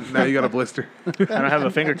 Now you got a blister. I don't have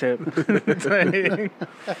a fingertip. It's like-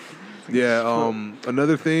 Yeah.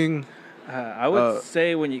 Another thing. I would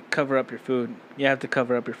say when you cover up your food, you have to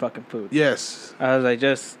cover up your fucking food. Yes. I was like,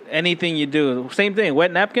 just anything you do, same thing.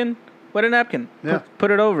 Wet napkin, wet a napkin. Yeah.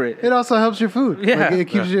 Put it over it. It also helps your food. Yeah. Like, it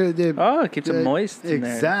keeps It keeps it moist. in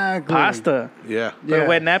there. Exactly. Pasta. Yeah. Put a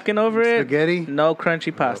wet napkin over it. Spaghetti. No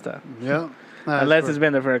crunchy pasta. Yep. Unless it's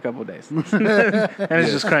been there for a couple of days. And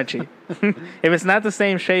it's just crunchy. If it's not the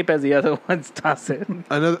same shape as the other ones, toss it.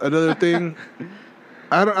 Another thing.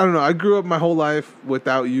 I don't know. I grew up my whole life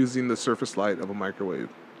without using the surface light of a microwave.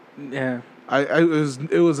 Yeah.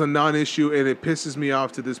 It was a non-issue, and it pisses me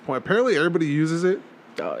off to this point. Apparently, everybody uses it.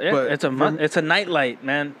 Oh, yeah. But It's a night light,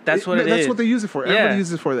 man. That's what it is. That's what they use it for. Yeah. Everybody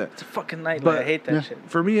uses it for that. It's a fucking night But- light. I hate that shit.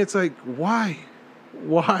 For me, it's like, why?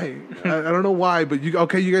 I don't know why, but you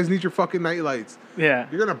guys need your fucking night lights. Yeah.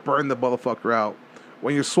 You're gonna burn the motherfucker out.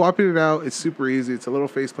 When you're swapping it out, it's super easy. It's a little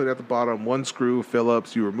faceplate at the bottom, one screw,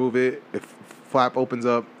 Phillips. You remove it. If flap opens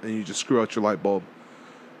up, and you just screw out your light bulb.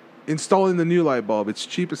 Installing the new light bulb, it's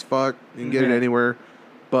cheap as fuck. You can get it anywhere,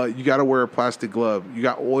 but you got to wear a plastic glove. You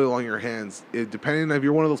got oil on your hands. Depending if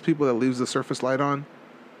you're one of those people that leaves the surface light on,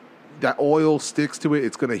 that oil sticks to it.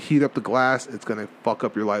 It's gonna heat up the glass. It's gonna fuck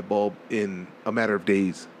up your light bulb in a matter of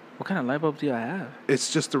days. What kind of light bulb do I have?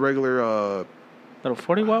 It's just a regular, Little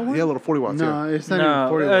 40-watt one? yeah, little 40 watts. No, yeah. it's not even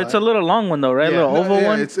 40 No, it's a little long one though, right? Yeah. A little oval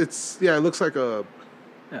one. It looks like a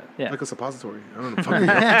Yeah. like a suppository. I don't know. Fucking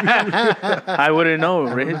know. I wouldn't know,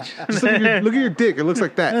 Rich. Just look at your dick. It looks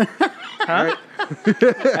like that. Right?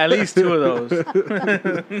 At least two of those.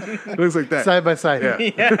 It looks like that. Side by side.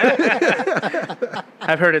 Yeah.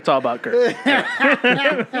 I've heard it's all about Kurt.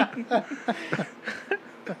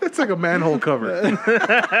 It's like a manhole cover.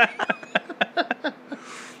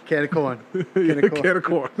 Can of corn. Can of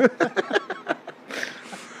corn.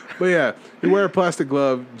 But yeah, you wear a plastic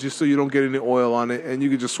glove just so you don't get any oil on it, and you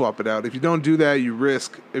can just swap it out. If you don't do that, you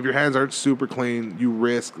risk, if your hands aren't super clean, you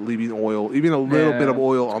risk leaving oil, even a little bit of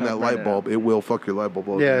oil on that light bulb. It will fuck your light bulb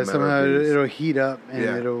up. Yeah, somehow it'll heat up and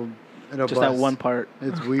it'll just bust. that one part.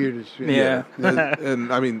 It's weird as shit. Yeah.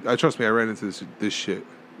 and I mean, trust me, I ran into this shit.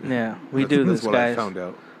 Yeah, we do this, That's what guys. I found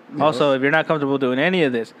out. Also, if you're not comfortable doing any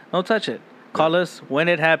of this, don't touch it. Call us when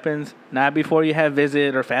it happens, not before you have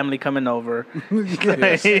visit or family coming over.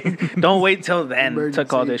 Don't wait till then to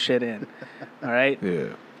call this shit in. All right? Yeah.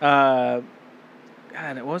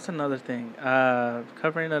 God, what's another thing?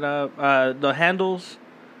 Covering it up. The handles.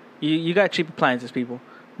 You got cheap appliances, people.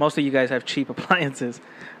 Most of you guys have cheap appliances.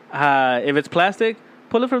 If it's plastic,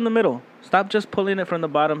 pull it from the middle. Stop just pulling it from the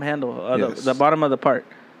bottom handle, the bottom of the part.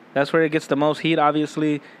 That's where it gets the most heat,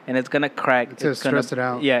 obviously, and it's gonna crack. It's gonna stress it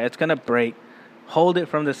out. Yeah, it's gonna break. Hold it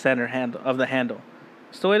from the center handle of the handle.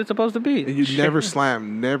 It's the way it's supposed to be. And you never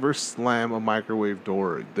slam a microwave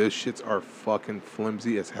door. Those shits are fucking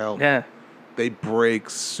flimsy as hell. Yeah. They break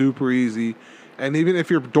super easy. And even if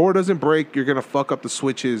your door doesn't break, you're gonna fuck up the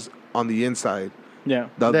switches on the inside. Yeah.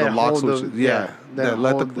 The lock switches. That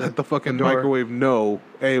let the fucking microwave know,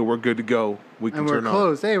 hey, we're good to go. We can turn on.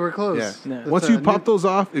 Close. Hey, we're close. Yeah. Once you pop those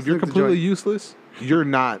off, if you're completely useless, you're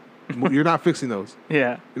not fixing those.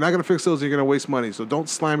 Yeah. You're not gonna fix those. You're gonna waste money. So don't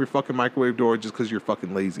slam your fucking microwave door just because you're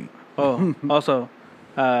fucking lazy. Oh, also,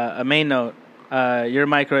 a main note: your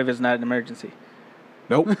microwave is not an emergency.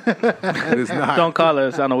 Nope, it is not. Don't call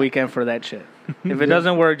us on a weekend for that shit. If it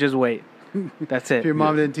doesn't work, just wait. That's it. If your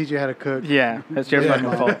mom didn't teach you how to cook. Yeah, that's your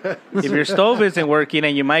fucking fault. If your stove isn't working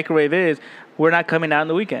and your microwave is, we're not coming out on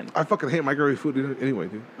the weekend. I fucking hate microwave food anyway,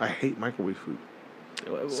 dude. I hate microwave food.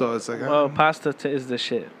 So it's like, well, pasta is the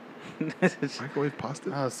shit. Microwave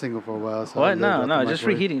pasta? I was single for a while. So what? No, just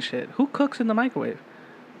reheating shit. Who cooks in the microwave?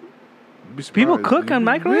 Be surprised, People cook dude. on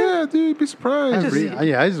microwave? Yeah, dude, you'd be surprised.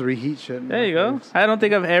 I just reheat shit. There you go. I don't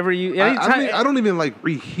think I've ever used. I don't even like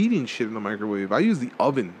reheating shit in the microwave. I use the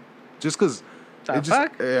oven just because.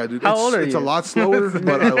 Yeah, dude. How old are you? It's a lot slower,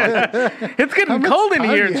 but I like it. It's getting cold in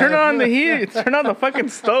here. Turn on the heat. Turn on the fucking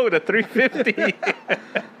stove to 350.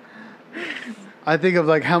 I think of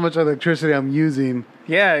like how much electricity I'm using.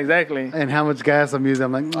 Yeah, exactly. And how much gas I'm using.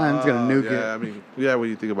 I'm like, I'm just gonna nuke it. Yeah, I mean, when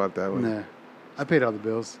you think about that one. Nah. I paid all the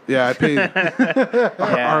bills. Yeah, I paid.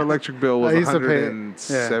 Our electric bill was I used to pay-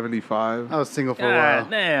 $175. I was single for a while.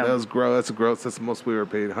 Damn. That was gross. That's gross. That's the most we ever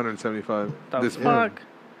paid. $175. The This fuck?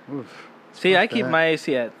 Oof. See, I keep my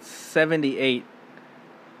AC at 78.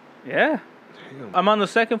 Yeah. Damn. I'm on the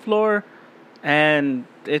second floor, and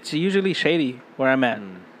it's usually shady where I'm at.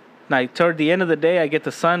 Like, toward the end of the day, I get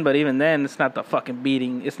the sun, but even then, it's not the fucking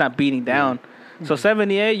beating. It's not beating down. So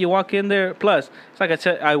 78, you walk in there. Plus, it's like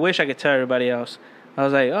I wish I could tell everybody else. I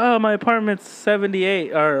was like, oh, my apartment's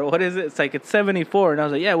 78, or what is it? It's like, it's 74. And I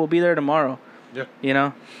was like, yeah, we'll be there tomorrow. Yeah. You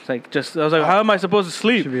know? It's like, I was like, how am I supposed to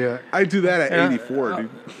sleep? Should be I do that at 84, dude.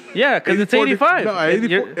 Yeah, because it's 85. No,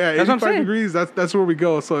 84. Yeah, that's what I'm 85 saying. degrees. That's where we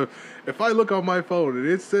go. So if I look on my phone and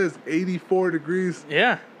it says 84 degrees,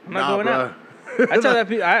 Yeah, I'm not going bro. out. I tell that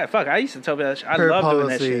people, I used to tell people that shit. I Per love doing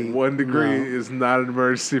that policy. shit. 1 degree is not an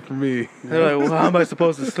emergency for me. They're like, well, how am I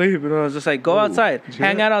supposed to sleep? And I was just like, go outside.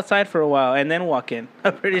 Hang out outside for a while and then walk in.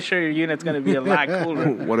 I'm pretty sure your unit's going to be a lot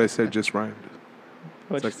cooler. What I said just rhymed.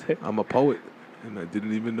 What'd you It's say? like, I'm a poet, and I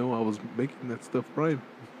didn't even know I was making that stuff rhyme.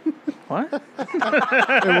 What?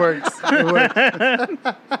 It works. It works.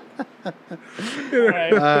 All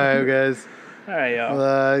right. All right, guys. All right, y'all.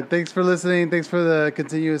 Well, thanks for listening. Thanks for the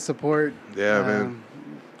continuous support. Yeah, man.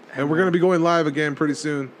 And we're gonna be going live again pretty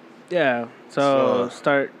soon. Yeah. So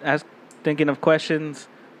start thinking of questions.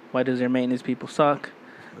 Why does your maintenance people suck?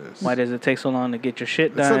 Yes. Why does it take so long to get your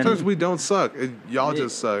shit And done? sometimes we don't suck. Y'all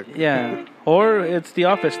just suck. Yeah. Or it's the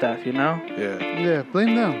office staff, you know? Yeah. Yeah,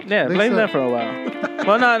 blame them. Yeah, They blame them suck. for a while.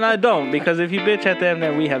 Well, no, don't, because if you bitch at them,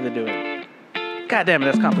 then we have to do it. God damn it,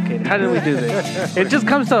 that's complicated. How did we do this? It just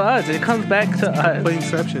comes to us. It comes back to us. Play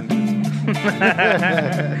Inception.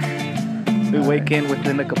 We wake in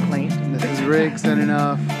within a complaint. This is Rick signing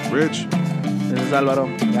off. Rich. This is Alvaro.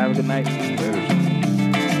 Have a good night.